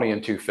 220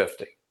 and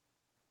 250.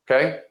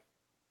 Okay?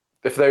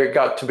 If they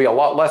got to be a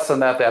lot less than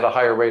that, they had a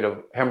higher rate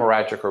of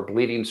hemorrhagic or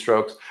bleeding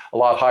strokes. A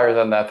lot higher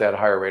than that, they had a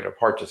higher rate of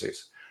heart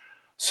disease.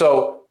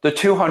 So the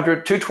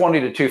 220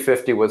 to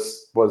 250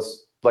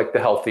 was like the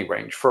healthy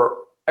range for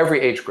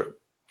every age group.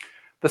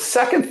 The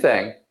second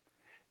thing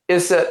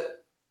is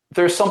that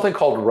there's something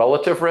called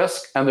relative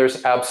risk and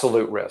there's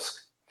absolute risk.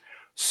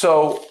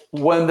 So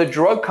when the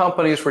drug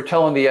companies were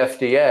telling the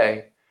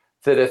FDA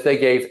that if they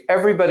gave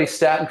everybody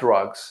statin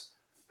drugs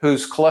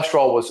whose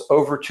cholesterol was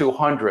over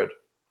 200,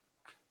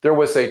 there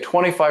was a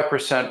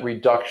 25%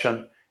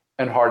 reduction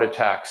in heart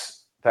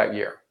attacks that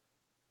year.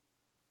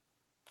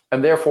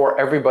 And therefore,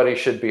 everybody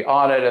should be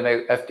on it. And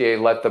the FDA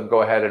let them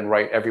go ahead and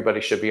write everybody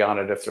should be on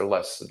it if they're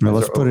less. Now,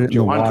 let's put it in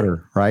the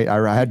water, right?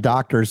 I had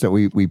doctors that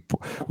we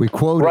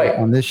quoted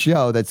on this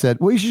show that said,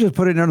 well, you should just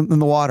put it in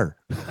the water.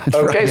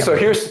 Okay, so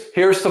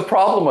here's the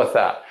problem with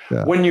that.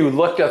 Yeah. When you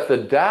looked at the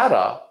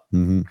data,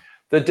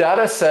 the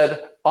data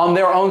said on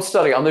their own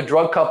study, on the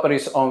drug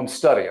company's own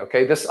study,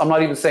 okay, this, I'm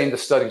not even saying the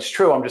study's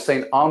true, I'm just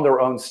saying on their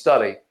own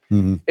study,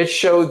 it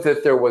showed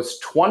that there was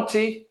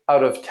 20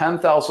 out of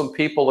 10,000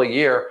 people a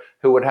year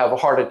who would have a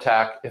heart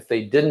attack if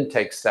they didn't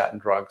take statin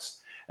drugs.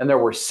 And there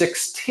were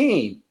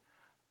 16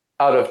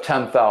 out of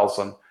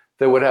 10,000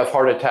 that would have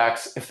heart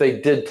attacks if they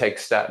did take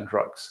statin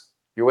drugs.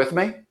 You with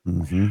me?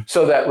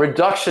 So that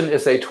reduction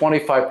is a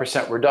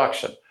 25%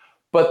 reduction.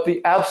 But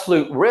the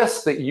absolute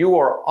risk that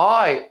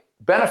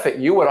benefit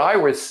you and I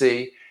would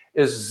see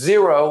is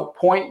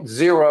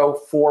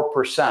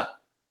 0.04%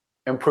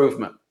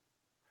 improvement.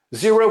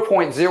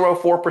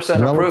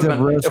 0.04%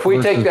 improvement if we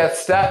take that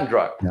statin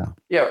drug.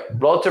 Yeah,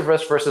 relative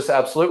risk versus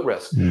absolute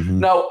risk.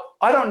 Now,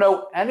 I don't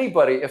know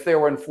anybody, if they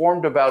were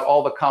informed about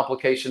all the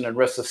complication and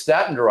risks of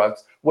statin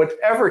drugs, would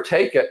ever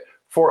take it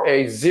for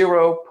a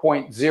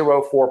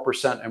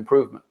 0.04%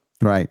 improvement.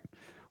 Right.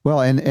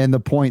 Well, and the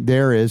point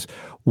there is,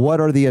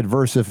 what are the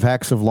adverse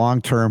effects of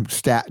long-term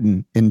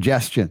statin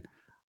ingestion?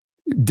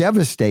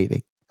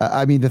 Devastating.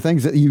 I mean, the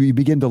things that you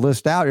begin to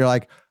list out, you're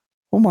like,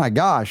 oh my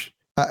gosh.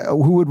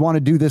 Who would want to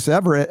do this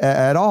ever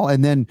at all?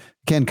 And then,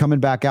 Ken, coming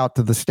back out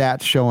to the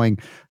stats showing,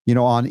 you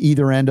know, on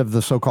either end of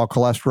the so-called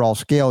cholesterol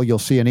scale, you'll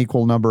see an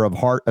equal number of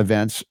heart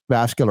events,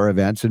 vascular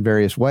events in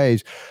various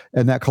ways.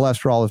 And that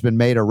cholesterol has been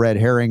made a red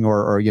herring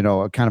or you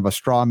know, a kind of a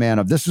straw man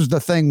of this is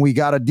the thing we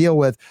got to deal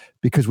with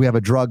because we have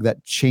a drug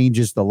that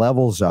changes the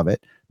levels of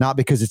it, not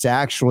because it's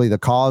actually the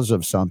cause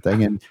of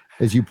something. And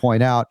as you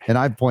point out, and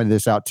I've pointed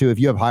this out too, if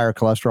you have higher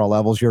cholesterol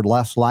levels, you're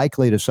less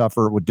likely to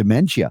suffer with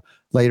dementia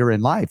later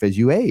in life as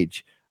you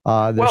age.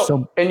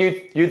 And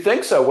you'd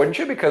think so, wouldn't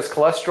you? Because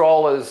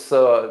cholesterol is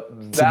the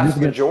vast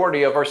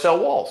majority of our cell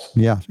walls.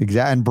 Yeah,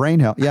 exactly. And brain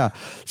health. Yeah.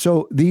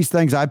 So these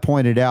things I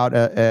pointed out,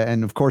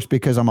 and of course,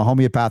 because I'm a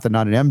homeopath and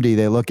not an MD,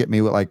 they look at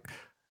me like,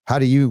 I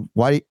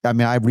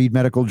read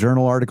medical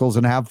journal articles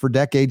and have for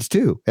decades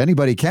too.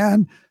 Anybody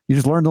can. You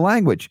just learn the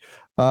language.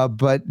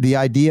 But the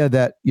idea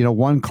that,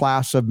 one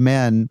class of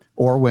men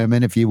or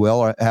women, if you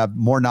will, have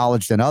more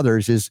knowledge than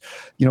others is,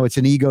 it's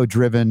an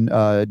ego-driven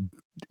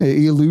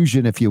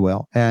illusion, if you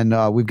will.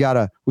 And we've got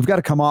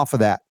to come off of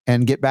that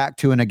and get back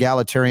to an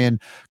egalitarian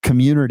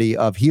community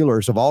of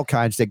healers of all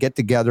kinds that get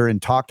together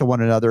and talk to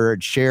one another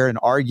and share and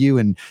argue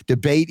and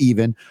debate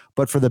even,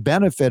 but for the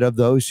benefit of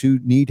those who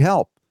need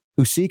help,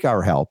 who seek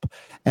our help.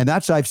 And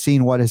I've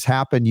seen what has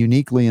happened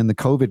uniquely in the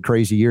COVID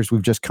crazy years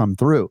we've just come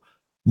through.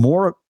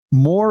 More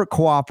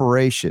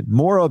cooperation,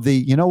 more of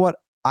the,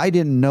 I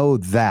didn't know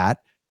that.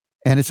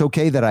 And it's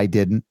okay that I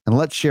didn't. And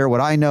let's share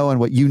what I know and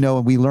what you know,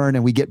 and we learn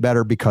and we get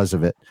better because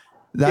of it.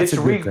 That's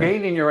it's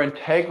regaining your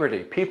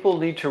integrity. People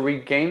need to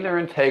regain their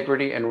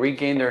integrity and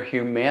regain their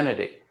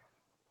humanity.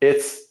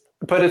 It's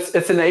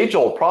an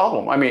age-old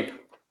problem. I mean,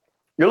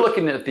 you're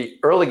looking at the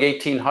early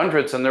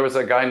 1800s, and there was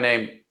a guy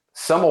named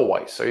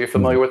Semmelweis. Are you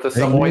familiar with the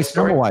Semmelweis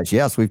story? Semmelweis,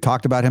 yes. We've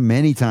talked about him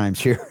many times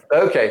here.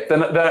 Okay,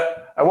 then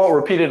I won't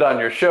repeat it on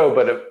your show,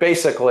 but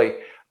basically,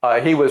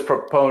 he was a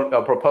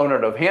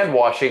proponent of hand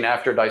washing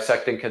after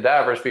dissecting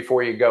cadavers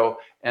before you go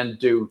and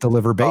do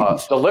deliver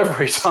babies,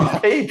 deliveries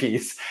on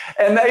babies.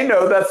 And they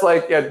know that's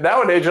like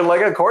nowadays you're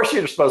like, of course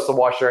you're supposed to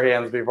wash your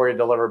hands before you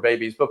deliver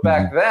babies. But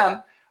back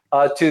then,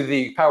 to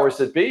the powers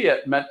that be,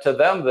 it meant to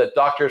them that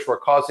doctors were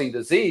causing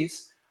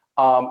disease,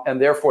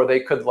 and therefore they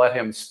couldn't let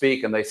him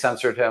speak, and they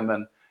censored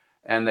him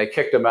and they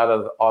kicked him out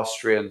of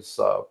Austrian's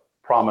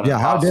prominent hospital.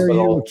 How dare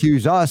you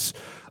accuse us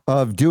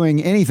of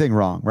doing anything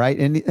wrong, right?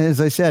 And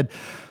as I said,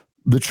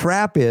 the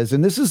trap is,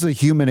 and this is a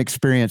human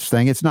experience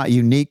thing, it's not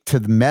unique to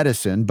the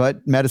medicine,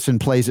 but medicine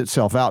plays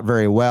itself out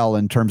very well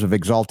in terms of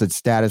exalted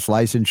status,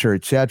 licensure,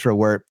 et cetera,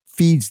 where it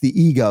feeds the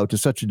ego to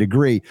such a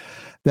degree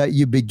that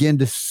you begin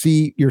to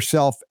see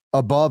yourself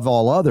above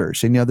all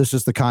others. And, this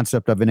is the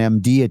concept of an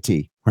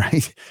M-deity,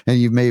 right? And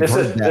you may have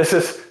heard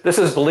that. This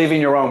is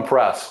believing your own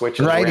press, which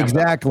is right, rampant.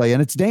 Exactly.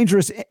 And it's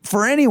dangerous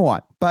for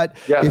anyone, but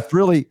it's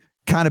really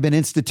kind of been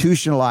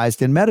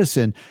institutionalized in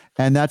medicine.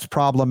 And that's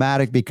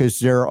problematic because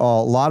there are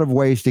a lot of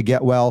ways to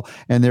get well.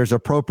 And there's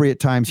appropriate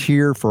times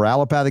here for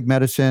allopathic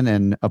medicine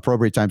and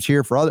appropriate times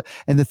here for other.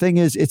 And the thing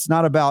is, it's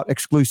not about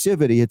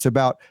exclusivity. It's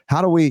about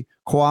how do we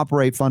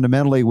cooperate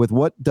fundamentally with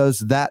what does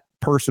that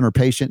person or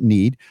patient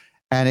need.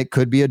 And it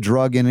could be a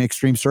drug in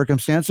extreme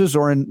circumstances,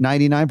 or in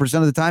 99%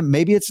 of the time,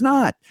 maybe it's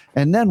not.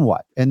 And then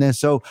what? And then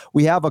so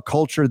we have a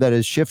culture that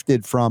has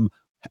shifted from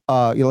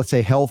let's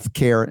say health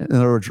care, in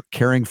other words,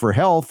 caring for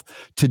health,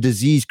 to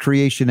disease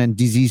creation and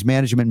disease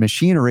management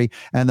machinery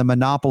and the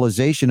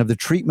monopolization of the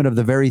treatment of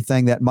the very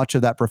thing that much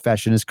of that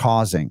profession is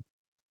causing.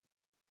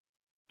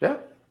 Yeah,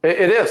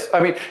 it is. I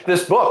mean,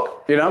 this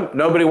book,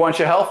 Nobody Wants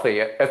You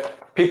Healthy. If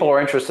people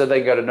are interested, they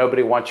can go to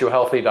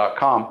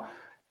nobodywantsyouhealthy.com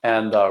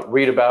and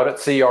read about it,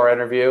 see our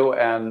interview,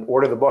 and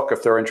order the book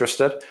if they're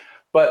interested.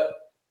 But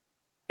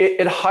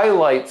it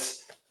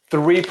highlights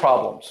 3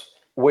 problems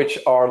which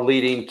are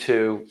leading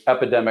to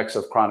epidemics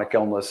of chronic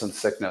illness and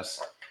sickness,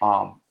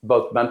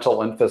 both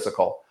mental and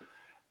physical.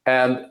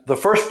 And the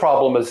first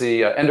problem is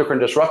the endocrine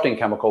disrupting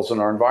chemicals in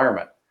our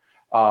environment.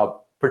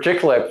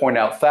 Particularly, I point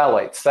out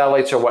phthalates.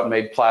 Phthalates are what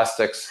made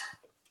plastics,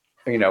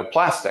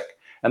 plastic.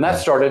 And that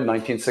started in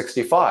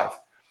 1965.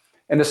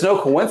 And it's no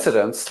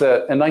coincidence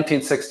that in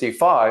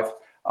 1965,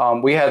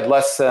 we had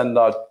less than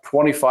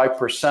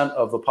 25%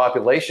 of the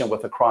population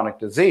with a chronic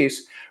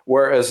disease,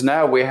 whereas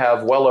now we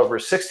have well over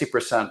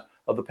 60%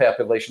 of the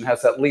population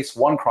has at least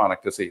one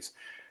chronic disease.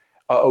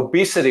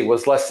 Obesity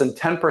was less than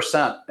 10%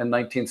 in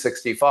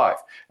 1965,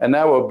 and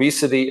now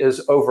obesity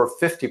is over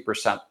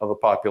 50% of the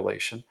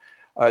population.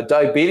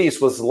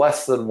 Diabetes was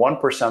less than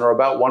 1%, or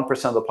about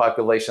 1% of the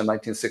population in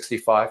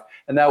 1965,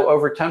 and now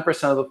over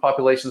 10% of the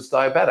population is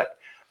diabetic.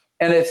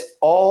 And it's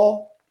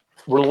all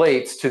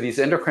relates to these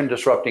endocrine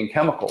disrupting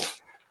chemicals.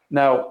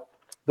 Now,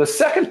 the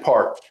second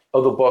part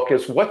of the book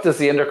is, what does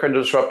the endocrine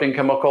disrupting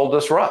chemical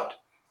disrupt?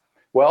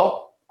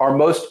 Well, our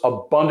most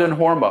abundant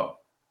hormone,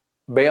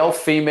 male,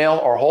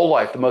 female, our whole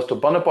life, the most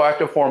abundant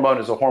bioactive hormone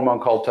is a hormone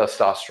called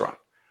testosterone.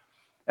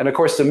 And of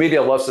course, the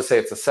media loves to say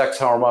it's a sex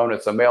hormone,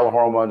 it's a male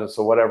hormone, it's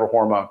a whatever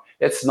hormone.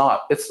 It's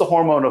not. It's the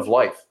hormone of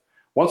life.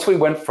 Once we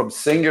went from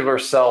singular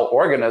cell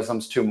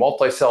organisms to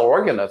multi-cell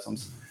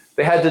organisms,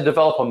 they had to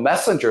develop a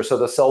messenger so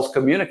the cells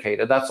communicate,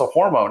 and that's a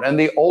hormone. And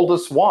the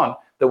oldest one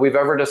that we've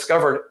ever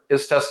discovered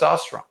is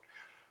testosterone.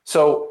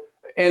 So,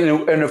 and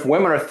if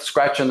women are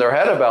scratching their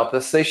head about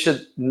this, they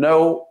should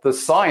know the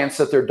science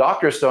that their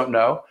doctors don't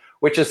know,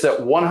 which is that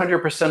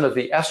 100% of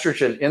the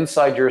estrogen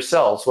inside your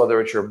cells,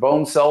 whether it's your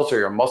bone cells or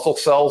your muscle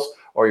cells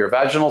or your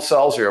vaginal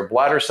cells or your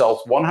bladder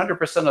cells,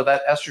 100% of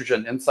that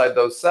estrogen inside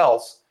those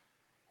cells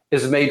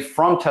is made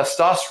from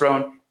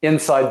testosterone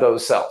inside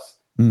those cells.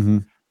 Mm-hmm.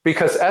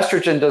 Because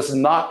estrogen does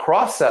not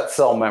cross that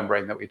cell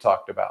membrane that we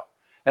talked about.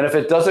 And if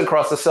it doesn't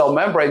cross the cell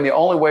membrane, the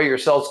only way your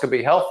cells can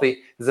be healthy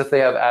is if they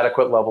have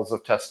adequate levels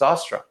of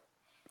testosterone.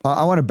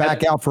 I want to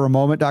back out for a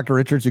moment, Dr.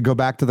 Richards, and go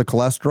back to the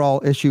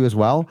cholesterol issue as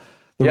well.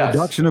 The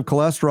reduction of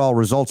cholesterol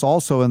results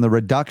also in the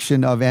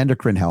reduction of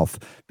endocrine health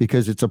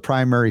because it's a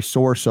primary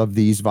source of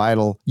these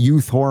vital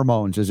youth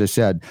hormones, as I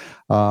said,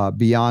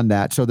 beyond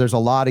that. So there's a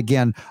lot,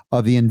 again,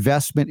 of the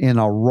investment in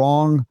a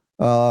wrong,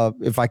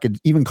 if I could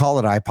even call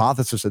it a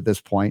hypothesis at this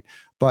point,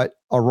 but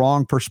a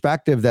wrong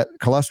perspective that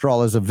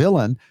cholesterol is a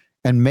villain,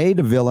 and made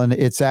a villain.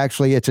 It's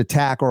actually its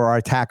attack or our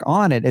attack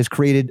on it has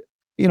created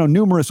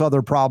numerous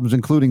other problems,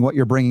 including what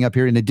you're bringing up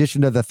here, in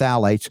addition to the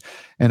phthalates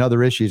and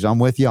other issues. I'm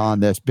with you on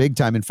this big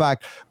time. In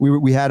fact,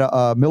 we had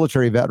a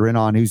military veteran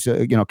on who's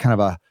kind of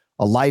a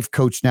life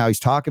coach now. He's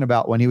talking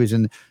about when he was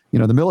in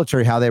the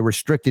military, how they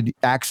restricted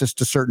access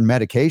to certain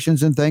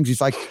medications and things.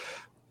 He's like,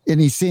 and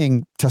he's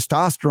seeing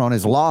testosterone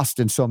is lost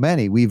in so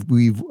many. We've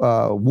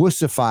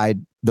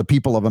wussified the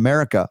people of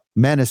America,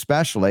 men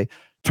especially,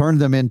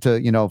 turned them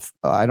into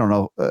I don't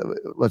know,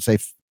 let's say.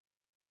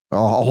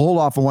 I'll hold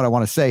off on what I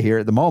want to say here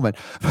at the moment,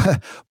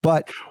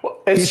 but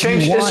it's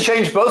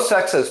changed both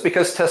sexes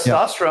because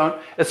testosterone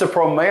is a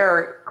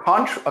primary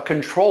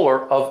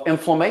controller of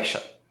inflammation,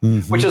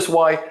 which is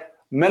why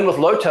men with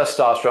low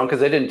testosterone,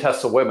 because they didn't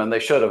test the women, they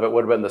should have, it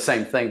would have been the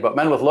same thing, but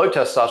men with low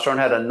testosterone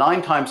had a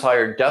 9 times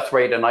higher death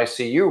rate and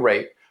ICU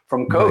rate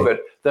from COVID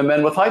than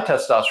men with high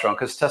testosterone,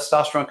 because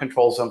testosterone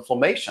controls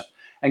inflammation.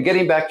 And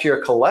getting back to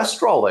your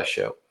cholesterol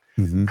issue,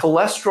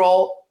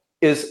 cholesterol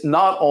is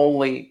not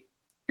only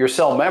your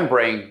cell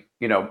membrane,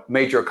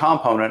 major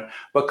component,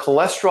 but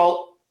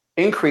cholesterol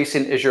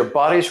increasing is your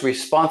body's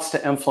response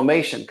to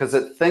inflammation because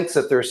it thinks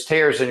that there's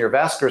tears in your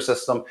vascular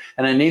system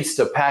and it needs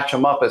to patch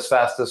them up as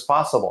fast as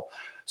possible.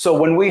 So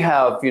when we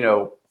have,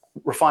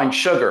 refined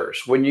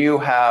sugars, when you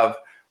have,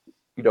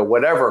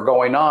 whatever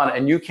going on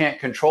and you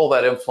can't control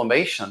that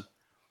inflammation,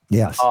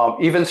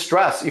 even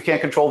stress, you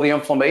can't control the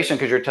inflammation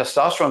because your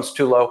testosterone's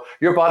too low,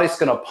 your body's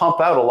going to pump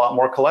out a lot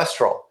more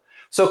cholesterol.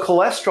 So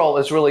cholesterol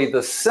is really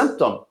the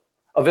symptom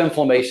of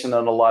inflammation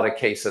in a lot of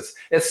cases.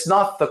 It's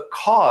not the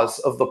cause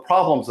of the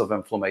problems of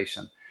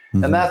inflammation.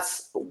 And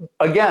that's,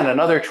 again,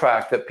 another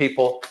track that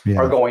people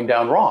are going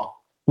down wrong.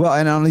 Well,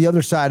 and on the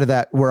other side of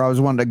that, where I was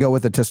wanting to go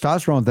with the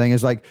testosterone thing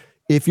is like,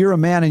 if you're a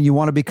man and you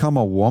want to become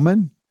a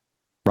woman,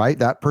 right,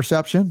 that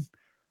perception,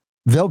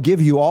 they'll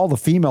give you all the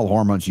female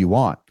hormones you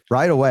want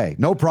right away.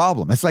 No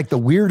problem. It's like the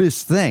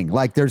weirdest thing.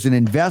 Like there's an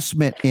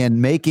investment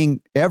in making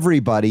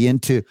everybody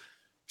into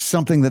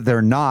something that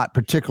they're not,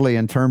 particularly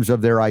in terms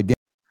of their identity.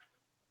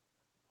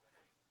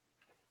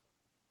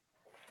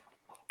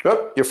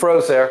 Oh, you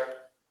froze there.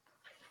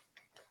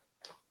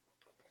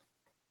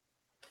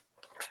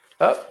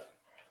 Oh.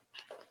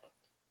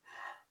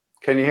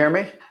 Can you hear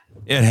me?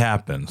 It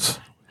happens.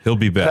 He'll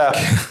be back.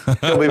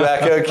 He'll be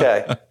back.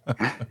 Okay.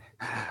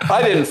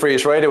 I didn't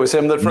freeze, right? It was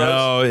him that froze?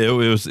 No, it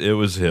was him. It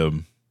was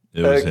him.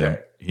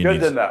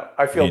 Good to know.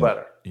 I feel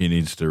better. He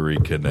needs to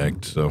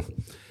reconnect. So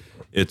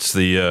it's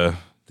the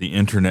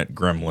internet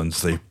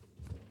gremlins.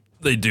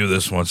 They do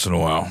this once in a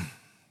while.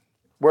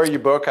 Where are you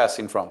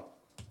broadcasting from?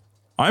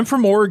 I'm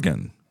from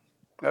Oregon.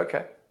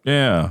 Okay.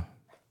 Yeah.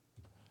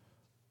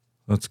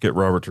 Let's get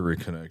Robert to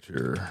reconnect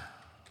here.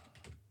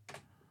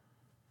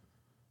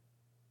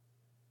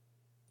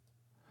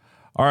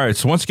 All right.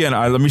 So once again,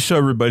 let me show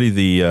everybody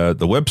the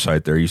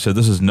website there. You said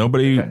this is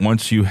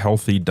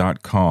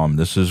nobodywantsyouhealthy.com.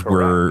 This is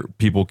where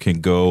people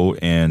can go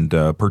and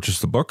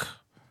purchase the book.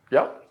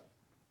 Yep.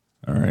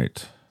 All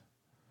right.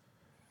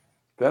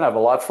 Then I have a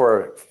lot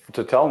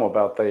to tell them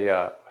about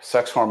the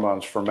sex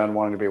hormones for men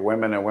wanting to be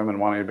women and women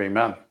wanting to be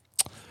men.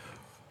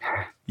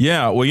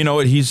 Yeah, well, you know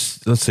what? He's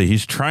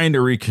trying to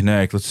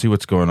reconnect. Let's see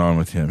what's going on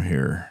with him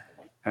here.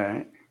 All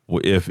right.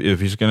 If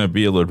he's going to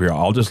be a little bit here,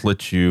 I'll just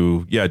let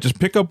you, just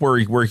pick up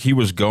where he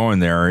was going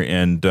there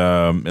and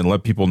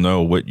let people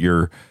know what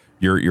your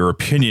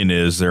opinion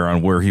is there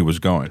on where he was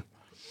going.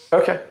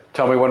 Okay.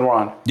 Tell me when we're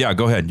on. Yeah,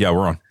 go ahead. Yeah,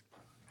 we're on.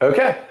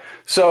 Okay.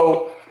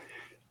 So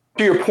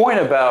to your point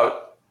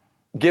about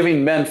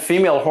giving men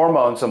female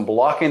hormones and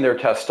blocking their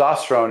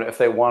testosterone if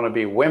they want to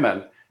be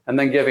women, and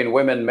then giving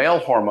women male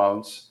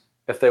hormones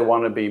if they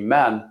want to be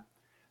men,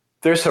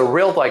 there's a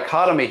real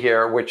dichotomy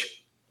here,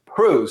 which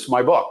proves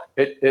my book.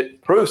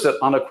 It proves it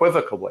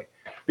unequivocally.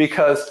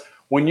 Because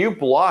when you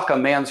block a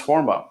man's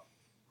hormone,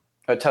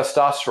 a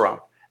testosterone,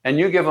 and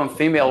you give him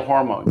female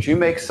hormones, you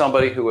make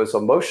somebody who is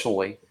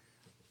emotionally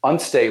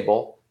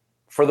unstable,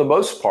 for the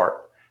most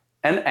part,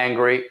 and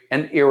angry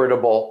and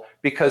irritable,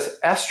 because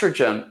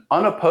estrogen,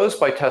 unopposed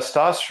by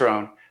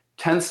testosterone,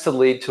 tends to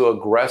lead to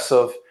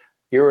aggressive,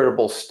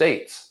 irritable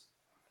states.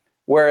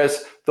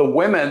 Whereas the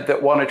women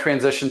that want to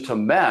transition to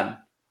men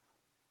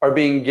are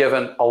being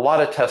given a lot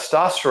of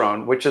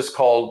testosterone, which is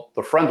called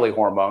the friendly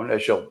hormone,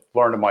 as you'll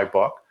learn in my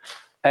book.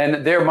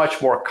 And they're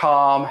much more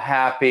calm,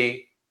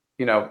 happy,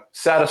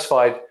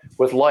 satisfied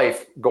with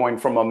life going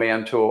from a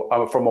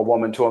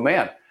woman to a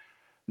man.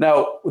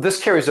 Now,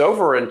 this carries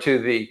over into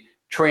the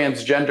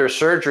transgender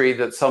surgery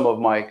that some of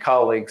my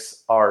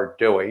colleagues are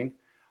doing.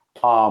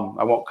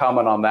 I won't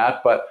comment on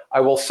that, but I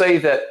will say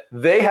that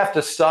they have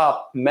to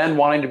stop men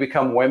wanting to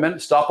become women,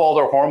 stop all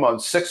their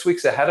hormones 6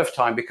 weeks ahead of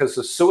time, because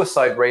the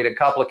suicide rate and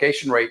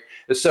complication rate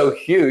is so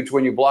huge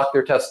when you block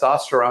their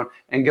testosterone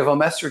and give them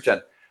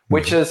estrogen,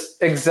 which is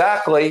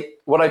exactly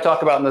what I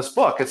talk about in this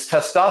book. It's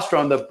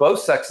testosterone that both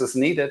sexes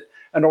needed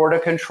in order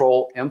to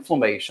control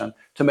inflammation,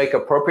 to make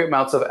appropriate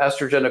amounts of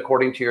estrogen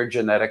according to your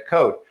genetic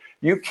code.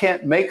 You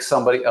can't make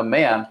somebody a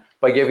man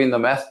by giving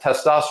them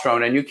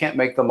testosterone, and you can't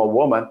make them a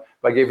woman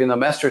by giving them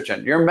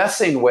estrogen. You're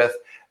messing with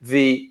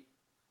the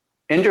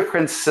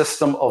endocrine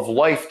system of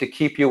life to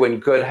keep you in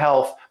good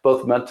health,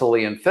 both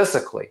mentally and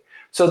physically.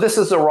 So this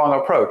is the wrong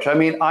approach. I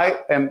mean, I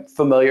am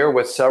familiar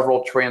with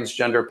several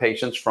transgender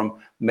patients,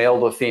 from male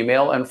to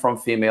female and from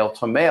female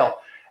to male,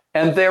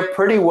 and they're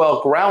pretty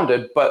well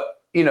grounded,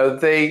 but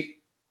they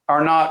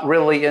are not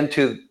really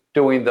into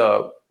doing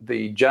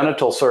the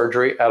genital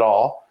surgery at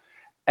all.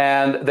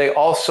 And they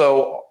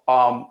also,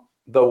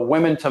 the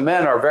women to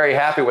men are very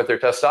happy with their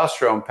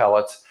testosterone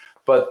pellets,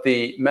 but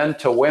the men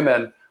to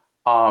women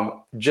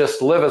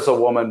just live as a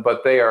woman,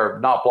 but they are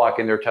not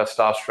blocking their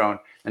testosterone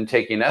and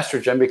taking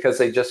estrogen because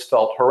they just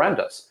felt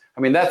horrendous.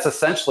 I mean, that's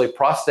essentially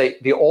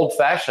the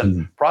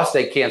old-fashioned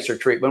prostate cancer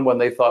treatment, when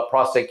they thought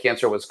prostate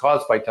cancer was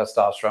caused by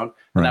testosterone.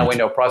 And now we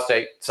know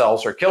prostate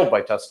cells are killed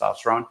by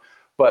testosterone.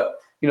 But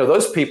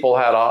those people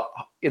had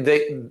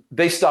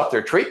they stopped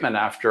their treatment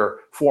after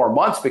 4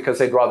 months because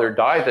they'd rather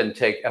die than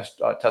take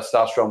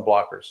testosterone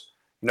blockers.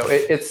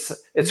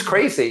 It's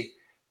crazy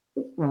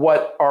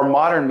what our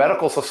modern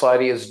medical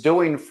society is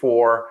doing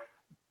for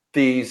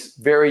these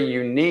very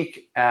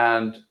unique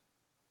and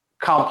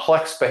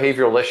complex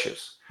behavioral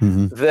issues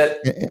that,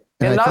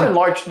 and not in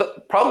large,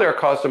 probably are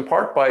caused in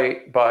part by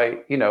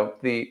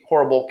the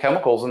horrible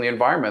chemicals in the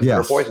environment that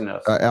are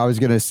poisonous. I was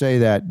going to say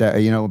that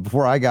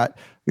before I got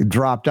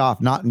dropped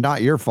off,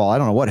 not your fault. I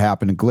don't know what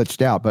happened and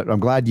glitched out, but I'm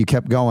glad you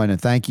kept going,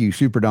 and thank you,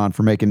 Super Don,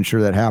 for making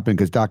sure that happened,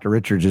 because Dr.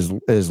 Richards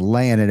is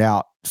laying it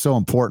out so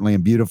importantly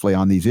and beautifully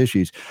on these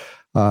issues,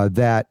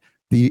 that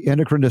the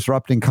endocrine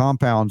disrupting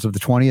compounds of the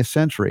 20th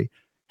century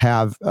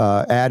have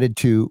added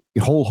to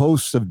whole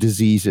hosts of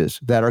diseases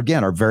that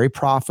are very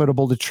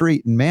profitable to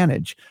treat and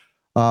manage.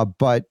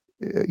 But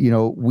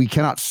we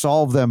cannot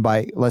solve them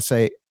by, let's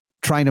say,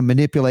 trying to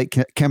manipulate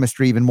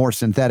chemistry even more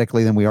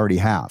synthetically than we already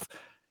have.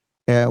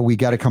 We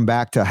got to come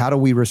back to, how do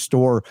we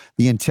restore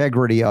the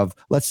integrity of,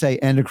 let's say,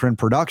 endocrine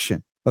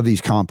production of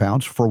these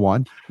compounds, for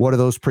one? What are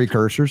those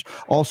precursors?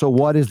 Also,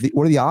 what are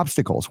the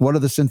obstacles? What are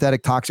the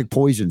synthetic toxic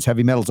poisons,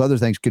 heavy metals, other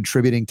things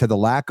contributing to the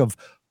lack of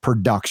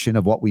production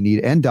of what we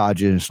need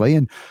endogenously?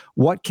 And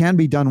what can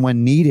be done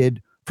when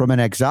needed from an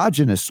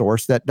exogenous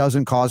source that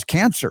doesn't cause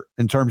cancer,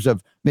 in terms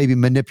of maybe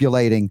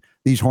manipulating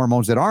these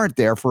hormones that aren't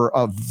there for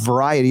a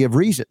variety of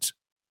reasons?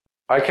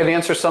 I can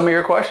answer some of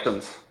your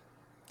questions.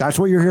 That's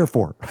what you're here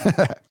for.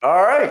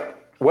 All right.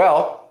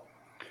 Well,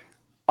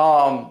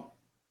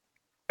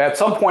 at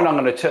some point, I'm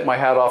going to tip my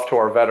hat off to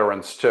our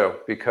veterans too,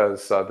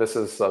 because this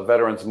is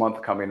Veterans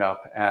Month coming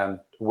up, and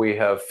we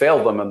have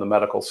failed them in the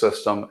medical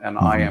system, and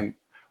I am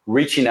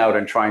reaching out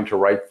and trying to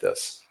right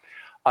this.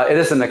 It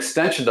is an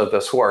extension of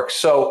this work.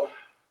 So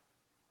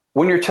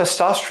when your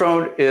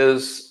testosterone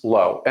is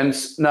low, and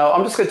now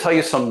I'm just going to tell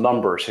you some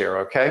numbers here,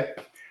 okay?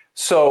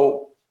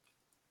 So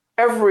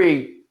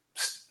every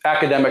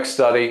academic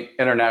study,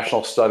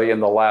 international study in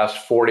the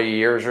last 40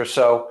 years or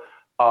so,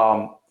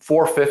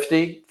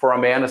 450 for a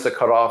man is a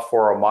cutoff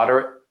for a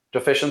moderate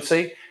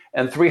deficiency,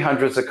 and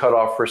 300 is a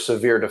cutoff for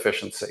severe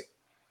deficiency.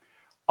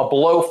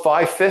 Below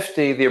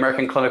 550, the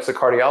American Clinics of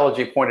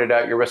Cardiology pointed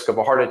out your risk of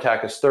a heart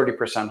attack is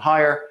 30%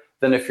 higher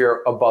than if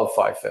you're above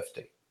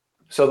 550.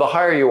 So the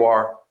higher you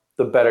are,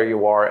 the better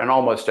you are in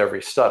almost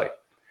every study.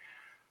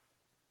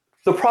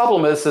 The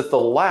problem is that the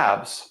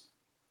labs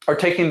are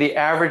taking the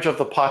average of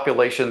the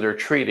population they're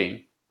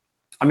treating.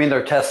 I mean,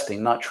 they're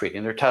testing, not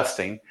treating, they're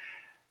testing,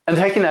 and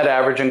taking that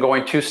average and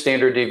going 2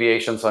 standard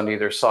deviations on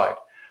either side.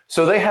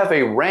 So they have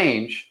a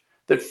range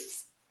that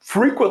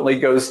frequently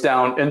goes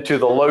down into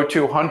the low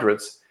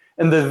 200s.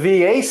 In the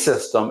VA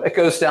system, it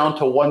goes down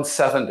to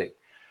 170.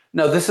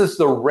 Now, this is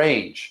the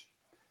range.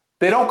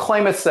 They don't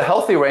claim it's the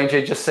healthy range,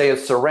 they just say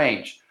it's the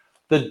range.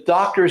 The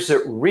doctors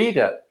that read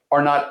it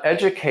are not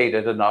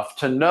educated enough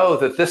to know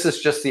that this is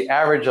just the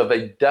average of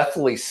a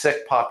deathly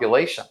sick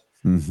population.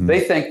 They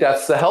think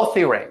that's the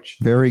healthy range.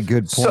 Very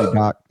good point,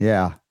 Doc.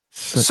 Yeah.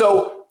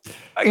 So,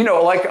 I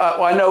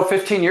know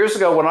 15 years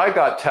ago when I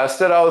got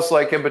tested, I was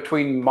like in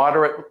between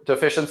moderate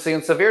deficiency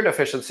and severe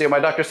deficiency. And my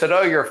doctor said,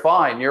 "Oh, you're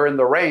fine. You're in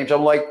the range."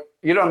 I'm like,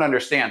 "You don't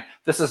understand.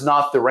 This is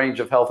not the range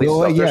of healthy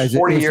stuff." There's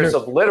 40 years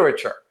of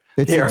literature.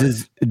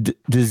 It's a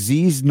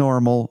disease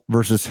normal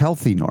versus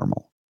healthy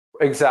normal.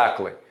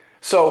 Exactly.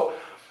 So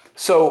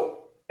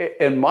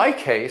in my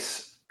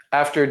case,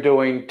 after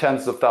doing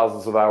tens of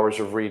thousands of hours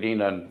of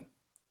reading and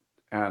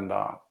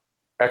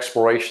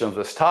exploration of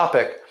this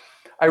topic,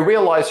 I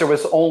realized there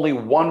was only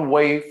one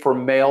way for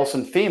males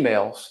and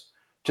females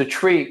to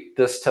treat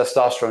this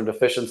testosterone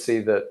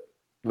deficiency that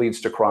leads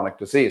to chronic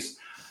disease.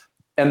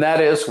 And that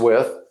is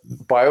with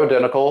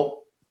bioidentical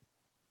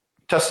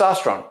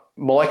testosterone,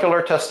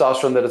 molecular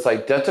testosterone that is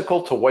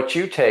identical to what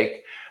you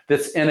take,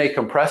 that's in a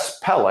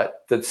compressed pellet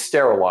that's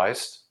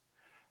sterilized,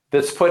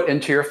 that's put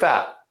into your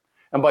fat.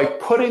 And by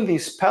putting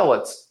these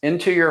pellets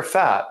into your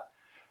fat,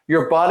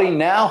 your body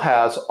now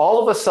has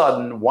all of a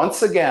sudden,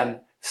 once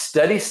again,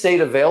 steady state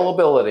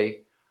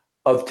availability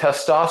of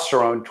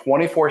testosterone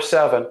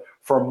 24/7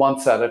 for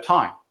months at a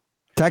time.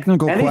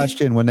 Technical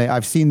question, when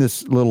I've seen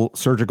this little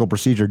surgical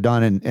procedure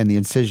done and the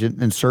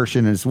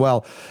insertion as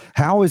well,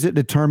 how is it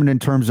determined in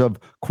terms of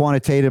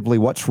quantitatively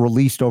what's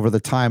released over the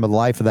time of the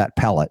life of that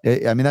pellet?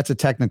 I mean, that's a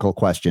technical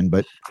question,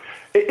 but.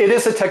 It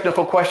is a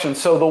technical question.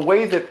 So the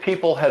way that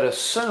people had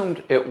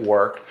assumed it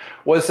worked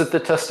was that the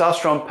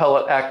testosterone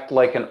pellet acted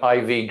like an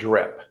IV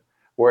drip,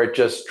 where it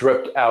just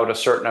dripped out a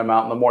certain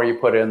amount, and the more you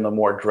put in, the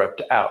more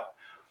dripped out.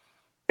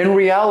 In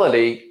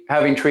reality,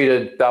 having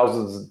treated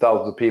thousands and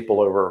thousands of people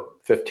over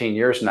 15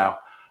 years now,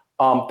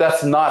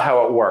 that's not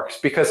how it works,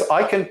 because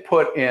I can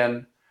put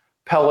in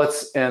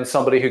pellets in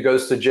somebody who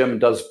goes to the gym and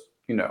does,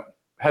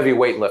 heavy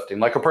weightlifting,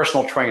 like a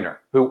personal trainer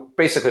who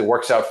basically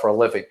works out for a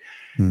living.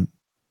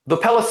 The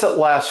pellets that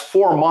last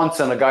 4 months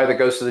in a guy that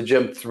goes to the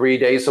gym 3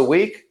 days a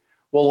week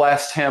will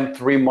last him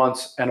 3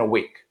 months and a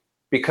week,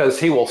 because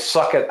he will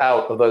suck it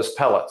out of those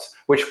pellets,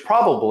 which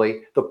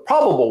the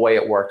probable way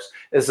it works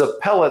is the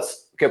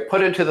pellets get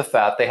put into the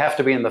fat. They have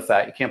to be in the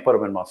fat. You can't put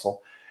them in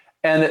muscle.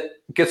 And it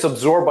gets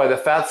absorbed by the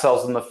fat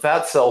cells, and the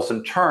fat cells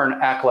in turn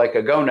act like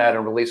a gonad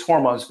and release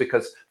hormones,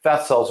 because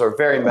fat cells are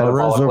very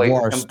metabolically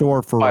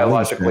and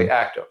biologically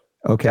active.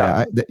 Okay,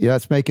 yeah.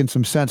 That's making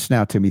some sense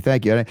now to me.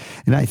 Thank you.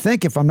 And I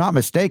think, if I'm not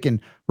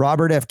mistaken,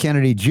 Robert F.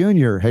 Kennedy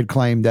Jr. had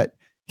claimed that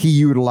he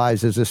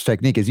utilizes this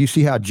technique. As you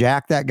see how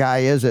jacked that guy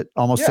is at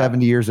almost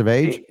 70 years of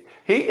age?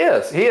 He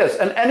is.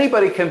 And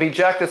anybody can be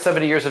jacked at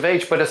 70 years of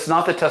age, but it's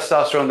not the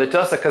testosterone that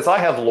does it, because I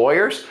have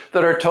lawyers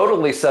that are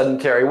totally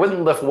sedentary,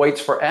 wouldn't lift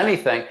weights for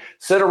anything,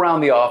 sit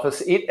around the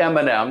office, eat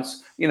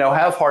M&Ms,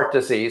 have heart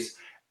disease,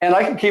 and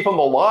I can keep them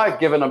alive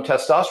giving them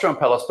testosterone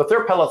pellets, but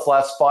their pellets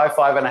last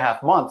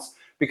 5.5 months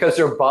because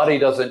their body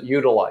doesn't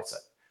utilize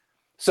it.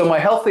 So my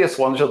healthiest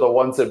ones are the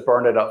ones that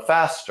burn it up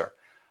faster.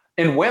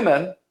 In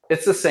women,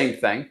 it's the same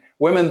thing.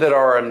 Women that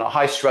are in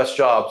high stress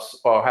jobs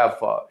or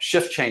have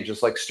shift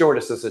changes, like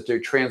stewardesses that do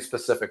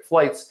trans-Pacific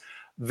flights,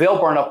 they'll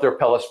burn up their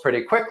pellets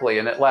pretty quickly.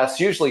 And it lasts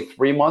usually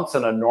 3 months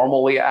in a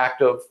normally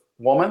active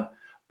woman.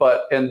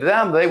 But in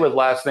them, they would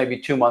last maybe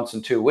 2 months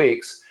and 2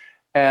 weeks.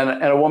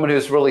 And a woman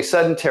who's really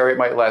sedentary, it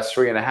might last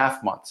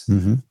 3.5 months.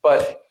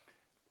 But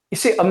you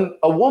see,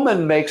 a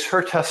woman makes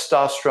her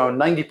testosterone,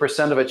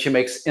 90% of it she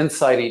makes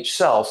inside each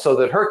cell, so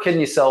that her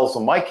kidney cells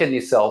and my kidney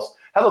cells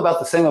have about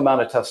the same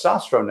amount of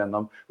testosterone in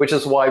them, which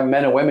is why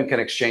men and women can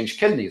exchange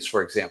kidneys,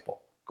 for example,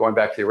 going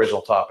back to the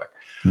original topic.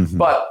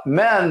 But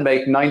men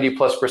make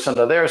 90+%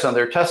 of theirs on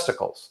their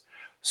testicles.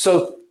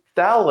 So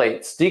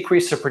phthalates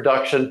decrease the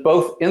production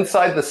both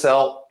inside the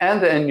cell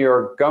and in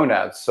your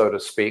gonads, so to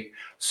speak.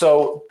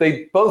 So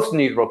they both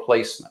need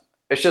replacement.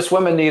 It's just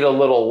women need a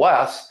little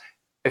less.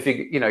 If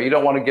you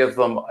don't want to give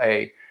them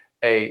a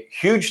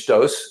huge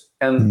dose,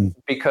 and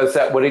because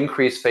that would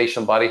increase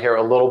facial and body hair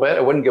a little bit.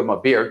 It wouldn't give them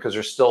a beard because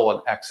there's still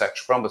an XX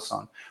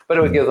chromosome, but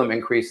it would give them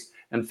increase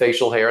in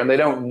facial hair, and they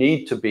don't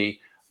need to be,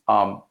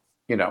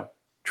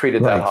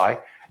 treated that high.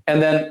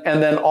 And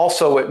then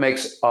also it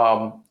makes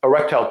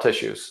erectile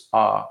tissues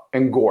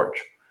engorge.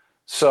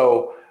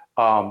 So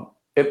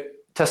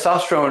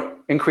testosterone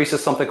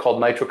increases something called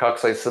nitric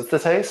oxide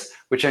synthetase,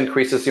 which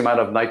increases the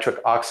amount of nitric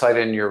oxide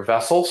in your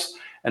vessels.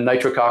 And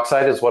nitric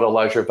oxide is what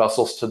allows your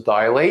vessels to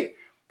dilate.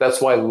 That's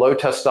why low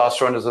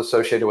testosterone is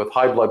associated with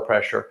high blood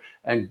pressure,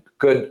 and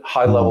good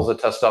high levels of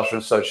testosterone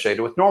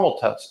associated with normal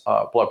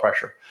blood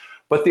pressure.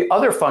 But the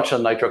other function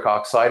of nitric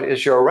oxide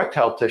is your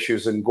erectile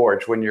tissues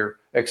engorge when you're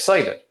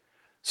excited.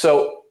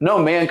 So no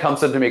man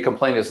comes into me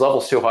complaining his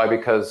level's too high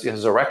because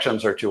his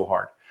erections are too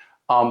hard.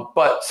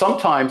 But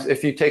sometimes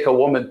if you take a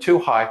woman too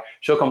high,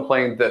 she'll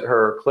complain that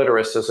her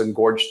clitoris is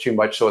engorged too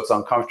much, so it's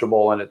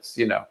uncomfortable, and it's,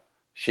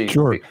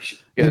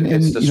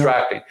 it's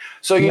distracting.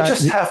 So you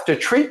just have to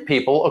treat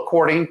people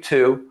according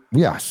to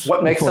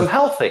what makes them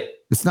healthy.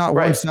 It's not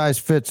one size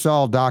fits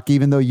all, Doc,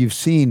 even though you've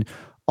seen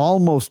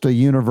almost a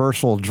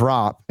universal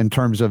drop in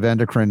terms of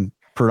endocrine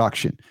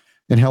production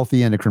and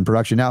healthy endocrine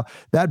production. Now,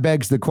 that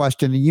begs the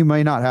question, and you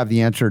may not have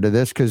the answer to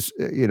this because,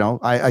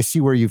 I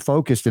see where you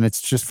focused, and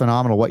it's just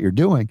phenomenal what you're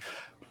doing.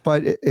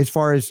 But as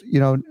far as,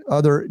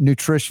 other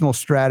nutritional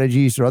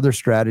strategies or other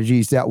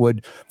strategies that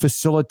would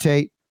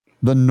facilitate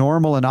the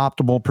normal and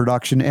optimal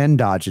production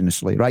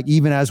endogenously, right?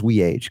 Even as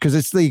we age, because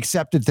it's the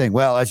accepted thing.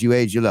 Well, as you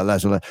age, you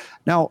less and less.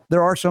 Now,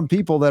 there are some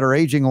people that are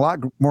aging a lot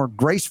more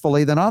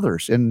gracefully than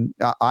others. And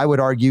I would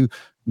argue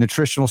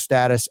nutritional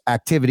status,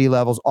 activity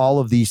levels, all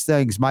of these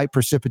things might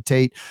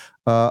precipitate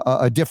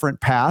a different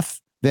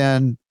path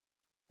than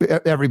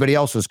everybody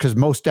else's, because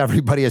most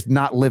everybody is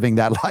not living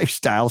that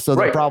lifestyle. So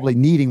they're probably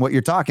needing what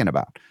you're talking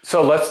about.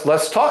 So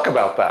let's talk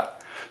about that.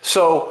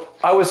 So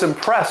I was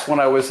impressed when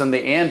I was in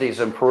the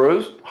Andes in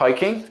Peru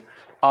hiking.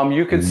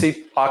 You could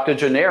see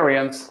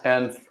octogenarians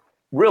in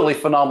really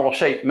phenomenal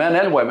shape, men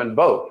and women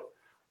both,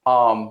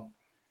 But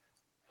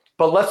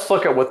let's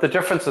look at what the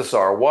differences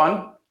are.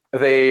 One,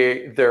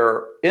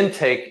 their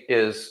intake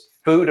is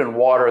food and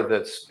water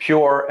that's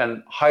pure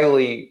and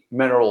highly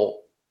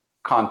mineral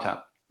content,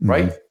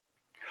 right?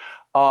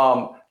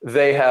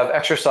 They have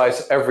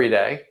exercise every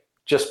day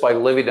just by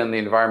living in the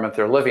environment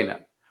they're living in.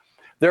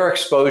 Their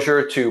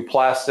exposure to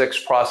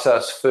plastics,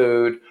 processed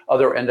food,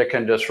 other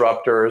endocrine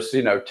disruptors,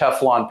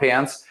 Teflon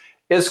pans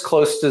is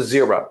close to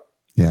zero.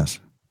 Yes.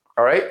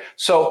 All right.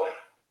 So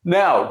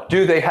now,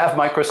 do they have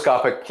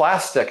microscopic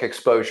plastic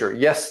exposure?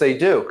 Yes, they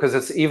do, because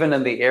it's even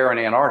in the air in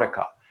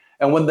Antarctica.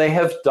 And when they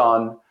have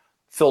done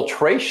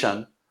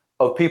filtration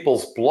of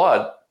people's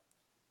blood,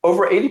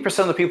 over 80%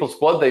 of the people's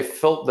blood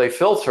they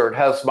filtered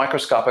has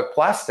microscopic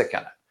plastic in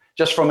it,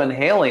 just from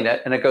inhaling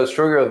it, and it goes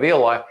through your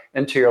alveoli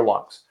into your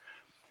lungs.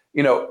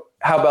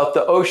 How about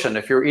the ocean?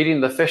 If you're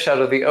eating the fish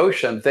out of the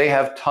ocean, they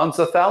have tons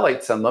of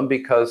phthalates in them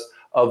because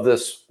of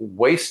this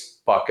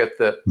waste bucket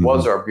that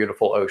was our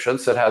beautiful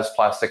oceans that has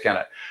plastic in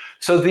it.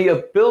 So the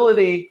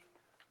ability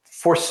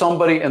for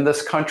somebody in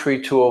this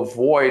country to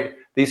avoid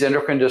these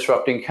endocrine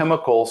disrupting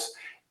chemicals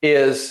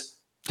is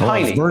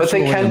tiny, but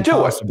they can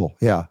do it.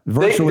 Yeah,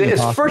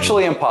 it's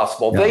virtually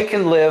impossible. Yeah. They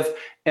can live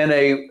in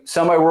a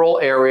semi-rural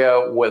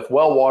area with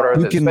well water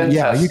that's been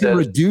tested. You can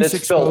reduce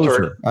exposure.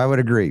 Filtered. I would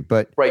agree,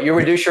 but right, you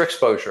reduce your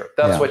exposure.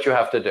 That's what you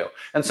have to do.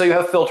 And so you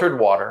have filtered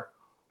water,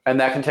 and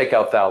that can take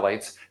out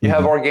phthalates. You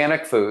have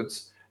organic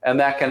foods, and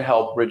that can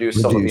help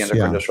reduce some of the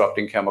endocrine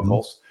disrupting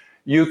chemicals.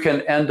 You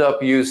can end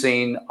up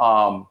using,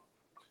 when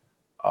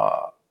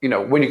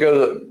you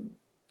go to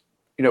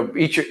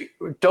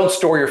don't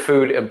store your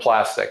food in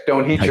plastic.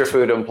 Don't heat your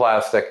food in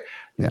plastic.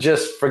 Yeah.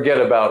 Just forget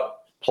about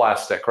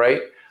plastic,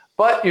 right?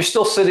 But you're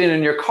still sitting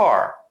in your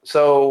car.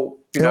 So,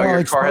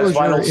 your car has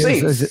vinyl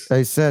seats. As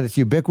I said, it's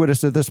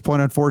ubiquitous at this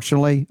point,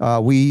 unfortunately.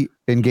 We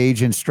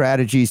engage in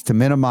strategies to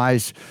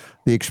minimize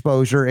the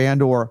exposure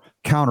and or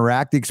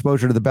counteract the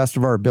exposure to the best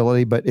of our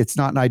ability, but it's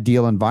not an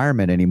ideal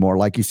environment anymore.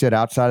 Like you said,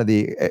 outside of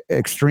the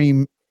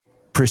extreme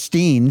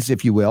pristines,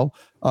 if you will,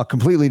 a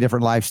completely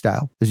different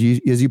lifestyle, as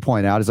you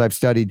point out, as I've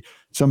studied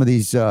some of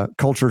these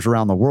cultures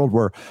around the world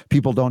where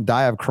people don't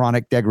die of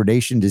chronic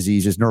degradation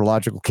diseases,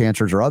 neurological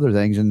cancers, or other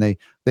things, and they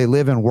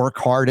live and work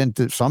hard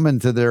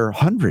into their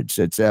hundreds.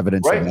 It's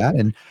evidence of that,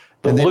 and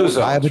the blue zones,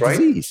 die of a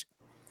disease.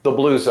 The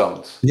blue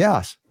zones.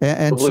 Yes,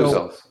 and the blue so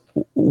zones.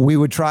 We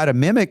would try to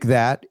mimic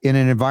that in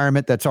an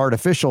environment that's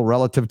artificial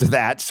relative to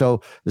that.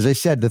 So, as I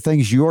said, the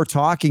things you're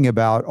talking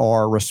about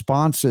are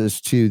responses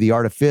to the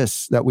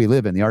artifice that we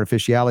live in, the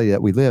artificiality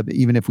that we live,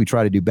 even if we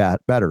try to do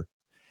better.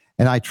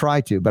 And I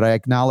try to, but I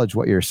acknowledge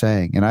what you're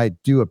saying. And I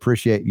do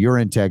appreciate your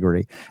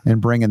integrity in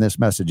bringing this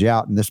message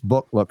out. And this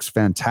book looks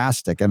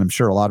fantastic. And I'm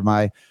sure a lot of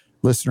my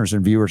listeners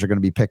and viewers are going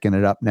to be picking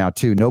it up now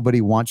too. Nobody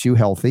wants you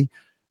healthy.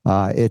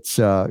 It's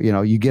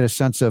you get a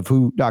sense of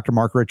who Dr.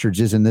 Mark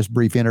Richards is in this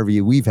brief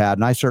interview we've had.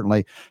 And I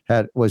certainly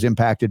was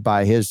impacted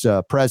by his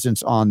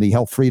presence on the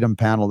Health Freedom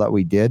panel that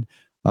we did.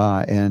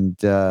 Dude,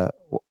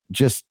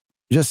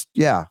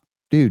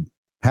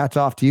 hats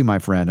off to you, my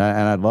friend.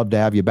 And I'd love to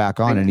have you back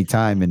on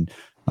anytime and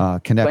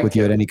connect with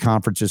you at any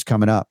conferences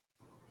coming up.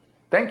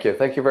 Thank you.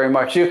 Thank you very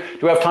much. Do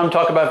we have time to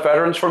talk about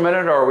veterans for a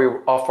minute, or are we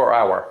off for an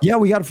hour? Yeah,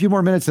 we got a few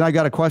more minutes, and I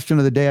got a question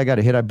of the day I got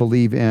to hit, I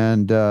believe.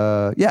 And we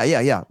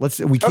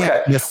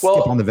can't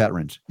skip on the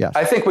veterans. Yeah,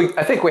 I think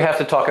we have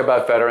to talk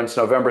about veterans.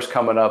 November's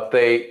coming up.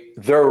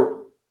 We're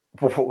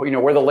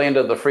the land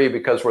of the free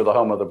because we're the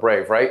home of the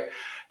brave, right?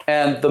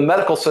 And the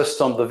medical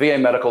system, the VA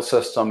medical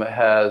system,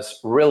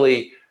 has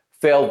really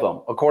failed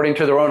them. According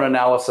to their own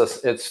analysis,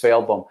 it's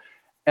failed them.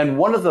 And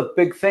one of the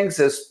big things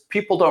is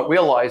people don't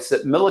realize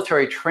that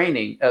military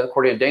training,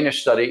 according to a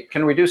Danish study,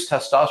 can reduce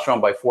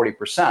testosterone by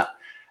 40%.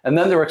 And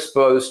then they're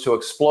exposed to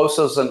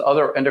explosives and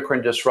other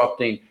endocrine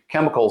disrupting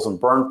chemicals in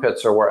burn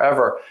pits or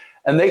wherever.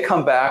 And they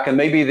come back and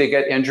maybe they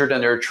get injured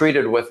and they're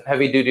treated with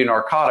heavy duty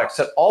narcotics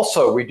that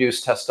also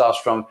reduce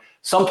testosterone,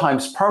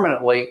 sometimes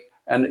permanently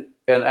and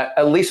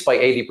at least by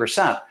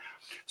 80%.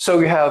 So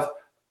you have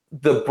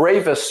the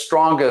bravest,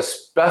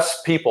 strongest,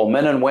 best people,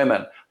 men and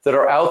women, that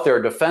are out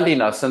there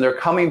defending us, and they're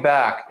coming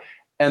back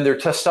and their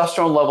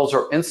testosterone levels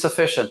are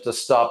insufficient to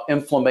stop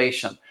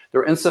inflammation.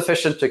 They're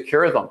insufficient to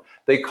cure them.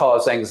 They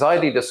cause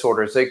anxiety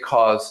disorders. They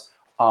cause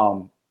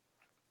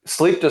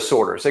sleep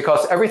disorders. They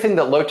cause everything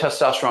that low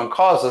testosterone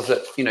causes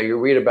that you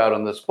read about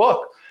in this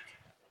book.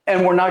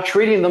 And we're not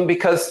treating them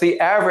because the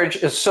average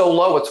is so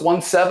low. It's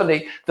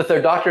 170 that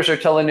their doctors are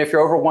telling if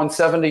you're over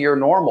 170, you're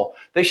normal.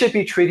 They should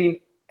be treating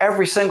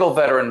every single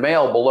veteran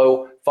male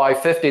below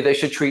 550. They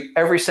should treat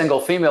every single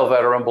female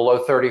veteran below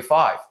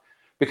 35,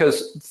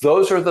 because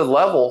those are the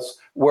levels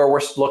where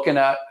we're looking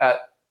at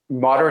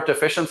moderate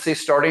deficiency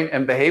starting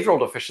and behavioral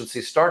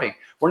deficiency starting.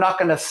 We're not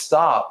going to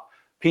stop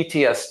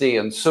PTSD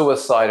and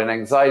suicide and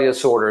anxiety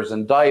disorders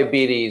and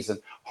diabetes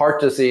and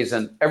heart disease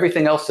and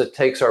everything else that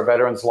takes our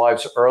veterans'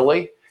 lives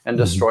early and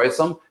destroys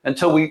them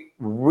until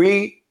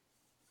we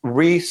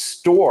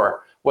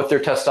restore what their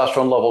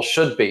testosterone levels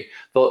should be,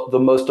 the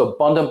most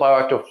abundant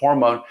bioactive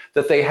hormone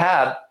that they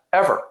had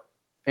ever,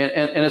 and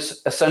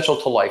it's essential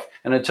to life.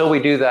 And until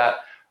we do that,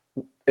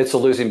 it's a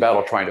losing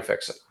battle trying to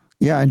fix it.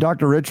 Yeah. And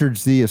Dr.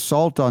 Richards, the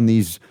assault on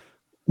these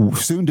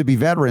soon to be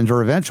veterans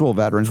or eventual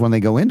veterans when they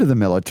go into the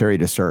military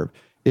to serve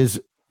is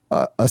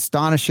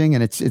astonishing.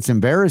 And it's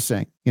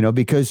embarrassing,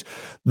 because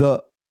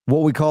what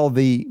we call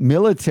the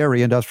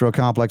military industrial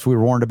complex we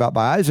were warned about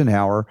by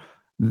Eisenhower,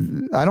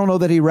 I don't know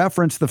that he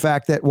referenced the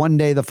fact that one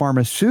day the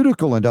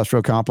pharmaceutical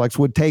industrial complex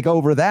would take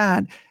over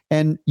that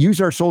and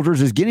use our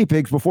soldiers as guinea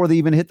pigs before they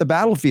even hit the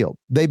battlefield.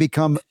 They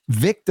become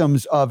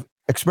victims of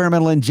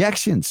experimental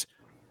injections.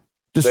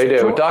 They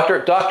do.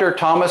 Dr.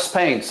 Thomas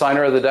Paine,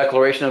 signer of the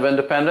Declaration of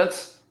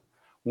Independence,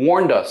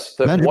 warned us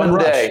that Benjamin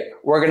Rush. Day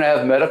we're going to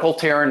have medical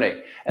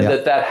tyranny, and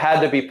that had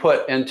to be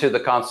put into the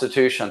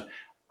Constitution.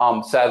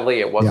 Sadly,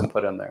 it wasn't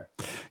put in there.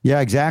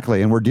 Yeah,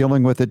 exactly. And we're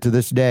dealing with it to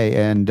this day.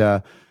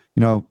 And,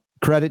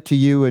 credit to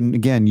you. And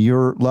again,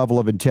 your level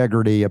of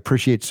integrity,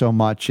 appreciate so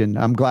much. And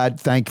I'm glad,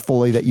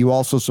 thankfully, that you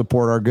also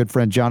support our good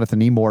friend,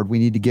 Jonathan Emord. We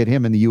need to get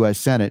him in the U.S.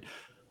 Senate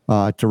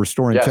to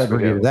restore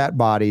integrity to that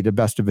body to the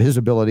best of his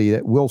ability.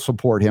 That will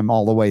support him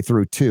all the way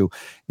through too.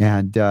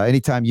 And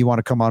anytime you want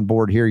to come on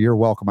board here, you're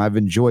welcome. I've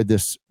enjoyed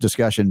this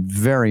discussion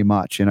very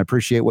much and I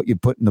appreciate what you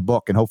put in the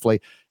book, and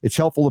hopefully it's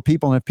helpful to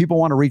people. And if people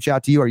want to reach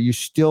out to you, are you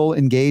still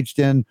engaged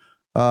in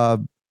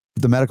the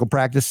medical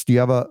practice? Do you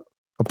have a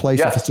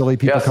place, a facility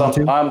people come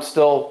to?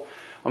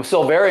 I'm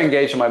still very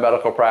engaged in my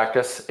medical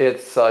practice.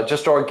 It's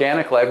just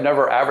organically. I've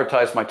never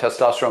advertised my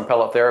testosterone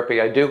pellet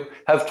therapy. I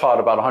have taught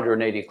about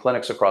 180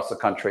 clinics across the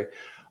country,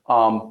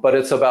 but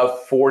it's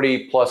about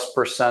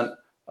 40+%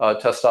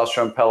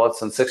 testosterone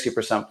pellets and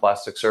 60%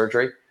 plastic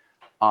surgery.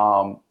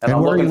 And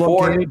I'm where are you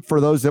located for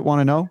those that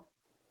want to know?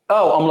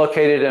 Oh, I'm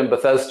located in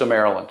Bethesda,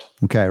 Maryland.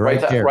 Okay,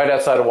 right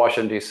outside of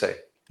Washington, D.C.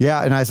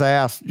 Yeah, and as I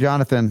asked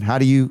Jonathan, how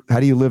do you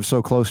live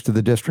so close to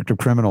the District of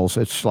Criminals?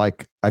 It's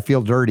like I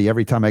feel dirty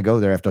every time I go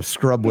there. I have to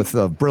scrub with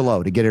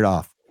Brillo to get it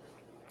off.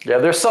 Yeah,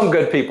 there's some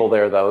good people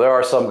there, though. There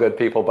are some good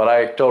people, but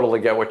I totally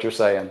get what you're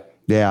saying.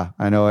 Yeah,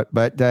 I know it.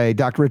 But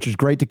Dr. Richards,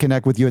 great to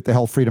connect with you at the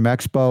Health Freedom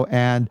Expo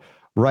and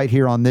right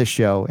here on this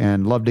show,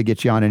 and love to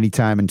get you on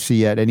anytime and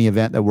see you at any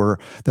event that we're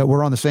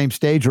on the same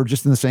stage or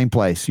just in the same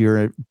place.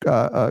 You're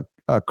a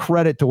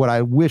credit to what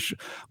I wish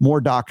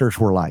more doctors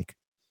were like.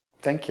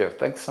 Thank you.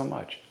 Thanks so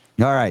much.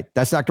 All right.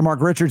 That's Dr. Mark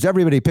Richards.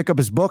 Everybody pick up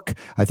his book.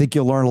 I think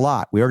you'll learn a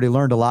lot. We already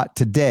learned a lot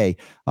today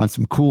on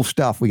some cool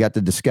stuff we got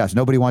to discuss.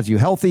 Nobody Wants You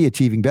Healthy,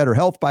 Achieving Better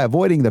Health by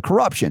Avoiding the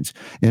Corruptions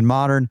in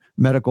Modern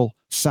Medical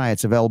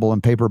Science, available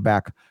in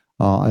paperback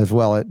as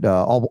well at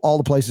all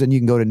the places. And you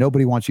can go to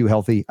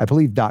nobodywantsyouhealthy, I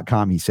believe,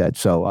 .com, he said.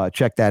 So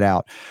check that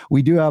out.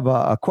 We do have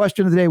a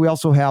question of the day. We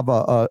also have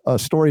a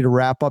story to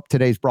wrap up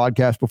today's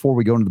broadcast before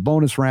we go into the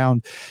bonus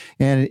round.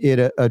 And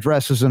it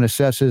addresses and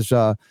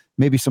assesses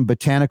maybe some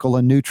botanical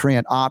and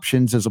nutrient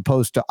options as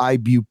opposed to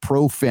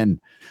ibuprofen.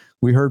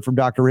 We heard from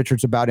Dr.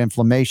 Richards about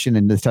inflammation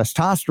and the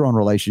testosterone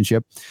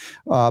relationship,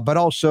 but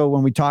also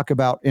when we talk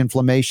about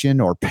inflammation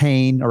or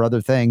pain or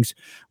other things,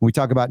 when we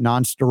talk about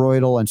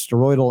non-steroidal and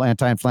steroidal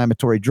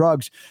anti-inflammatory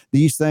drugs,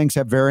 these things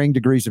have varying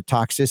degrees of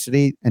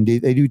toxicity, and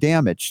they do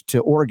damage to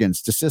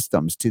organs, to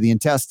systems, to the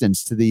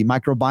intestines, to the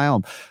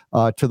microbiome,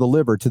 to the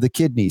liver, to the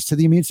kidneys, to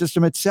the immune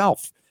system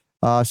itself.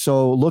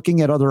 So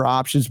looking at other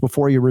options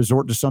before you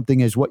resort to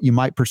something as what you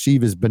might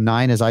perceive as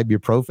benign as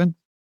ibuprofen,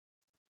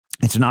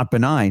 it's not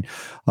benign.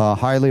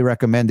 Highly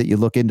recommend that you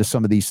look into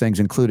some of these things,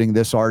 including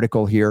this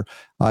article here.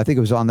 I think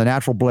it was on the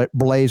Natural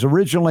Blaze,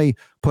 originally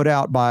put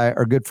out by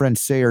our good friend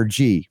Sayer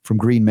G from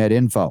Green Med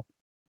Info.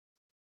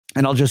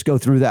 And I'll just go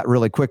through that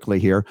really quickly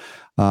here.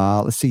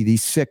 Let's see,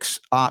 these 6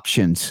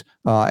 options.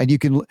 And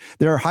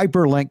they're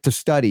hyperlinked to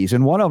studies.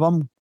 And one of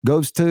them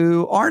goes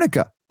to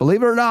arnica,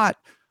 believe it or not.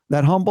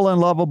 That humble and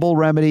lovable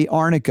remedy,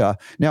 arnica.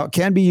 Now, it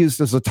can be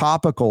used as a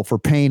topical for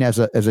pain as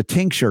a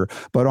tincture,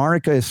 but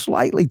arnica is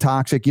slightly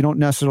toxic. You don't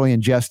necessarily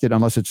ingest it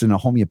unless it's in a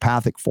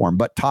homeopathic form,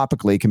 but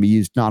topically it can be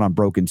used not on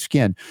broken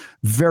skin.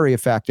 Very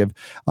effective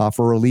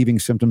for relieving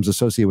symptoms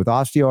associated with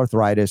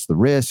osteoarthritis, the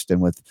wrist,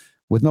 and with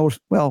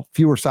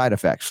fewer side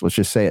effects. Let's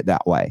just say it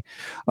that way.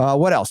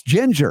 What else?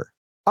 Ginger.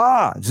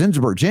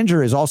 Zinsberg.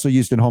 Ginger is also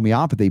used in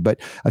homeopathy,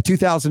 but a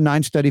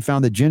 2009 study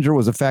found that ginger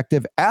was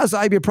effective as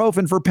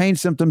ibuprofen for pain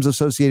symptoms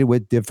associated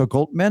with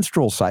difficult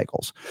menstrual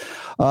cycles.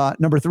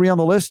 Number 3 on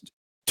the list,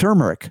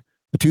 turmeric.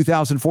 A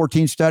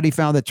 2014 study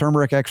found that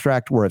turmeric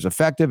extract were as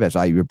effective as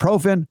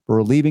ibuprofen for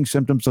relieving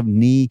symptoms of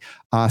knee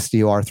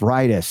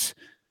osteoarthritis.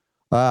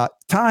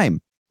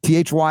 Thyme.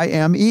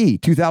 THYME.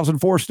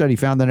 2004 study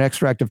found that an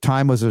extract of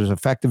thyme was as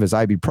effective as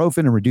ibuprofen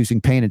in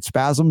reducing pain and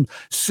spasm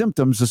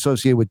symptoms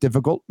associated with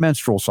difficult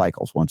menstrual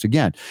cycles. Once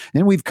again,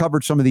 and we've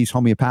covered some of these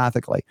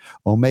homeopathically.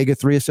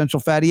 Omega-3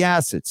 essential fatty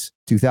acids.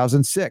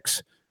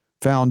 2006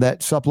 found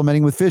that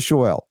supplementing with fish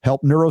oil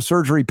helped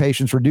neurosurgery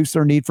patients reduce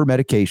their need for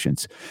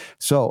medications.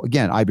 So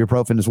again,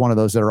 ibuprofen is one of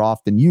those that are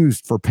often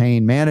used for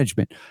pain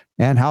management.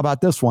 And how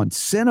about this one?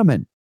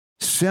 Cinnamon.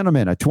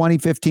 A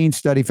 2015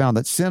 study found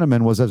that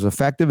cinnamon was as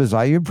effective as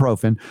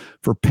ibuprofen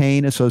for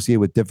pain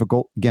associated with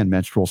difficult, again,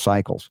 menstrual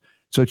cycles.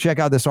 So check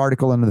out this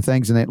article and the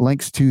things, and it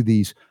links to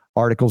these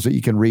articles that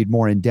you can read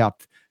more in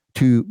depth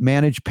to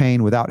manage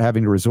pain without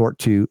having to resort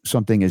to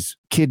something as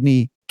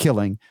kidney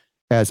killing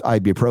as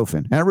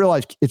ibuprofen. And I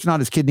realize it's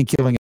not as kidney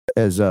killing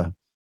as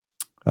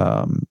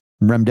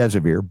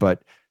remdesivir,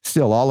 but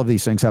still, all of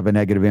these things have a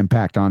negative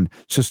impact on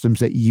systems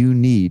that you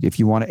need if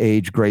you want to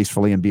age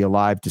gracefully and be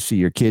alive to see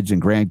your kids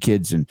and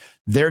grandkids and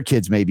their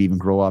kids maybe even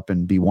grow up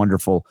and be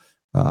wonderful,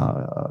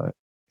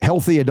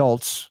 healthy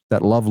adults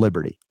that love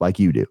liberty like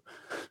you do.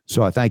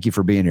 So I thank you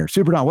for being here.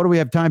 Super Don, what do we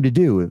have time to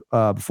do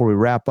before we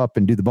wrap up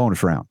and do the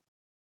bonus round?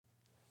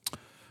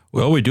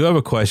 Well, we do have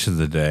a question of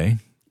the day.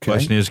 Okay.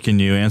 Question is, can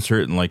you answer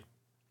it in like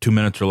 2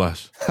 minutes or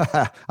less?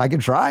 I can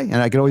try, and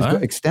I can always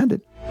extend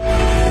it.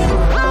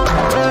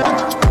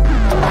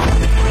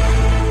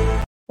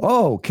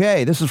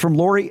 Okay, this is from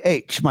Lori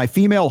H. My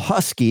female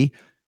husky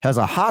has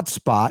a hot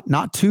spot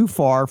not too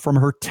far from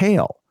her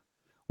tail.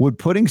 Would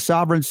putting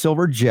Sovereign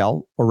Silver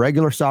gel or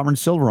regular Sovereign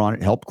Silver on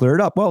it help clear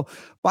it up? Well,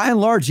 by and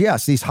large,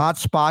 yes. These hot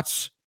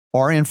spots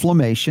are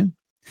inflammation.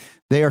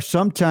 They are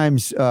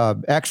sometimes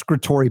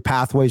excretory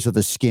pathways of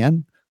the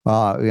skin,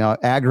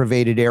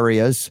 aggravated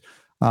areas.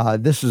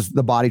 This is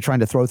the body trying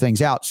to throw things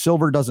out.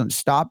 Silver doesn't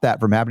stop that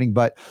from happening,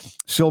 but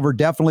silver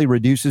definitely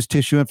reduces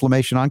tissue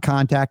inflammation on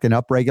contact and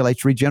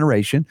upregulates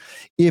regeneration.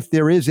 If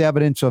there is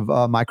evidence of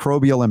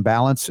microbial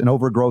imbalance and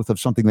overgrowth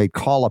of something they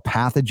call a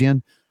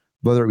pathogen,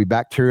 whether it be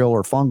bacterial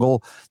or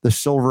fungal, the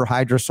silver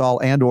hydrosol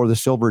and or the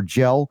silver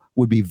gel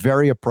would be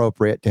very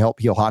appropriate to help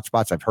heal hot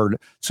spots. I've heard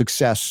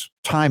success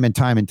time and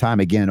time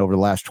again over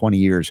the last 20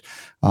 years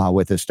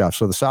with this stuff.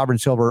 So the Sovereign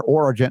Silver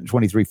or Argent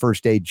 23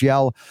 First Aid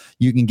Gel,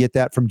 you can get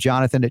that from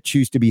Jonathan at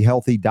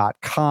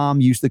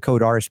choosetobehealthy.com. Use the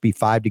code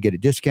RSB5 to get a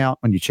discount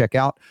when you check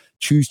out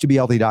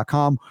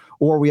choosetobehealthy.com.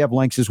 Or we have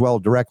links as well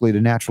directly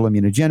to Natural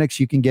Immunogenics.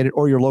 You can get it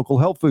or your local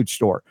health food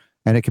store.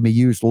 And it can be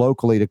used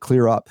locally to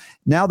clear up.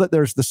 Now that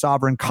there's the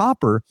Sovereign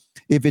Copper,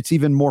 if it's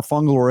even more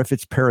fungal or if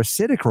it's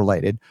parasitic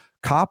related,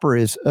 copper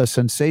is a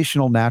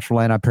sensational natural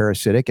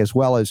antiparasitic, as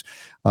well as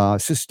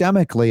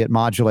systemically it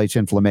modulates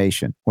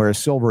inflammation, whereas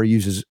silver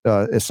uses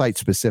a site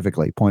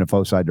specifically, point of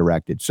foci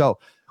directed. So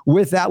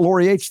with that,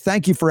 Lori H.,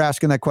 thank you for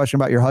asking that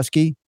question about your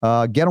husky.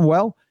 Get them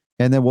well,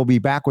 and then we'll be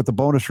back with the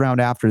bonus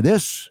round after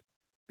this,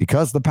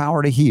 because the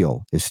power to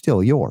heal is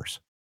still yours.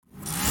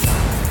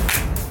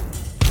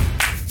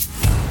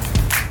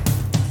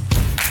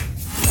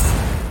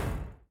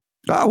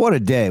 Oh, what a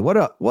day. What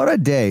a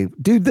day.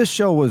 Dude, this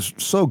show was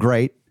so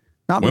great.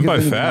 Went by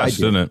fast,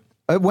 didn't it?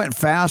 It went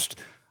fast.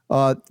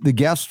 The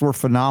guests were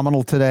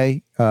phenomenal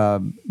today,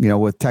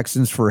 with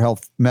Texans for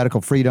Health Medical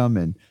Freedom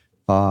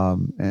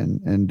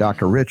and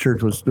Dr.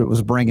 Richards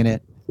was bringing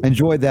it.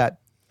 Enjoyed that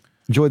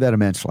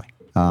immensely.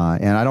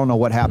 And I don't know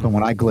what happened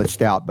when I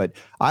glitched out, but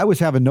I was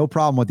having no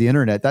problem with the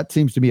internet. That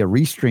seems to be a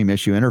Restream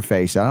issue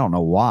interface. I don't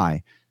know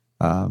why.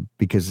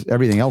 Because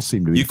everything else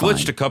seemed to be fine. You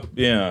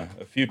glitched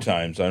a few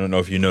times. I don't know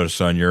if you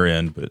noticed on your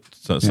end, but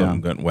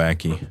something went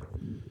wacky.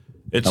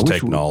 It's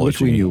technology. Wish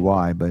we knew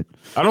why, but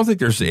I don't think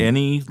there's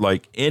any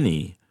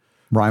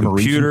rhyme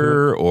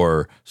computer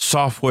or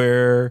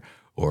software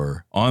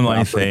or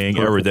online thing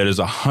ever that is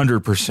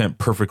 100%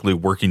 perfectly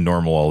working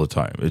normal all the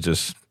time. It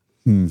just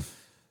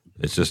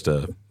it's just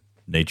a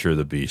nature of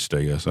the beast,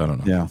 I guess. I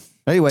don't know. Yeah.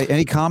 Anyway,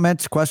 any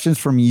comments, questions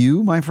from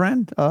you, my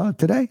friend,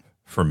 today?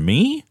 From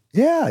me?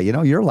 Yeah,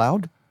 you're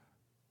allowed.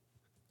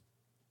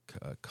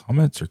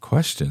 Comments or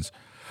questions?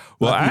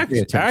 Well,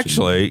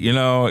 actually,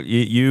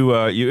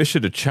 you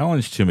issued a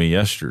challenge to me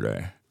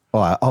yesterday.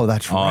 Oh,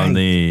 that's right. On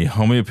the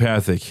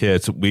homeopathic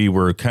hits, we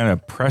were kind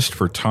of pressed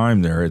for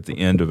time there at the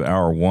end of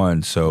hour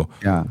one. So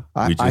yeah,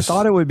 I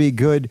thought it would be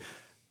good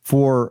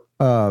for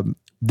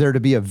there to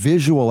be a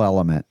visual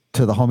element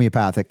to the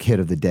homeopathic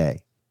hit of the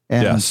day.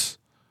 And, yes.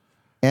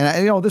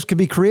 And, this could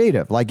be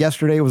creative. Like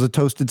yesterday was a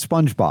toasted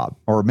SpongeBob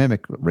or a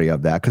mimicry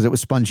of that because it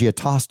was Spongia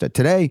tosta.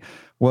 Today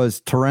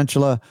was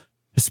Tarantula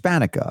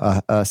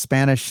hispanica, a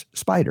Spanish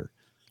spider.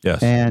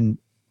 Yes. And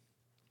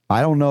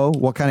I don't know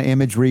what kind of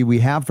imagery we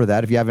have for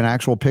that, if you have an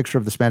actual picture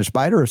of the Spanish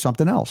spider or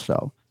something else.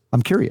 So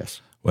I'm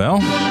curious. Well,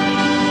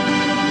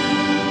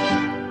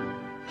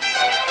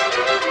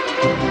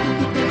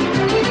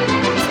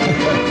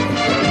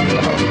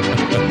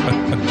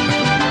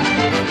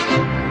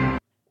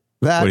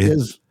 that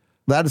is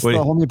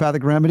the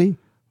homeopathic remedy.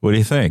 What do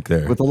you think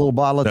there? With a little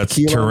bottle of That's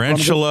tequila.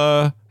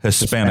 Tarantula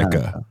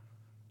hispanica.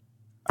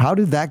 How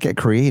did that get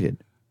created?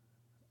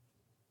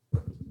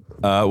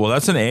 Well,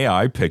 that's an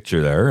AI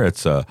picture there.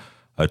 It's a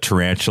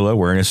tarantula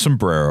wearing a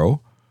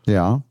sombrero.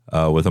 Yeah.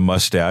 With a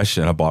mustache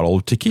and a bottle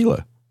of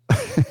tequila.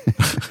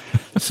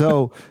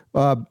 So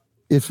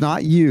it's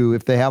not you.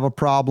 If they have a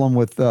problem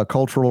with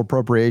cultural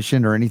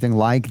appropriation or anything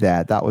like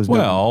that, that was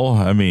well,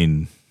 I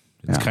mean,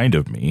 it's kind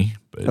of me.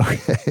 But.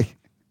 Okay.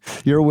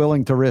 You're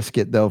willing to risk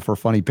it, though, for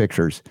funny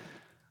pictures.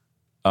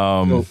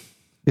 So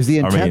is the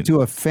intent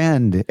to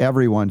offend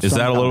everyone? Is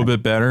that a little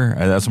bit better?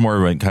 That's more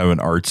of kind of an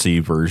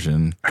artsy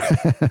version.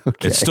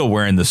 Okay. It's still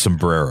wearing the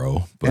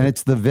sombrero. But. And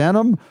it's the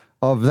venom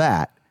of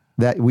that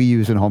we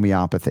use in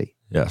homeopathy.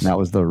 Yes. And that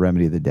was the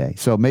remedy of the day.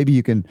 So maybe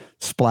you can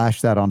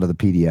splash that onto the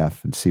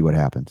PDF and see what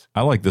happens.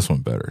 I like this one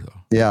better,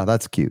 though. Yeah,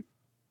 that's cute.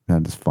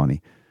 That is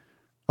funny.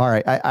 All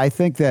right. I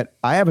think that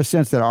I have a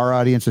sense that our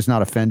audience is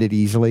not offended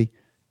easily,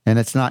 and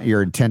it's not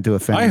your intent to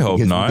offend. I hope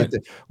not.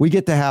 We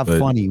get to have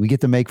funny. We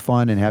get to make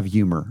fun and have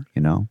humor,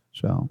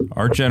 so.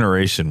 Our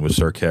generation was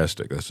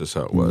sarcastic. That's just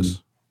how it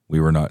was. We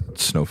were not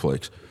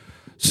snowflakes.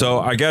 So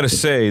I got to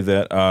say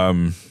that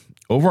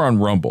over on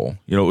Rumble,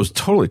 it was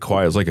totally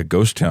quiet. It was like a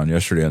ghost town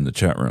yesterday in the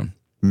chat room.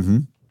 Mm-hmm.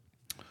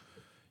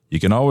 You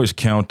can always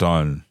count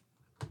on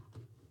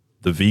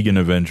the Vegan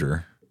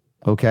Avenger.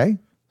 Okay.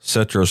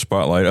 Cetro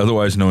Spotlight,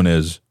 otherwise known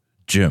as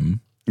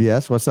Jim.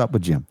 Yes, what's up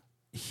with Jim?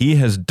 He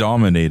has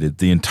dominated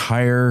the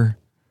entire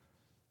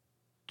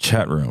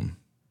chat room.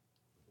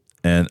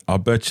 And I'll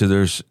bet you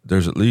there's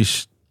at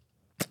least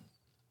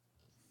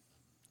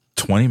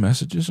 20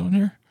 messages on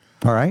here.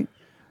 All right.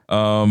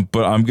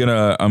 But I'm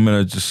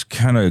gonna just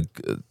kind of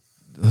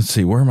let's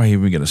see, where am I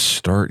even gonna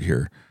start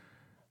here?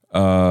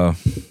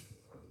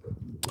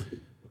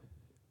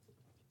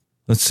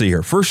 Let's see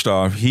here. First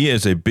off, he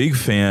is a big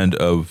fan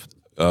of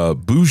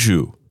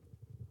Buju.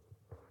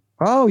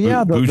 Oh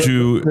yeah,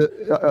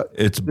 Buju.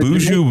 It's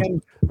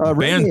Buju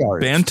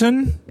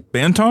Banton.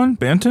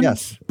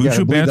 Yes,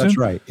 Buju Banton. That's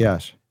right.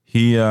 Yes,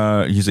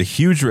 he's a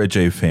huge Red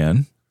J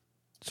fan.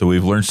 So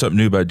we've learned something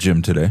new about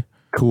Jim today.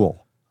 Cool.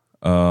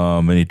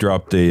 And he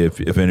dropped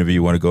if any of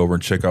you want to go over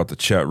and check out the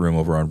chat room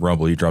over on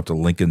Rumble, he dropped a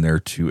link in there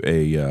to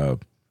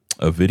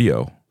a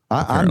video.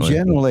 I'm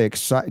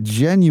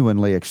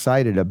genuinely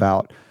excited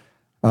about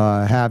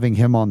having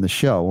him on the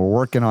show. We're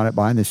working on it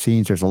behind the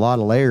scenes. There's a lot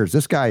of layers.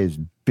 This guy is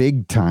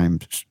big time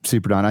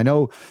Super Don. I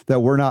know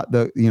that we're not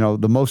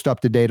the most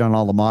up to date on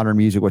all the modern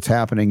music, what's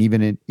happening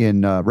even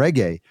in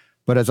reggae.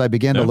 But as I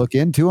began to look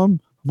into him,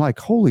 I'm like,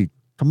 holy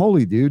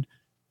tamale, dude,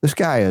 this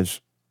guy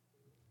is,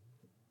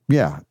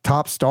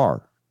 top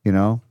star.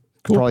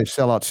 Could probably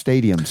sell out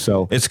stadiums.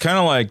 So it's kind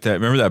of like that.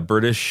 Remember that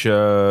British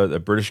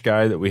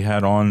guy that we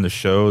had on the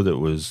show that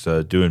was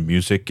doing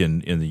music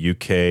in the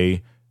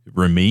UK.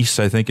 Remise,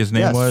 I think his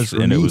name was,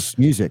 Remise, and it was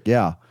music.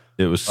 Yeah,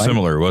 it was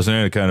similar, wasn't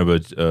it? Kind of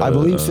a. I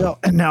believe so.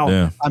 And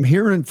now I'm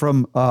hearing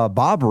from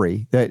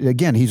Bobbery that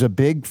again he's a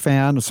big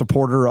fan, a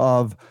supporter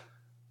of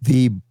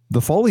the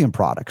Folium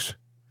products,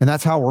 and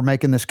that's how we're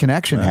making this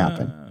connection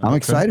happen. I'm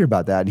excited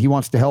about that. He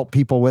wants to help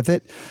people with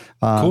it.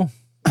 Cool.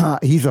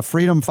 He's a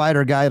freedom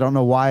fighter guy. I don't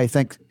know why. I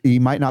think he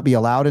might not be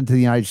allowed into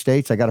the United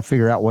States. I got to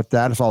figure out what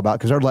that is all about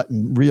because they're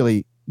letting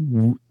really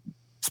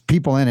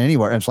people in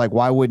anywhere. And it's like,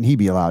 why wouldn't he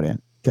be allowed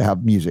in to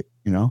have music,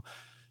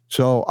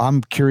 So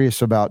I'm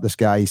curious about this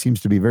guy. He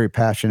seems to be very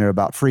passionate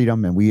about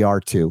freedom, and we are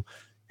too.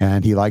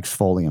 And he likes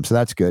Folium, so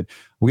that's good.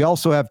 We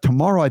also have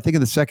tomorrow, I think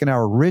in the second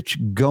hour, Rich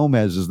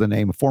Gomez is the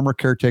name, a former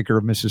caretaker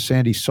of Mrs.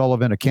 Sandy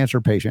Sullivan, a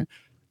cancer patient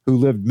who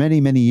lived many,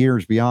 many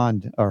years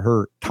beyond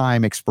her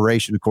time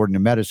expiration, according to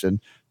medicine,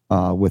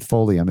 with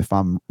Folium, if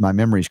my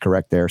memory's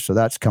correct there. So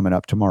that's coming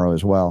up tomorrow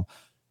as well.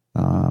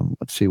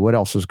 Let's see, what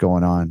else is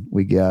going on?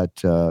 We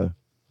got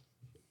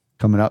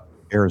coming up,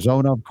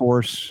 Arizona, of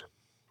course.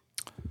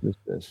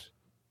 This.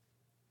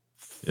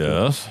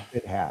 Yes.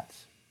 Fit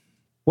hats.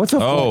 What's a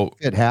flex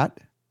fit hat?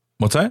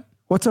 What's that?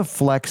 What's a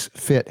flex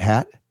fit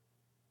hat?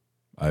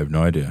 I have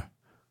no idea.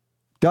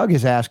 Doug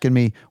is asking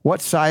me,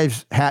 what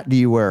size hat do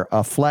you wear?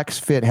 A flex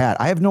fit hat.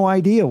 I have no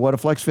idea what a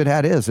flex fit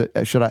hat is.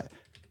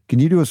 Can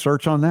you do a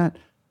search on that?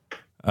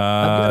 I've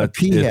got a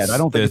P head. I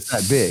don't think it's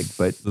that big,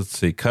 but let's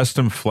see.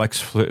 Custom flex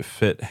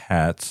fit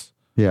hats.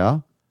 Yeah.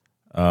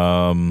 Do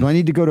I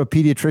need to go to a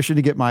pediatrician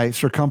to get my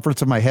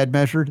circumference of my head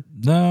measured?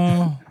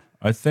 No,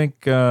 I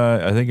think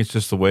it's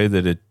just the way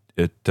that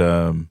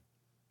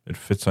it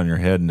fits on your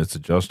head and it's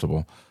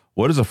adjustable.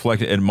 What is a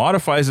flex? It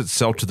modifies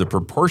itself to the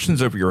proportions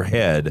of your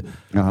head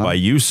by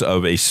use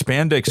of a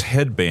spandex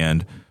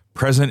headband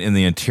present in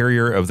the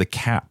interior of the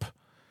cap.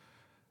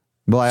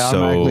 Will I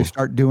automatically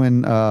start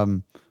doing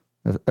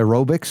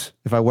aerobics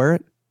if I wear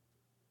it?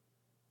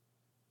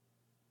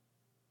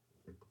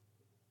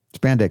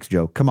 Spandex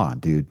joke. Come on,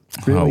 dude.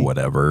 Really? Oh,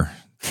 whatever.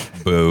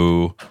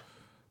 Boo.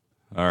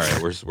 All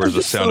right, where's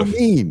the sound?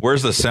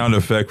 Where's the sound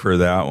effect for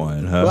that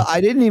one? Huh? Well,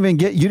 you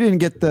didn't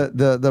get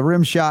the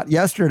rim shot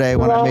yesterday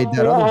when I made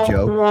that other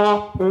joke.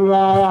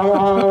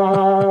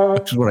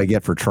 This is what I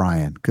get for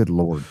trying. Good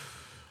Lord.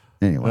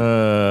 Anyway.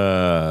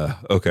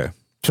 Okay.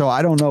 So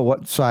I don't know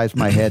what size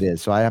my head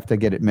is, so I have to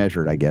get it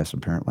measured, I guess,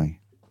 apparently.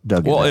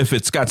 Well, if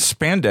it's got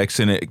spandex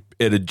in it,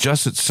 it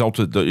adjusts itself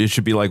to it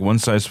should be like one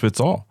size fits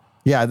all.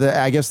 Yeah,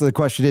 I guess the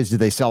question is, do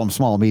they sell them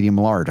small, medium,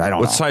 large? I don't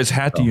know. What size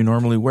hat do you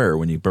normally wear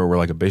when you wear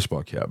like a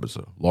baseball cap? Is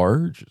it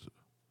large?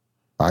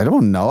 I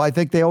don't know. I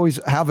think they always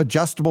have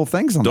adjustable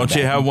things on. Don't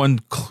you have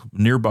one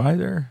nearby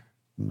there?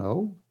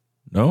 No.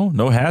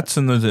 No hats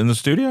in the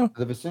studio.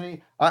 The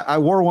vicinity. I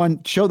wore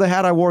one. Show the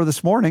hat I wore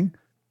this morning.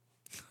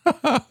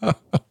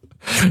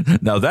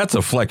 Now that's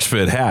a flex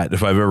fit hat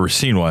if I've ever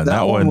seen one.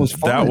 That one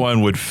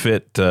would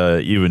fit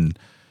even.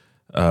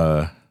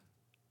 I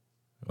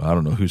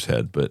don't know whose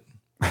head, but.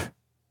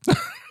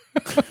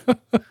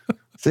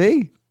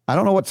 See, I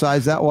don't know what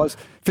size that was.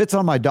 Fits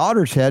on my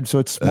daughter's head, so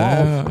it's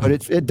small, but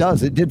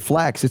it did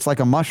flex. It's like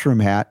a mushroom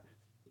hat.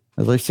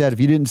 As I said, if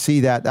you didn't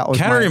see that, that was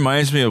kind of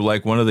reminds me of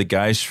like one of the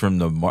guys from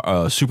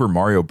the Super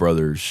Mario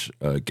Brothers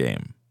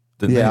game.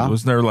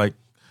 Wasn't there like?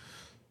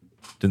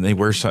 Didn't they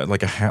wear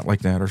like a hat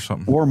like that or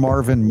something? Or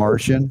Marvin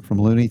Martian from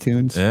Looney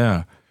Tunes.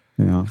 Yeah.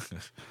 Yeah.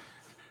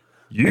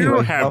 You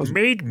have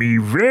made me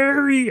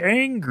very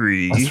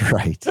angry. That's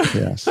right.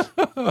 Yes.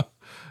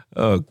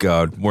 Oh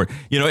God, more.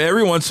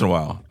 Every once in a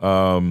while,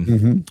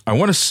 I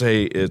want to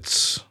say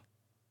there's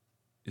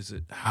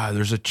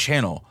a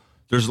channel.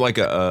 There's like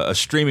a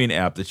streaming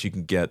app that you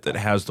can get that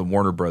has the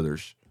Warner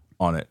Brothers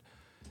on it.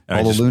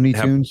 And all the Looney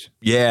Tunes?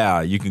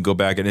 Yeah, you can go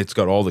back and it's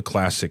got all the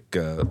classic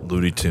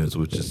Looney Tunes,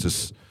 which is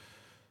just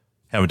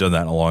haven't done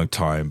that in a long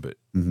time, but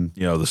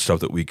the stuff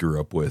that we grew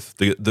up with.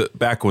 The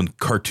back when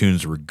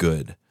cartoons were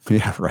good.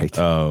 Yeah, right.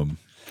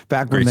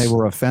 Back when they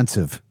were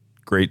offensive.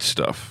 Great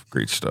stuff.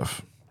 Great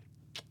stuff.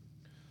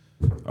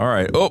 All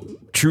right. Oh,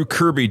 True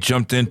Kirby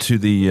jumped into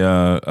the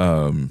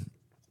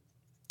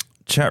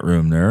chat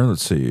room there.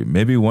 Let's see.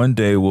 Maybe one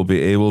day we'll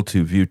be able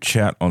to view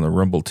chat on the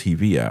Rumble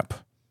TV app.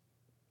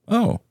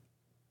 Oh.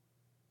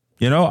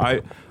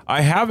 I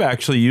have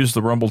actually used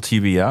the Rumble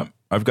TV app.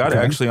 I've got it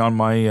actually on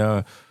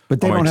my but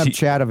they don't have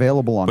chat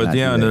available on that. But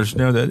yeah, there's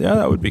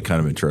that would be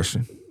kind of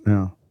interesting.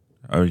 Yeah.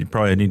 You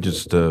probably need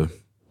just to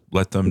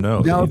let them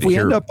know. Now, if we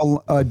end up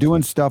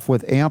doing stuff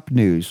with AMP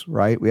News,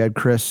 right? We had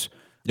Chris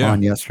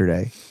on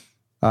yesterday.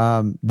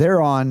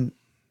 They're on,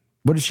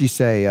 what did she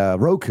say?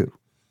 Roku,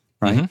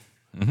 right?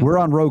 We're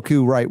on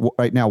Roku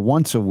right now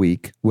once a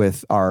week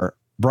with our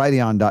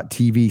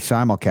Brighteon.tv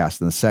simulcast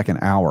in the second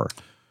hour.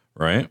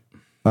 Right.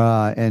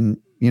 And,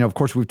 of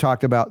course, we've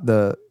talked about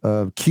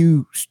the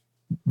Q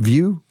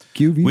View.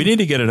 We need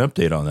to get an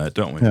update on that,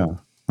 don't we? Yeah,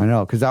 I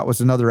know, because that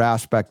was another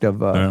aspect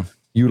of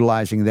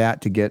utilizing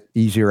that to get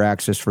easier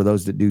access for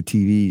those that do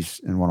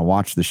TVs and want to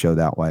watch the show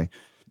that way.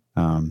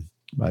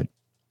 But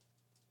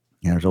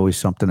there's always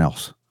something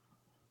else.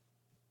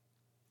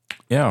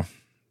 Yeah.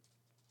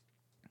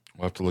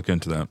 We'll have to look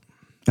into that.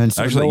 And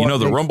so actually,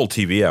 the Rumble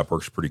TV app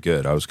works pretty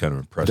good. I was kind of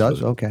impressed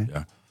with it. Okay.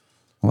 Yeah.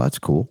 Well, that's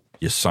cool.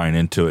 You sign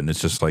into it, and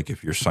it's just like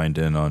if you're signed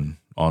in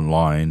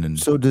online. And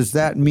so does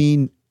that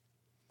mean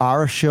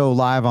our show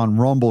live on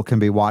Rumble can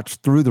be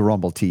watched through the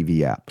Rumble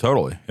TV app?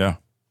 Totally, yeah.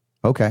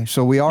 Okay,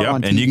 so we are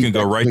on TV. And you can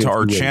go right to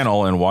our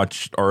channel and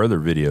watch our other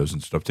videos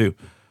and stuff too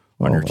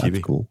on your TV.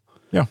 That's cool.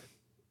 Yeah.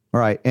 All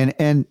right,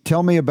 and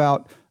tell me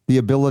about the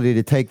ability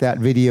to take that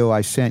video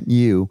I sent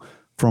you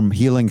from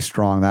Healing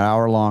Strong, that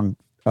hour-long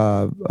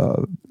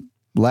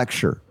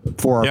lecture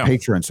for our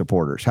Patreon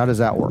supporters. How does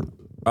that work?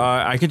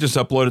 I can just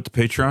upload it to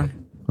Patreon.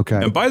 Okay.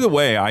 And by the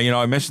way,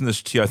 I mentioned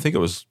this to you. I think it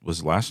was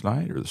last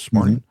night or this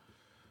morning.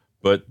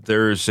 But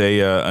there's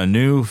a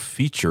new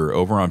feature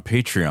over on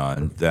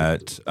Patreon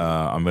that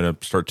I'm going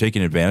to start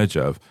taking advantage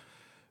of.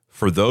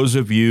 For those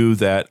of you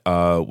that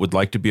would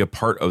like to be a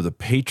part of the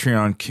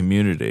Patreon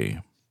community,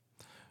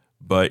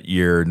 but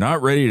you're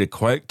not ready to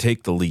quite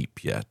take the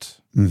leap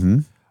yet,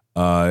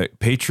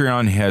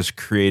 Patreon has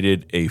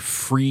created a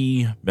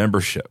free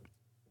membership.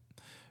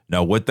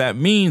 Now, what that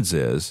means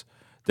is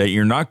that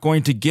you're not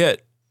going to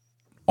get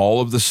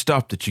all of the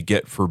stuff that you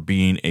get for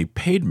being a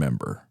paid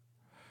member.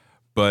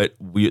 But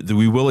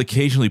we will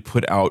occasionally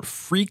put out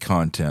free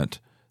content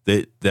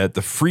that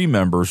the free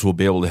members will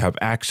be able to have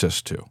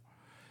access to.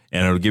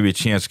 And it'll give you a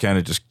chance to kind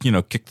of just,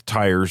 kick the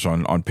tires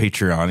on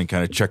Patreon and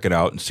kind of check it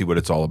out and see what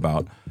it's all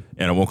about.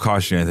 And it won't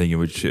cost you anything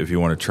if you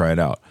want to try it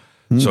out.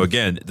 So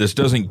again, this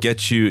doesn't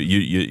get you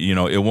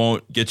it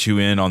won't get you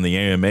in on the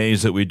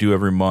AMAs that we do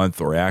every month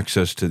or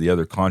access to the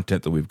other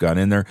content that we've got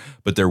in there.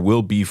 But there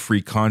will be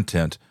free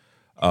content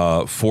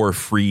for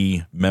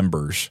free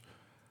members.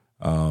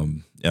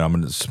 And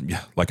I'm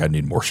I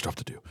need more stuff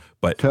to do,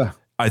 but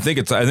I think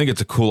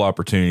it's a cool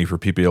opportunity for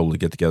people to be able to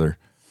get together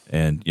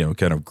and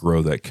kind of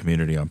grow that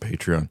community on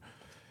Patreon.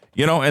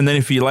 And then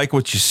if you like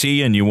what you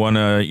see and you want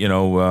to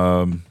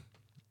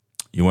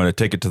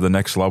take it to the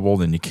next level,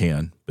 then you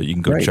can. But you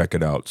can go check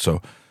it out.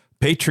 So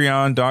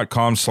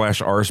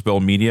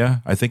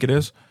patreon.com/rsbellmedia, I think it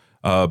is.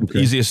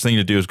 Easiest thing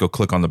to do is go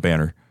click on the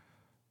banner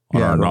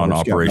on our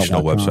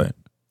non-operational website.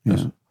 Yeah.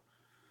 Yes.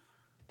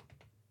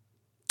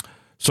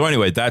 So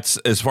anyway, that's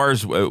as far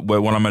as what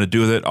I'm going to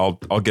do with it.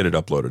 I'll get it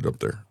uploaded up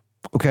there.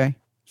 Okay,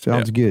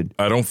 sounds good.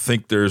 I don't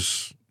think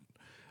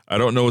I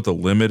don't know what the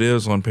limit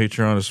is on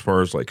Patreon as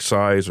far as like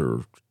size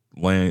or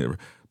length.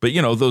 But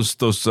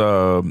those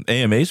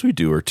AMAs we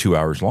do are 2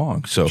 hours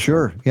long. So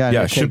sure,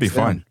 it should be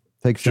fine.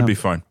 Should be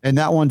fine. And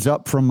that one's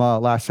up from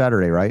last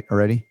Saturday, right?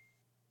 Already?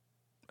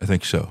 I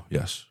think so.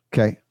 Yes.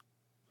 Okay.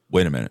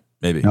 Wait a minute.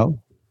 Maybe. No.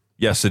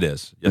 Yes, it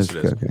is. Yes,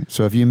 it is. Okay.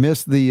 So if you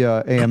missed the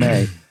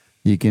AMA.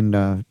 You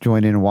can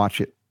join in and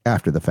watch it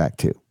after the fact,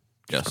 too.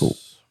 Yes. Cool.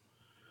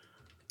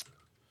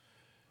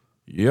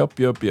 Yep.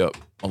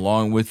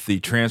 Along with the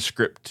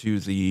transcript to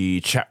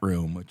the chat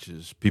room, which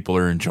is people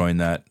are enjoying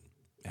that,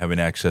 having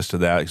access to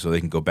that so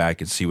they can go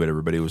back and see what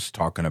everybody was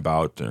talking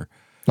about. Or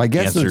I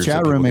guess the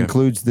chat room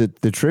includes the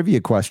trivia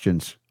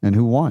questions and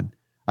who won.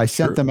 I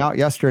sent them out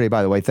yesterday,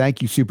 by the way.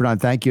 Thank you, Super Don.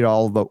 Thank you to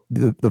all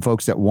the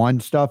folks that won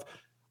stuff.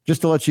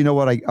 Just to let you know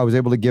what I was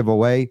able to give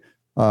away.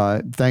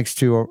 thanks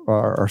to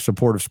our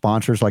supportive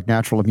sponsors like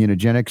Natural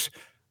Immunogenics,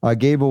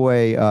 gave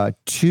away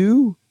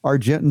 2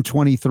 Argentin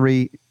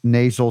 23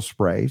 nasal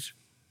sprays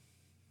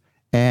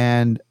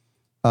and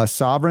a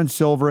Sovereign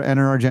Silver and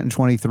an Argentin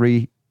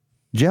 23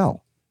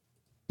 gel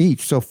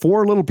each. So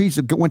 4 little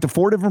pieces went to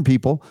 4 different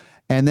people,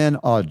 and then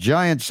a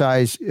giant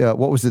size,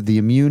 the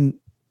immune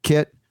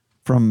kit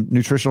from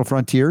Nutritional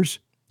Frontiers.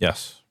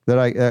 Yes.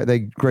 That they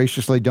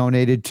graciously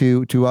donated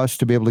to us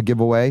to be able to give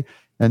away.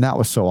 And that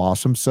was so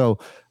awesome. So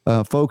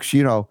folks,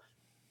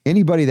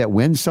 anybody that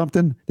wins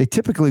something, they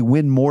typically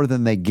win more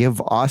than they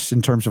give us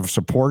in terms of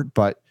support,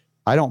 but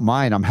I don't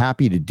mind. I'm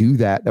happy to do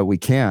that we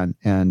can.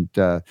 And,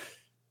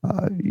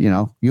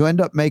 you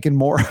end up making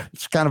more.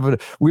 It's kind of a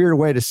weird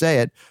way to say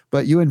it,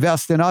 but you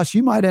invest in us,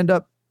 you might end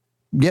up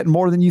getting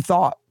more than you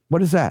thought.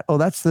 What is that? Oh,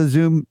 that's the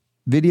Zoom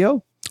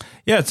video?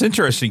 Yeah, it's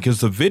interesting because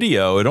the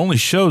video, it only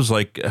shows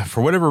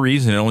for whatever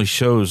reason, it only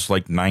shows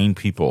 9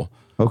 people.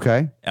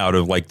 Okay. Out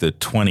of the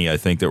 20, I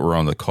think, that were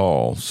on the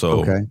call.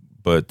 So, okay.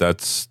 But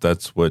that's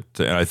what,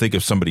 and I think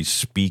if somebody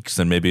speaks,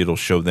 then maybe it'll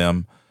show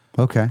them.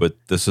 Okay. But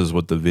this is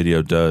what the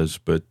video does.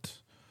 But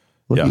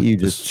look at you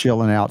just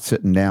chilling out,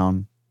 sitting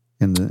down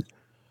in the.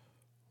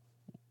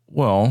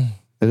 Well,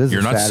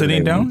 you're not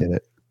sitting down?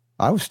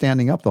 I was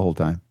standing up the whole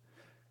time.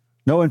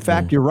 No, in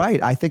fact, you're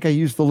right. I think I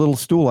used the little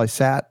stool I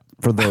sat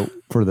for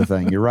the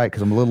thing. You're right,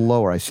 because I'm a little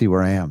lower. I see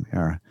where I am.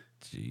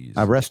 Jeez.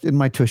 I rested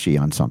my tushy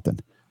on something.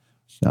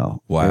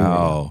 So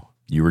wow,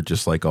 you were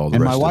just like all the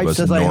and rest of us. And my wife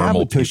says I have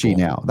a tushy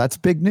people. now. That's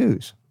big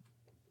news.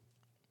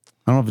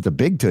 I don't know if it's a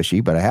big tushy,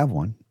 but I have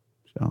one.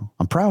 So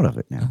I'm proud of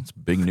it now. That's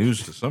big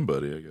news to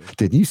somebody, I guess.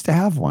 Didn't used to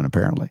have one,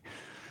 apparently.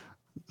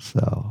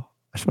 So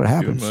that's what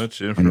happens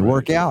when you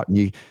work out and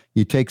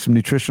you take some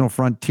Nutritional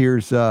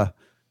Frontiers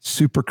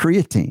super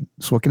creatine.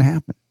 That's what can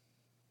happen.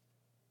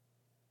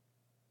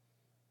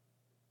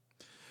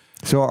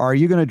 So are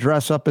you going to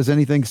dress up as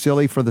anything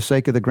silly for the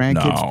sake of the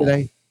grandkids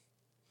today?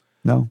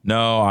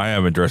 No, I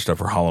haven't dressed up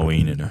for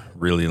Halloween in a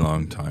really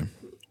long time.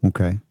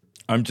 Okay.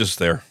 I'm just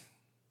there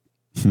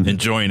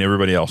enjoying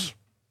everybody else.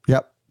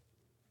 Yep.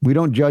 We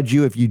don't judge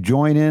you if you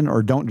join in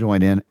or don't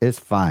join in. It's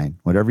fine.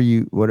 Whatever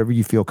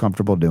you feel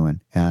comfortable doing.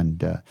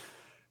 And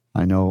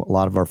I know a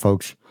lot of our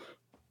folks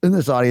in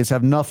this audience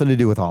have nothing to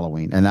do with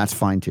Halloween, and that's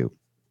fine too.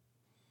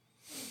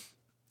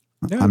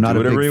 Yeah, I'm not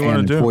a big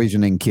fan of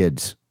poisoning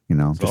kids.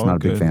 Just not a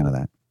big fan of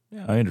that.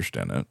 Yeah, I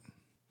understand that.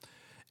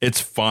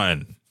 It's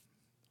fun.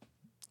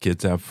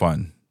 Kids have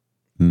fun.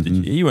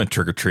 Mm-hmm. You went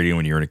trick-or-treating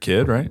when you were a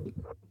kid, right?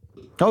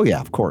 Oh,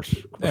 yeah, of course.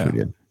 Of course we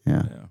did.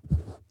 Yeah.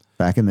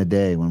 Back in the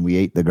day when we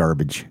ate the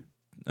garbage.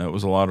 That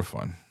was a lot of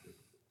fun.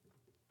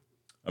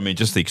 I mean,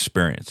 just the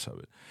experience of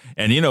it.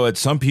 And,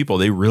 some people,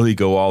 they really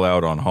go all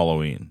out on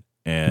Halloween.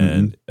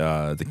 And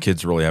the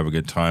kids really have a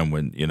good time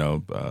when,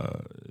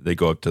 they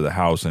go up to the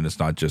house and it's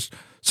not just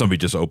somebody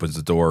just opens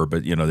the door,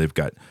 but, they've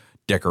got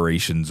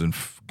decorations and,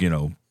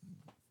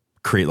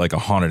 create like a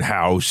haunted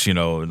house, and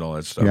all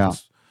that stuff. Yeah.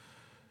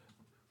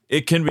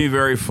 It can be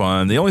very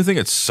fun. The only thing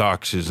that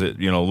sucks is that,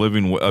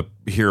 living up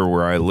here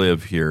where I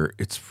live here,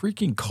 it's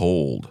freaking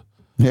cold.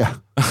 Yeah.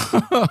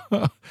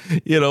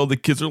 The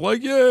kids are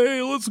like,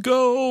 yay, let's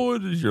go.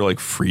 And you're like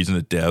freezing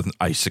to death and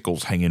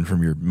icicles hanging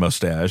from your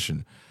mustache.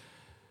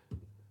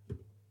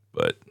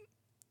 But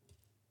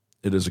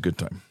it is a good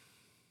time.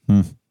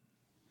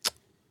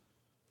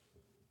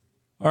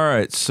 All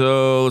right.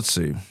 So let's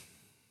see.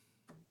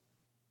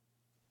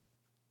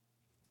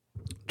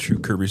 True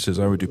Kirby says,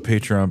 I would do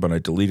Patreon, but I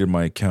deleted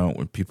my account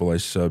when people I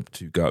subbed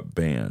to got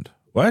banned.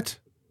 What?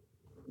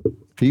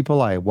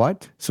 People I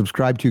what?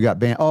 Subscribed to got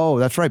banned. Oh,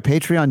 that's right.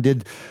 Patreon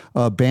did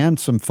ban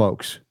some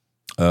folks.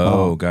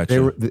 Oh,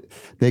 gotcha.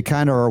 They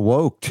kind of are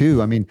woke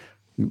too. I mean,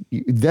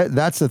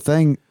 that's the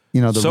thing.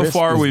 So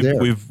far we've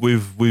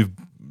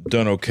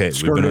done okay.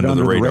 We've been under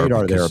the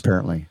radar there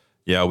apparently.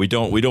 Yeah, we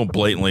don't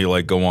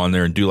blatantly go on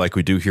there and do like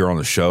we do here on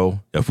the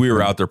show. If we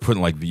were out there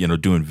putting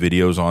doing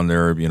videos on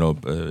there,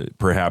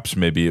 perhaps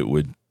maybe it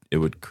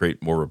would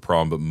create more of a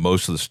problem. But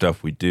most of the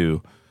stuff we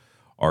do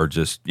are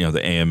just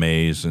the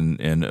AMAs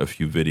and a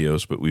few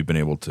videos. But we've been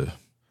able to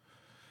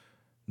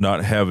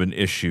not have an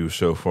issue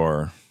so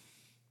far.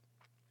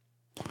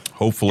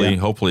 Hopefully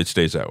it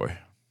stays that way.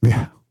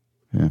 Yeah,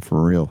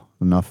 for real.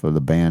 Enough of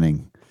the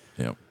banning.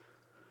 Yeah.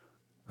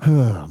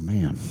 Oh,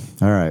 man.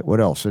 All right. What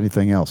else?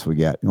 Anything else we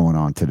got going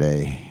on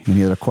today?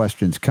 Any other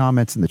questions,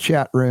 comments in the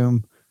chat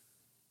room?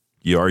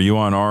 Are you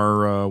on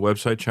our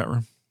website chat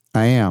room?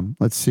 I am.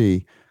 Let's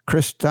see.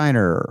 Chris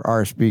Steiner,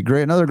 RSB.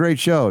 Great. Another great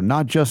show.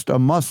 Not just a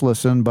must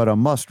listen, but a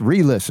must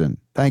re-listen.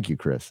 Thank you,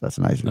 Chris. That's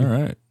nice of you. All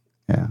right.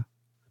 Yeah.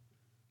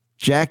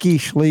 Jackie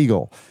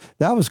Schlegel.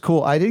 That was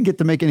cool. I didn't get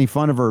to make any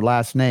fun of her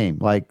last name.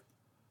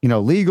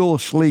 Legal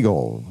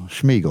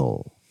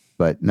Schlegel.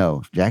 But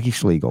no, Jackie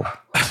Schlegel.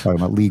 Talking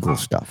about legal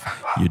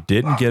stuff. You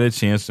didn't get a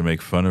chance to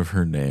make fun of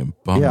her name.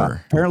 Bummer. Yeah,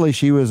 apparently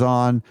she was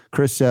on,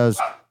 Chris says,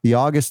 the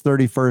August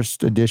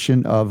 31st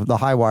edition of The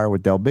High Wire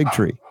with Del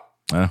Bigtree.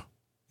 Yeah.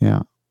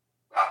 Yeah.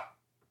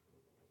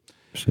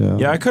 So,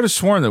 yeah, I could have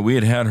sworn that we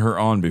had her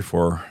on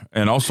before,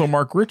 and also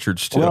Mark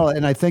Richards too. Well,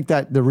 and I think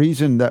that the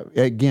reason that,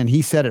 again,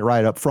 he said it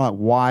right up front,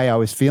 why I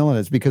was feeling it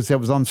is because I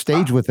was on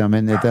stage with him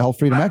and at the Health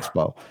Freedom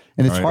Expo.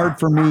 And it's hard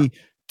for me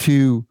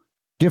to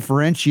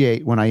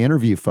differentiate when I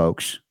interview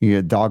folks.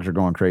 Dogs are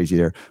going crazy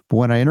there. But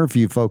when I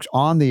interview folks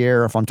on the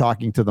air, if I'm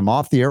talking to them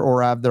off the air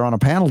or they're on a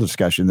panel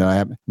discussion, then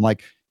I'm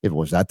like,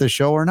 was that the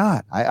show or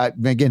not?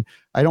 Again,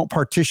 I don't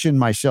partition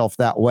myself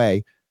that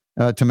way.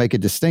 To make a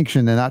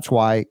distinction, and that's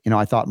why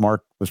I thought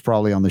Mark was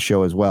probably on the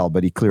show as well,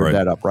 but he cleared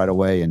that up right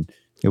away, and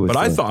it was.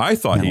 But I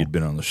thought he'd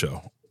been on the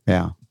show.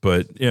 Yeah,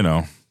 but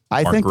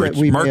I think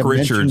that Mark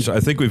Richards.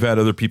 I think we've had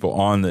other people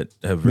on that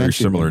have very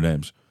similar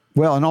names.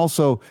 Well, and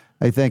also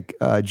I think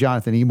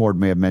Jonathan Emord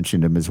may have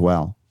mentioned him as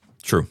well.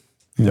 True.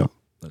 Yeah,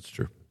 that's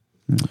true.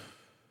 Yeah.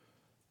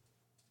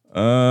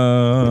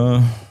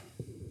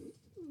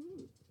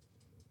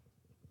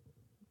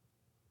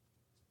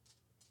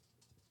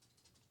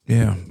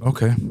 Yeah,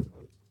 okay.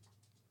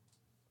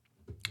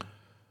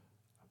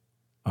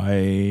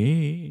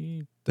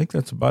 I think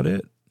that's about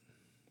it.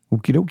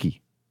 Okie dokie.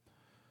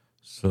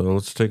 So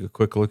let's take a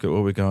quick look at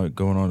what we got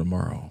going on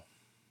tomorrow.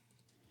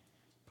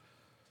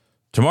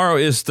 Tomorrow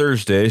is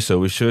Thursday, so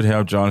we should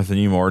have Jonathan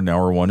Emord in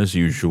hour 1 as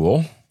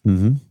usual.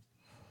 Mm-hmm.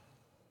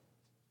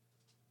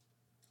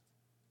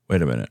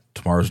 Wait a minute.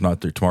 Tomorrow's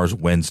not there. Tomorrow's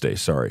Wednesday,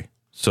 sorry.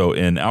 So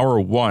in hour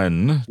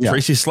 1,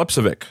 Tracy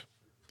Slepcevic.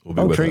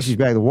 Tracy's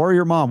back. The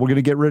Warrior Mom. We're going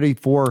to get ready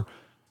for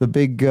the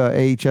big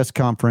AHS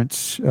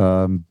conference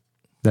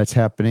that's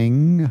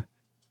happening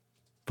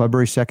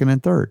February 2nd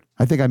and 3rd.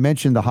 I think I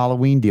mentioned the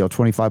Halloween deal,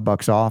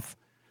 $25 off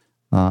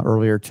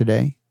earlier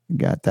today.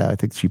 Got that. I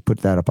think she put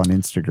that up on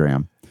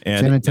Instagram.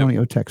 And San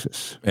Antonio,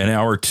 Texas. And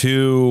hour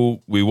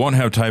 2, we won't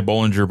have Ty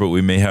Bollinger, but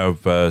we may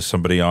have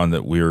somebody on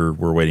that we're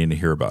waiting to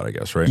hear about, I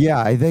guess, right? Yeah,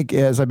 I think,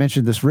 as I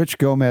mentioned, this Rich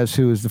Gomez,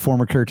 who is the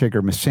former caretaker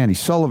of Miss Sandy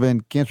Sullivan,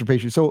 cancer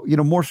patient. So,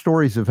 more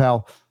stories of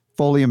how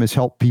Folium has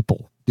helped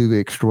people do the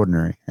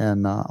extraordinary,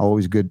 and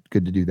always good to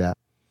do that.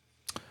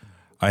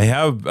 I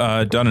have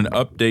done an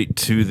update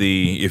to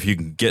the, if you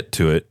can get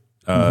to it,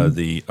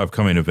 the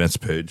upcoming events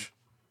page.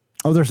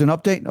 Oh, there's an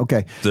update?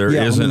 Okay. There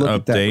is an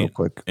update,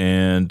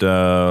 and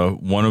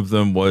one of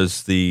them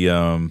was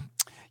the...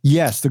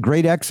 Yes, the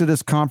Great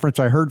Exodus Conference.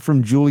 I heard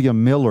from Julia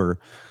Miller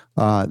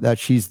that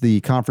she's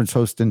the conference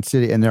host in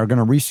city, and they're going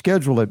to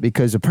reschedule it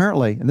because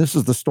apparently, and this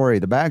is the story,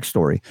 the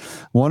backstory,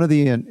 one of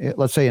the,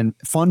 let's say,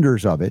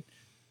 funders of it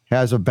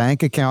has a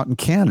bank account in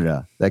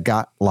Canada that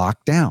got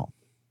locked down.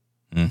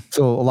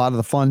 So a lot of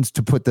the funds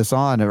to put this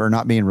on are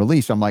not being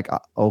released. I'm like,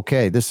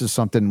 okay, this is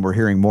something we're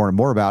hearing more and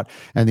more about.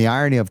 And the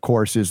irony, of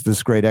course, is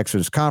this Great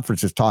Exodus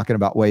Conference is talking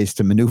about ways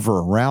to maneuver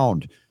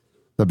around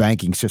the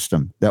banking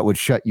system that would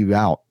shut you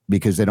out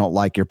because they don't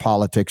like your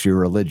politics, your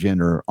religion,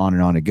 or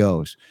on it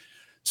goes.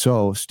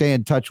 So stay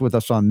in touch with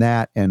us on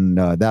that, and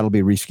that'll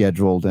be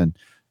rescheduled. And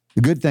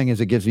the good thing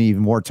is it gives me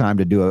even more time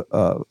to do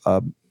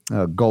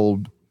a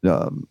gold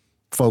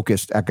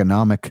focused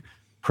economic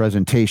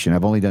presentation.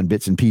 I've only done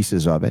bits and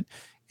pieces of it.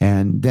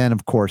 And then,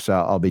 of course,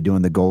 I'll be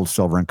doing the gold,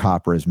 silver, and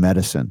copper as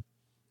medicine,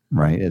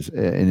 right? As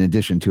in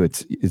addition to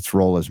its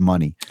role as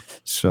money.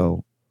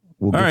 So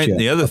we'll all right.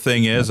 The other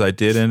thing is I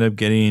did end up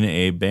getting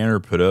a banner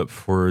put up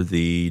for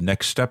the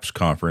Next Steps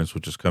conference,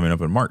 which is coming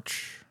up in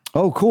March.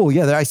 Oh, cool.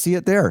 Yeah, I see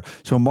it there.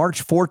 So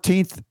March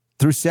 14th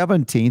through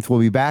 17th, we'll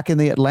be back in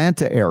the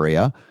Atlanta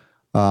area.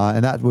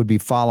 And that would be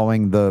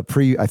following the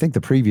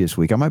previous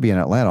week. I might be in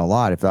Atlanta a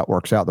lot if that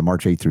works out, the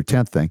March 8th through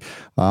 10th thing.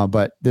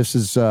 But this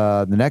is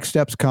the Next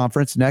Steps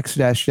Conference,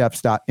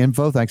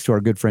 next-steps.info, thanks to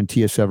our good friend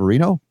Tia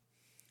Severino.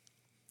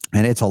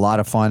 And it's a lot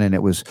of fun. And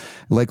it was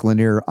Lake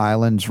Lanier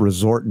Islands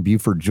Resort in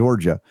Beaufort,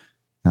 Georgia,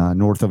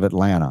 north of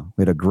Atlanta.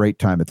 We had a great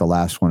time at the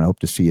last one. I hope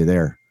to see you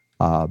there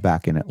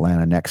back in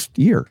Atlanta next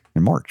year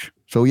in March.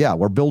 So, yeah,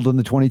 we're building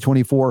the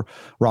 2024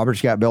 Robert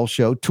Scott Bell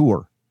Show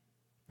tour.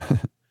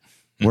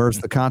 Where's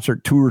the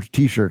concert tour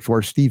T-shirts?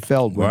 Where's Steve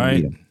Feld?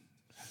 Right.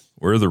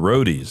 Where are the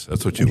roadies?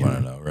 That's what you want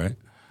to know, right?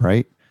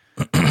 Right.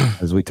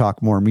 As we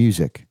talk more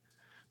music.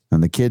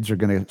 And the kids are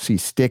going to see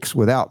Styx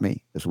without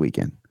me this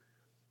weekend.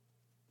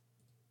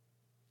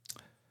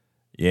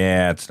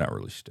 Yeah, it's not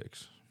really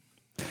Styx.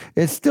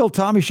 It's still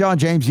Tommy Shaw and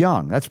James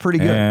Young. That's pretty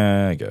good.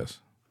 Yeah, I guess.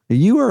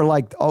 You are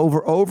like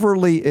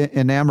overly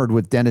enamored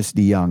with Dennis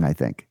DeYoung, I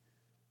think.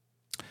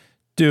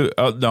 Dude,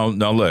 no,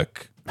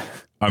 look.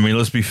 I mean,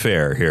 let's be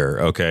fair here,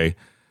 okay?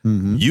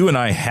 Mm-hmm. You and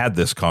I had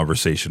this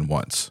conversation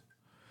once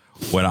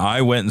when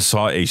I went and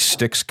saw a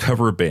Styx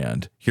cover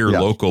band here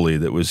locally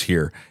that was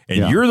here.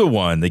 And you're the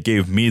one that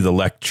gave me the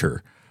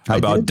lecture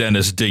about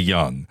Dennis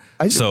DeYoung.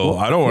 I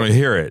don't want to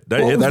hear it.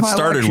 That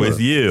started with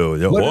you.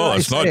 Well,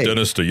 it's not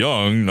Dennis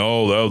DeYoung.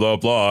 No, blah, blah,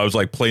 blah. I was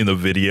like playing the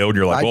video, and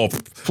you're like, well.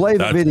 Play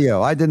the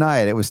video. I deny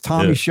it. It was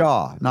Tommy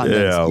Shaw, not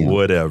Dennis DeYoung.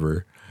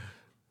 Whatever.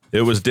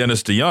 It was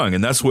Dennis DeYoung,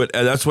 and that's what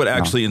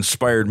actually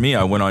inspired me.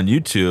 I went on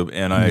YouTube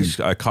and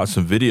I caught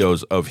some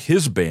videos of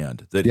his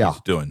band that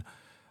he's doing,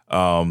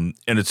 and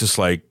it's just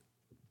like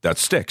that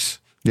Styx.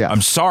 Yeah,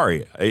 I'm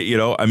sorry,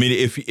 I mean,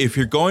 if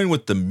you're going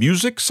with the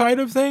music side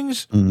of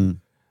things,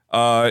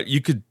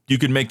 you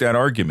could make that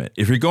argument.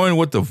 If you're going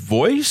with the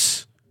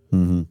voice,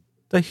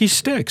 that he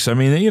sticks. I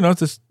mean,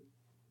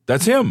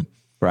 that's him.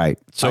 Right.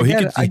 So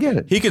I get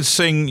it. He could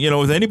sing,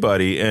 with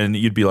anybody, and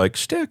you'd be like,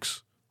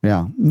 Styx.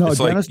 Yeah. No, it's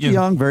Dennis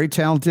DeYoung, very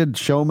talented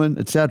showman,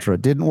 etc.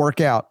 Didn't work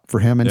out for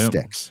him and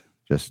Styx.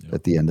 Just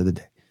at the end of the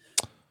day.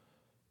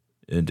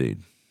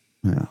 Indeed.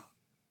 Yeah.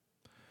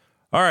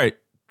 All right.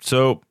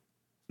 So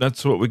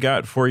that's what we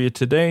got for you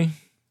today.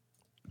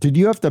 Did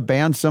you have to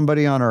ban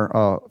somebody on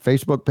our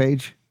Facebook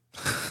page?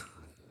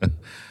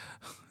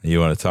 You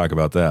want to talk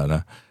about that,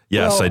 huh?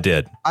 Yes, well, I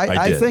did.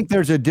 I think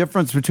there's a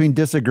difference between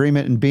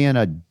disagreement and being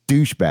a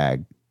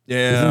douchebag.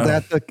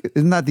 Yeah.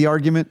 Isn't that the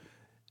argument?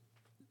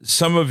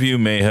 Some of you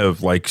may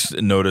have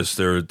noticed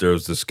there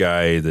was this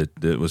guy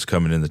that was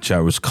coming in the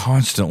chat, was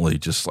constantly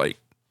just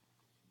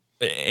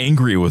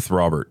angry with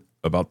Robert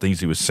about things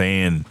he was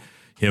saying.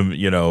 Him,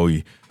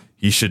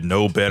 he should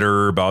know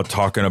better about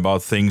talking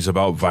about things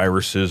about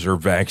viruses or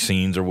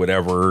vaccines or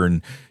whatever.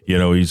 And,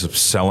 he's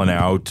selling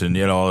out and,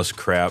 all this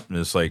crap. And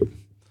it's like,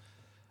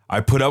 I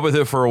put up with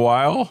it for a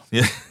while.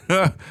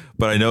 But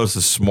I noticed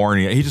this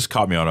morning, he just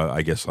caught me on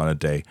a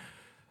day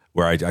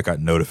where I got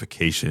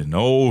notification.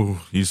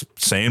 Oh, he's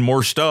saying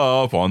more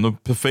stuff on the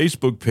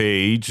Facebook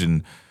page.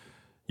 And,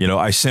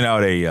 I sent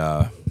out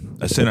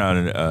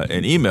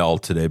an email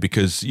today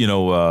because,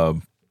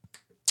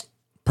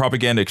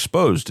 Propaganda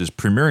Exposed is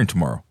premiering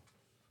tomorrow.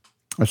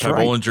 That's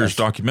right. Bollinger's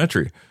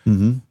documentary.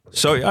 Mm-hmm.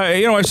 So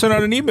I sent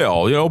out an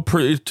email,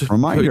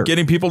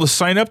 getting people to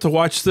sign up to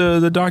watch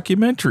the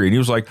documentary. And he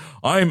was like,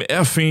 I'm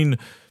effing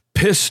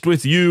pissed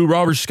with you,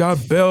 Robert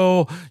Scott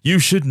Bell. You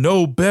should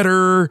know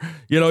better.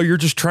 You're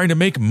just trying to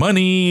make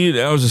money. And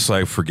I was just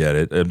like, forget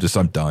it.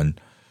 I'm done.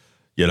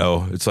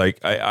 It's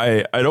like,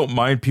 I don't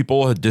mind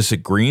people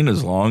disagreeing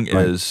as long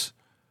as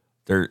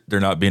they're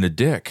not being a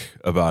dick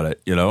about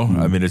it.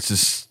 I mean, it's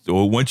just,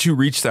 once you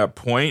reach that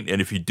point,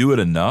 and if you do it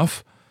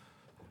enough,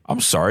 I'm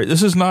sorry,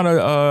 this is not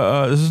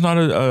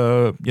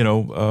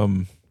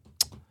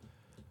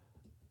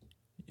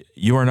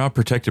you are not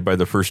protected by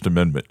the First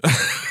Amendment.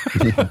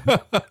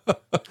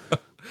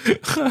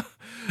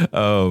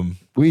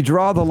 We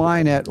draw the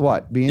line at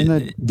what? Being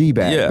a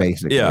D-bag,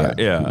 basically. Yeah.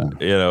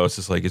 It's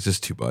just it's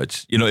just too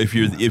much.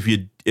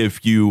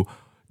 If you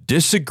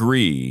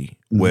disagree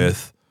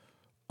with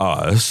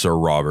us or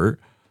Robert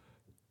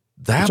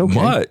that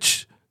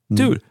much,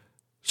 dude,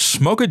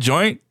 smoke a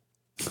joint,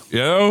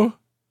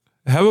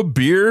 have a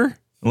beer,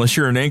 unless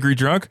you're an angry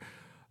drunk,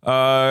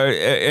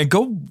 and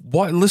go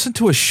listen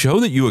to a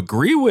show that you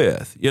agree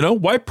with.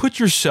 Why put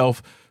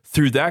yourself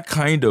through that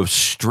kind of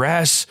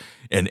stress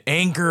and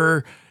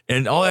anger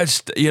and all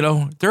that?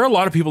 There are a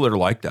lot of people that are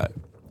like that.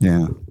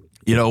 Yeah.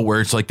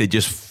 Where it's like they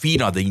just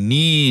feed on. They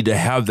need to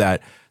have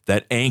that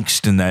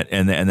angst and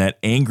that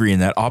angry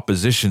and that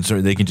opposition,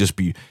 so they can just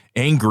be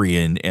angry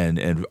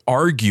and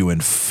argue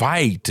and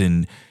fight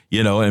and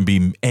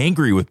be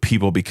angry with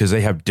people because they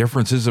have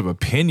differences of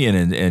opinion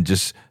and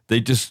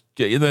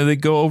they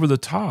go over the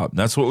top. And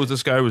that's what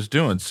this guy was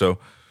doing. So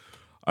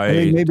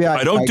I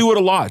don't do it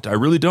a lot. I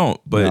really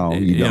don't. But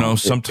no,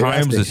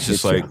 sometimes it's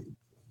just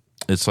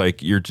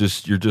like you're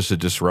just a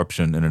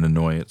disruption and an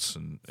annoyance,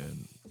 and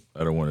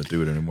I don't want to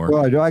do it anymore.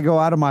 Well, do I go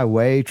out of my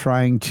way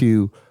trying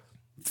to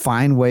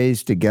find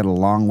ways to get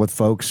along with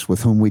folks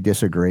with whom we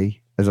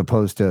disagree, as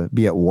opposed to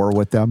be at war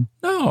with them?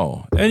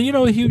 No. And,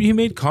 he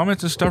made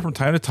comments and stuff from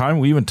time to time.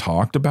 We even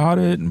talked about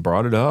it and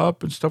brought it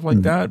up and stuff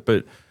like that.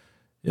 But,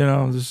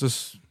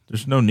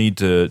 there's no need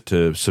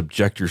to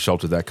subject yourself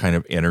to that kind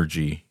of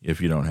energy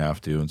if you don't have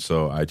to. And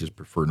so I just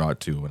prefer not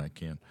to when I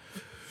can.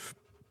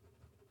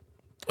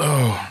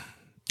 Oh.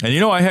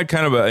 And, I had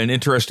kind of an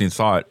interesting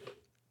thought.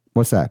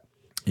 What's that?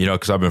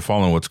 Because I've been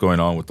following what's going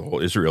on with the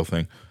whole Israel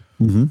thing.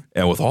 Mm-hmm.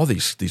 And with all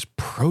these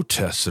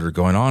protests that are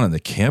going on in the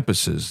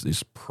campuses,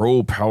 these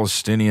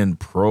pro-Palestinian,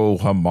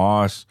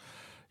 pro-Hamas,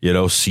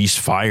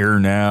 ceasefire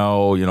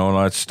now, and all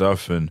that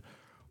stuff. And,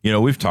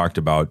 we've talked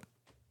about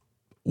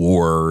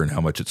war and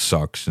how much it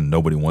sucks and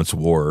nobody wants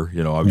war.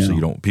 Obviously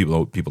you don't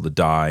people to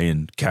die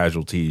and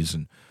casualties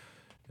and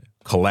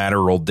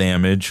collateral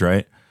damage,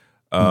 right?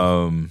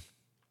 But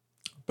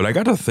I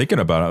got to thinking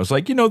about it. I was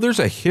like, there's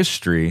a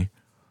history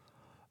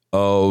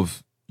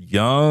of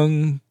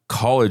young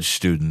college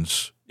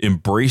students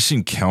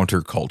embracing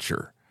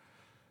counterculture.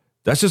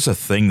 That's just a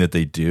thing that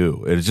they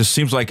do. It just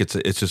seems like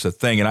it's just a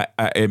thing. And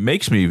it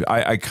makes me,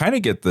 I kind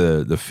of get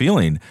the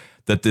feeling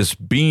that this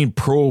being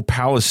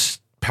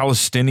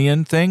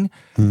pro-Palestinian thing,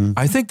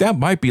 I think that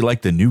might be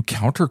like the new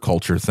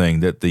counterculture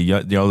thing that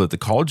that the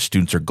college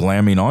students are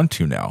glamming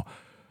onto now.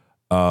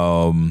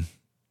 I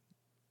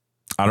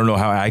don't know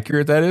how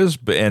accurate that is,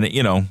 but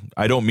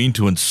I don't mean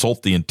to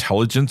insult the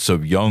intelligence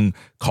of young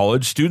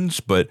college students,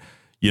 but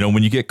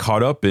when you get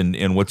caught up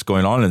in what's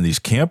going on in these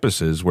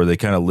campuses where they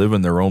kind of live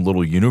in their own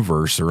little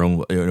universe, their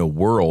own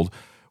world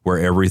where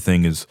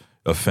everything is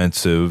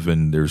offensive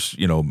and there's,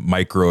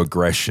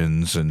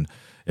 microaggressions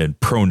and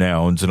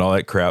pronouns and all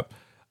that crap.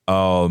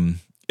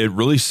 It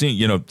really seems,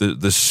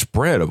 the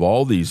spread of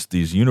all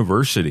these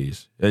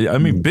universities, I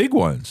mean, big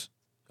ones.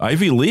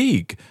 Ivy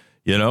League,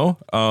 that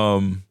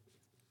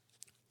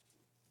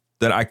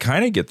I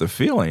kind of get the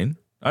feeling,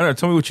 I don't know,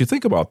 tell me what you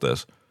think about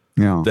this.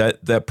 Yeah.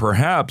 That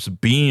perhaps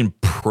being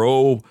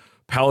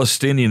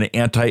pro-Palestinian and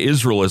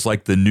anti-Israel is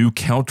like the new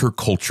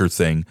counterculture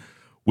thing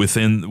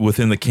within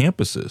the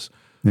campuses.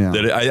 Yeah.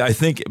 That I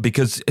think,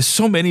 because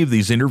so many of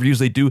these interviews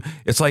they do,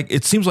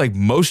 it seems like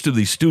most of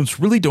these students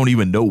really don't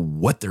even know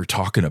what they're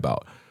talking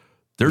about.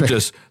 They're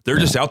just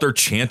out there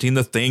chanting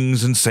the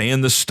things and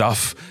saying the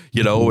stuff,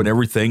 and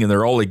everything, and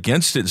they're all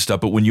against it and stuff.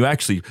 But when you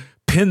actually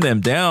pin them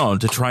down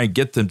to try and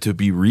get them to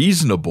be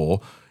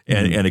reasonable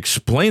and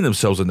explain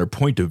themselves and their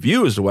point of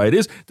view as to why it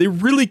is, they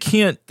really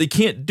can't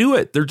do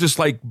it. They're just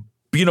like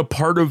being a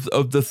part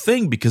of the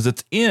thing because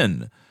it's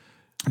in.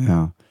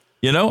 Yeah.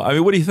 I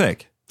mean, what do you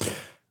think?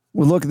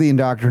 Well, look at the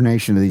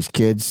indoctrination of these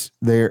kids.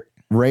 They're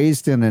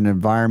raised in an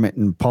environment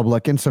in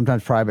public and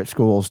sometimes private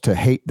schools to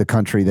hate the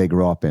country they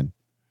grew up in.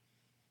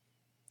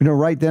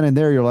 Right then and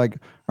there, you're like,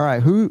 all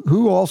right,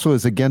 who also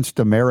is against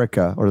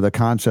America or the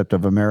concept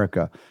of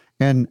America?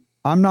 And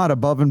I'm not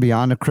above and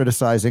beyond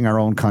criticizing our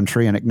own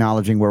country and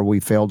acknowledging where we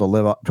failed to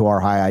live up to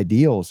our high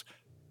ideals.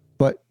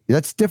 But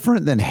that's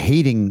different than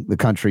hating the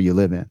country you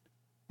live in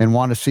and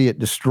want to see it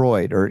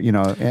destroyed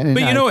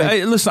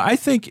listen, I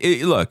think,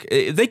 look,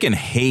 they can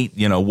hate,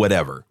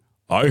 whatever.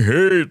 I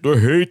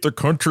hate the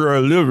country I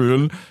live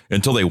in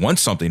until they want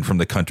something from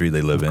the country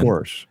they live in. Of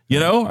course.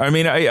 I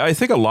mean, I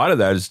think a lot of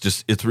that is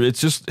just,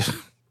 it's just,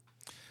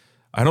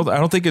 I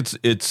don't think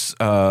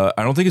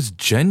it's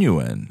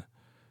genuine.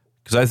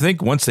 Because I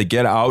think once they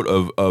get out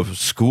of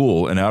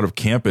school and out of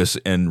campus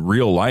and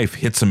real life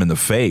hits them in the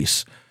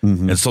face,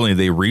 and suddenly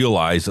they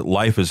realize that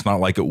life is not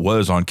like it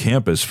was on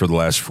campus for the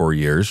last 4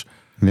 years.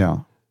 Yeah.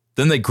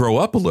 Then they grow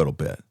up a little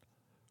bit.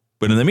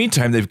 But in the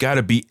meantime, they've got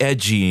to be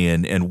edgy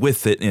and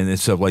with it and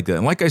stuff like that.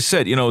 And like I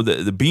said,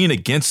 the being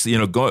against,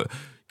 gonna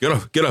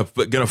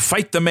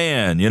fight the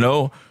man,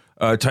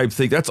 type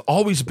thing. That's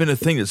always been a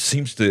thing that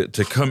seems to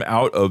come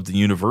out of the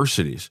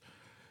universities.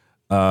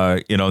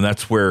 And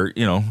that's where,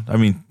 I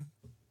mean,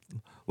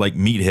 like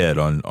Meathead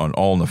on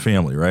All in the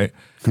Family, right?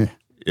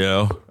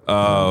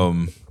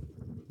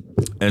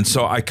 And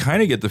so I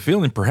kind of get the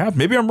feeling, perhaps,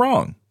 maybe I'm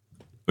wrong.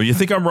 But you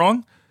think I'm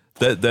wrong?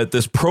 That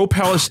this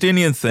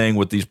pro-Palestinian thing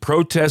with these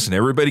protests and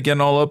everybody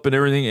getting all up and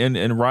everything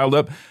and riled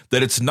up,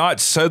 that it's not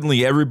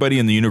suddenly everybody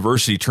in the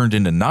university turned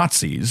into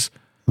Nazis.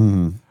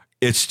 Mm-hmm.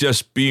 It's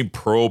just being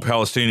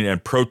pro-Palestinian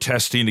and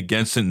protesting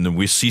against it, and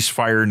we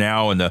ceasefire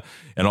now and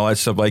all that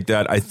stuff like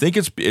that. I think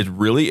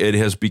it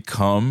has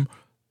become,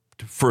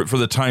 for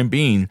the time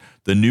being,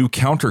 the new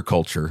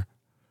counterculture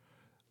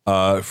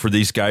for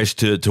these guys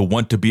to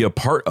want to be a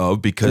part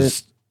of,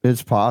 because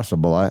it's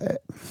possible.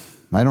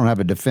 I don't have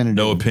a definitive.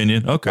 No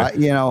opinion. Okay. I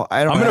don't.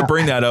 I'm going to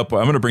bring that up.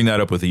 I'm going to bring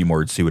that up with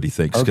Emord and see what he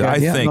thinks. Okay,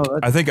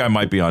 I think I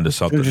might be onto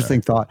something. Interesting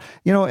thought.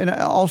 And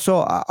also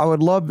I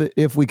would love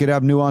if we could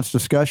have nuanced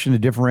discussion to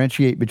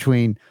differentiate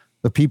between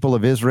the people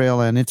of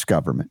Israel and its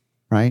government,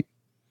 right?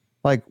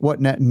 Like what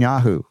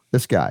Netanyahu,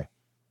 this guy.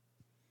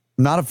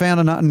 Not a fan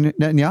of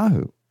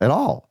Netanyahu at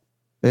all.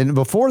 And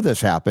before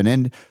this happened,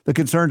 and the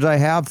concerns I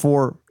have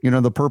for,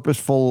 the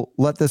purposeful,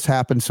 let this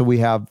happen so we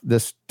have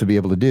this to be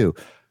able to do.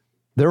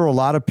 There were a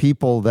lot of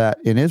people that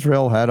in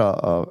Israel had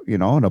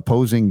an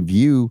opposing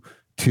view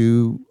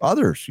to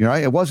others.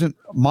 It wasn't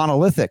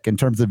monolithic in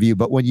terms of view,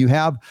 but when you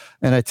have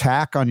an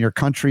attack on your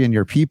country and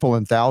your people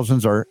and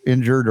thousands are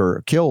injured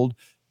or killed,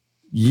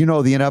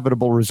 the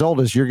inevitable result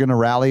is you're going to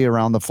rally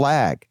around the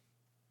flag.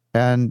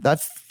 And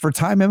that's for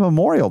time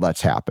immemorial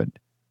that's happened.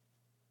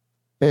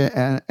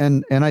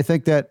 And I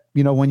think that,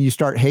 when you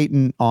start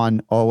hating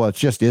on, it's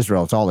just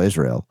Israel, it's all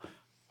Israel.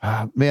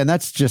 Man,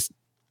 that's just,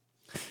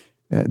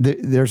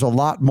 there's a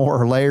lot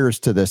more layers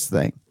to this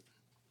thing,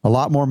 a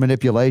lot more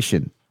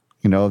manipulation,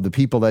 the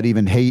people that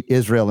even hate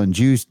Israel and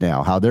Jews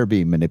now, how they're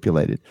being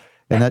manipulated.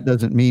 And that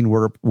doesn't mean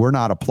we're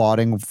not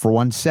applauding for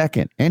 1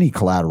 second any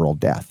collateral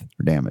death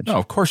or damage. No,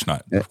 of course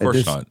not. Of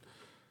course not.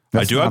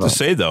 I do have to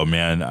say, though,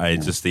 man,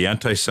 just the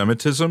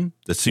anti-Semitism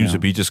that seems to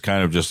be just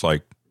kind of just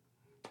like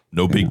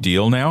no big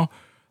deal now.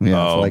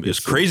 Yeah, it's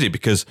crazy,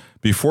 because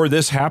before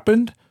this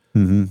happened, I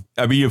mean,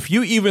 if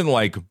you even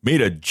like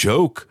made a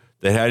joke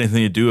that had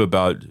anything to do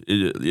about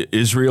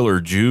Israel or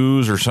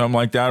Jews or something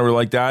like that,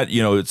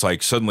 it's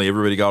like suddenly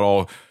everybody got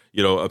all,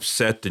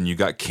 upset, and you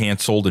got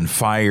canceled and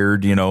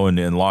fired,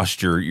 and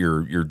lost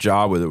your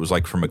job, whether it was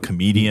like from a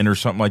comedian or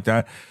something like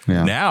that.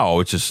 Yeah. Now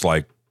it's just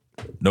like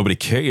nobody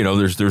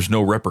cares, there's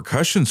no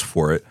repercussions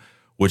for it,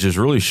 which is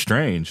really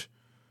strange.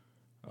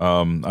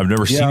 I've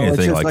never seen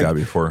anything like that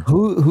before.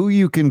 Who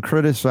you can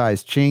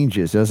criticize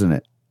changes, isn't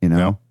it?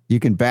 Yeah. You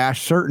can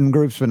bash certain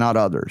groups, but not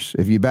others.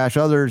 If you bash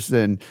others,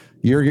 then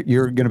you're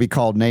going to be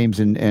called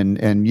names, and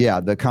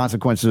the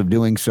consequences of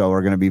doing so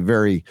are going to be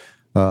very,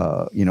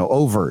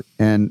 overt.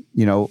 And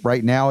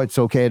right now it's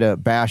okay to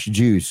bash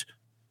Jews.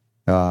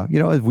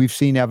 We've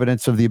seen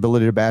evidence of the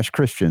ability to bash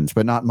Christians,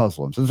 but not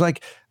Muslims. It's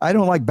like, I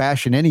don't like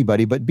bashing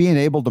anybody, but being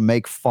able to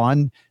make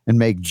fun and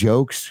make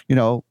jokes,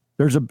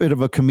 there's a bit of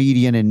a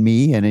comedian in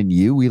me and in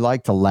you. We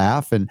like to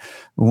laugh. And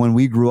when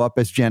we grew up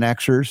as Gen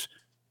Xers,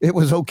 it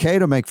was okay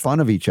to make fun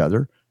of each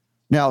other.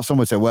 Now, some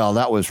would say, well,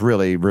 that was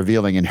really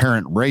revealing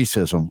inherent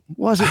racism.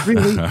 Was it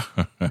really?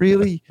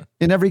 Really?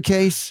 In every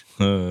case?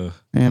 Do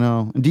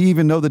you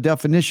even know the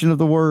definition of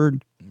the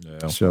word?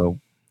 Yeah. So,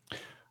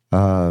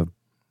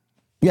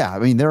 yeah, I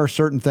mean, there are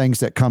certain things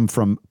that come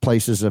from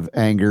places of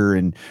anger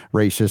and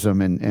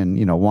racism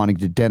and wanting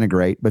to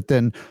denigrate. But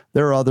then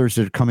there are others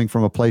that are coming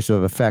from a place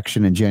of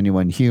affection and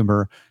genuine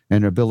humor,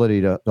 and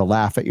ability to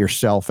laugh at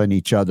yourself and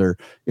each other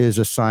is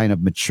a sign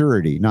of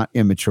maturity, not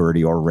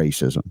immaturity or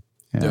racism.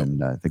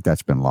 And I think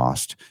that's been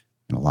lost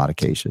in a lot of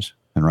cases.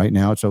 And right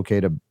now it's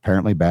okay to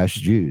apparently bash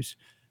Jews.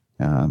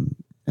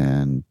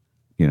 And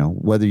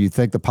whether you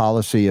think the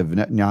policy of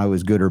Netanyahu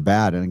is good or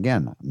bad, and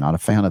again, I'm not a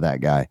fan of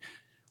that guy.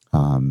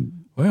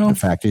 Well, the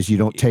fact is you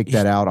don't take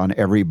that out on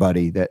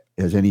everybody that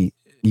has any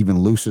even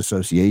loose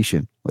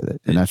association with it.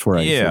 And that's where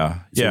and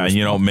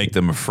you don't make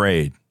them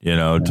afraid,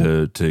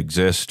 to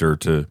exist or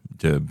to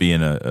be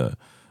in a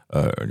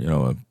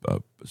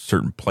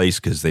certain place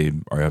because they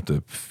have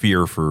to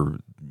fear for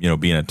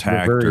being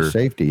attacked or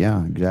safety.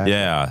 Yeah, exactly.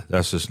 Yeah,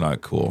 that's just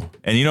not cool.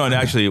 And and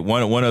actually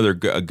one other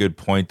good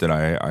point that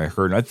I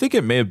heard, and I think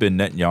it may have been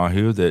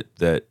Netanyahu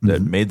that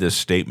made this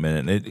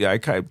statement, and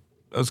I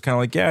was kind of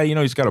like,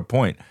 he's got a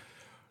point.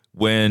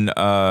 When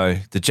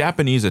the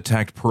Japanese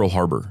attacked Pearl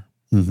Harbor,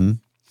 you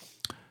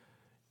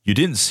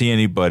didn't see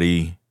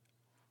anybody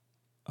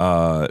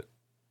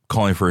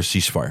calling for a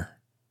ceasefire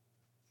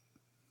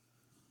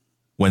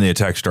when the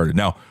attack started.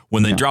 Now,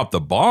 when they dropped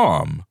the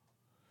bomb,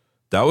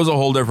 that was a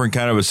whole different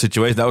kind of a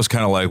situation. That was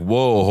kind of like,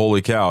 whoa,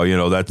 holy cow.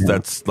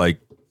 That's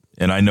like,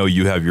 and I know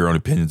you have your own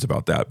opinions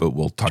about that, but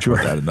we'll talk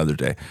about that another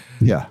day.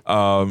 Yeah.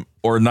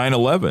 Or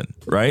 9/11,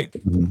 right?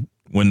 Mm-hmm.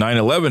 When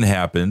 9/11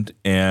 happened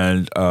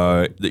and,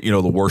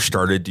 the war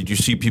started, did you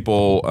see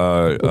people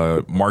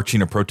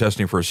marching and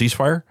protesting for a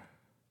ceasefire?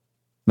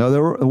 No,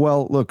 there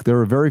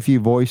were very few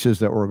voices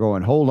that were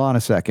going, hold on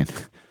a second.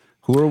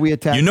 Who are we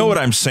attacking? You know what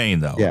I'm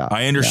saying, though. Yeah.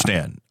 I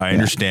understand. I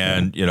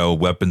understand,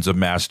 weapons of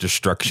mass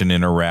destruction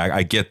in Iraq.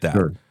 I get that.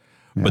 Sure.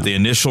 Yeah. But the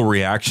initial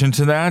reaction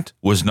to that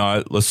was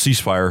not, let's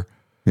ceasefire.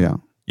 Yeah.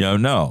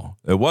 No,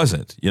 it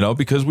wasn't,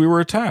 because we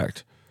were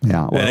attacked.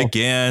 Yeah. Well, and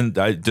again,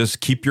 just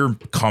keep your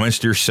comments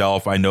to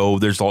yourself. I know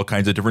there's all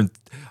kinds of different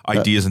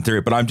ideas and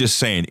theory, but I'm just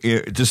saying,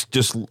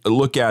 just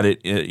look at it,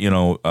 in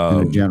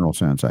a general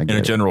sense. In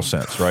a general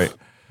sense, right?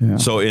 Yeah.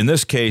 So in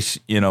this case,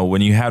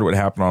 when you had what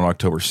happened on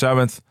October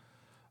 7th,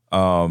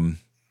 are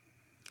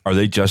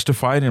they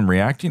justified in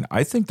reacting?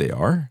 I think they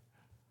are.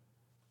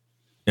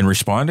 In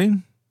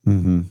responding?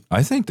 Mm-hmm.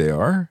 I think they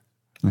are.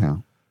 Yeah.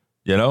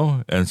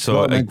 And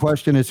so the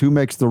question is, who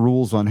makes the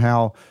rules on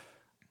how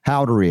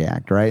to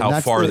react, right? How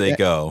far they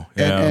go.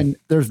 And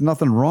there's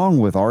nothing wrong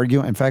with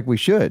arguing. In fact, we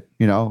should,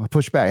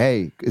 push back.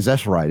 Hey, is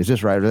this right? Is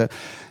this right?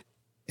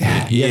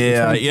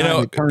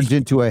 It turns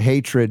into a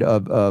hatred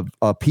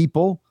of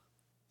people.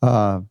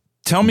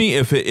 Tell me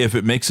if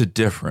it makes a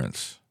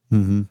difference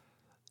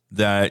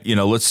that,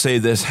 let's say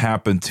this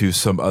happened to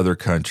some other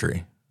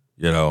country,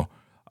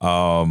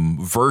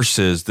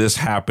 versus this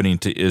happening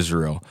to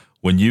Israel.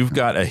 When you've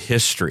got a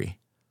history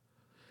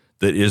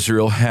that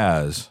Israel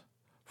has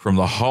from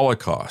the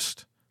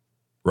Holocaust,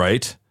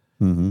 right?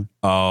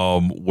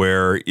 Mm-hmm.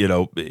 Where,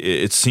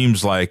 it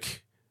seems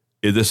like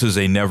this is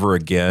a never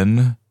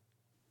again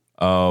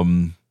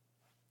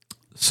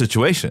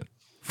situation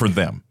for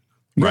them,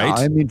 right? Yeah,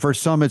 I mean, for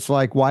some, it's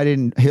like, why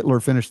didn't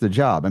Hitler finish the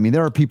job? I mean,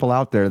 there are people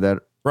out there that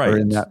are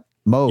in that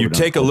mode. You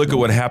take a look at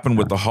what happened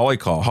with the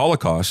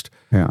Holocaust,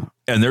 and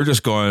they're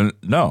just going,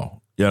 no.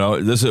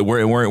 This is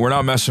we're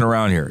not messing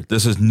around here.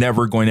 This is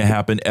never going to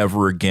happen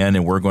ever again,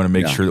 and we're going to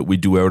make sure that we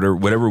do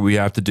whatever we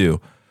have to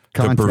do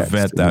to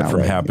prevent that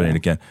from happening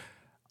again.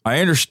 I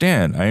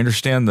understand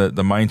the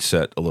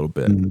mindset a little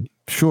bit. Mm-hmm.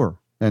 Sure,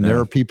 and there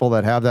are people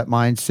that have that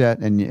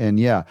mindset,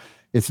 and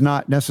it's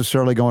not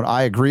necessarily going,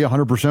 I agree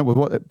 100% with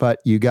what, but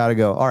you got to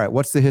go, all right,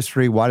 what's the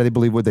history? Why do they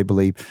believe what they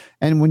believe?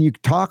 And when you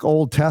talk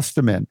Old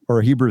Testament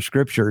or Hebrew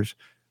scriptures,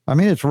 I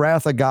mean, it's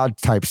wrath of God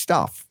type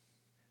stuff.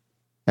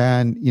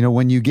 And,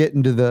 when you get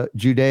into the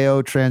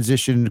Judeo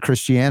transition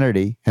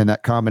Christianity and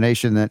that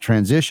combination, that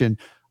transition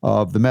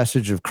of the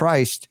message of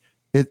Christ,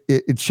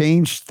 it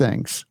changed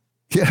things,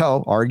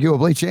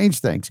 arguably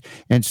changed things.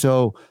 And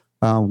so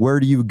where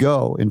do you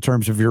go in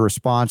terms of your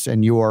response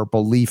and your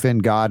belief in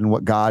God and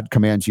what God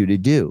commands you to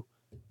do?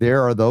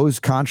 There are those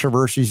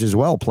controversies as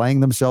well playing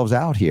themselves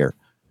out here.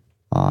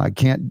 I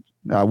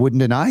wouldn't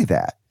deny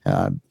that.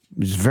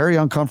 It's very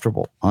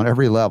uncomfortable on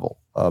every level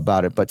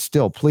about it, but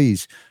still,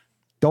 please,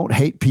 don't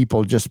hate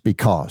people just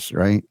because,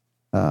 right?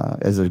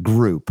 As a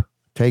group,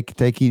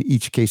 take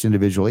each case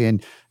individually.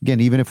 And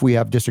again, even if we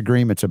have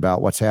disagreements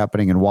about what's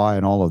happening and why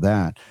and all of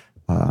that,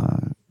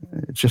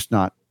 it's just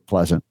not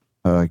pleasant.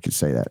 I could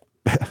say that.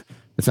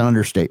 It's an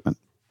understatement.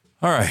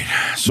 All right.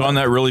 So on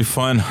that really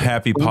fun,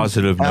 happy,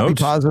 positive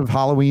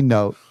Halloween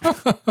note,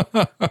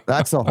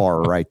 that's the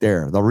horror right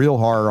there. The real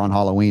horror on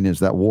Halloween is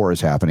that war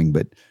is happening,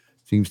 but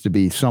seems to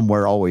be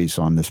somewhere always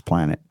on this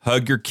planet.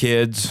 Hug your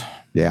kids.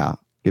 Yeah.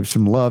 Give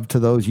some love to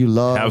those you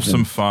love. Have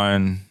some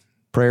fun.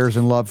 Prayers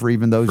and love for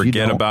even those you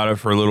don't. Forget about it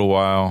for a little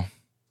while.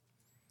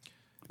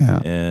 Yeah.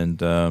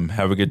 And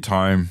have a good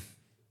time.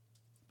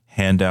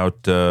 Hand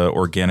out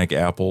organic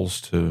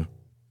apples to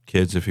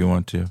kids if you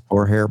want to.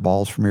 Or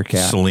hairballs from your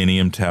cat.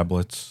 Selenium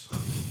tablets.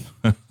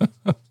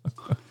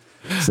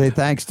 Say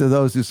thanks to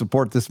those who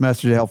support this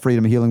message of health,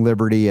 freedom, healing,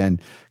 liberty,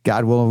 and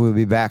God willing, we'll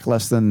be back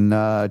less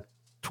than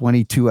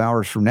 22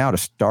 hours from now to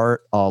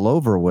start all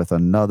over with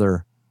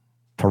another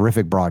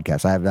terrific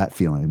broadcast. I have that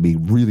feeling. It'd be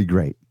really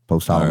great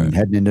post-Halloween,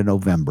 heading into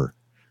November.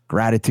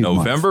 Gratitude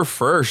November month.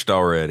 1st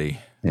already.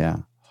 Yeah.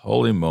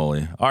 Holy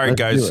moly. All right,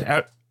 guys.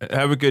 Have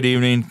a good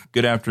evening,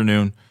 good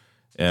afternoon,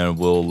 and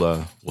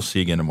we'll see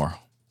you again tomorrow.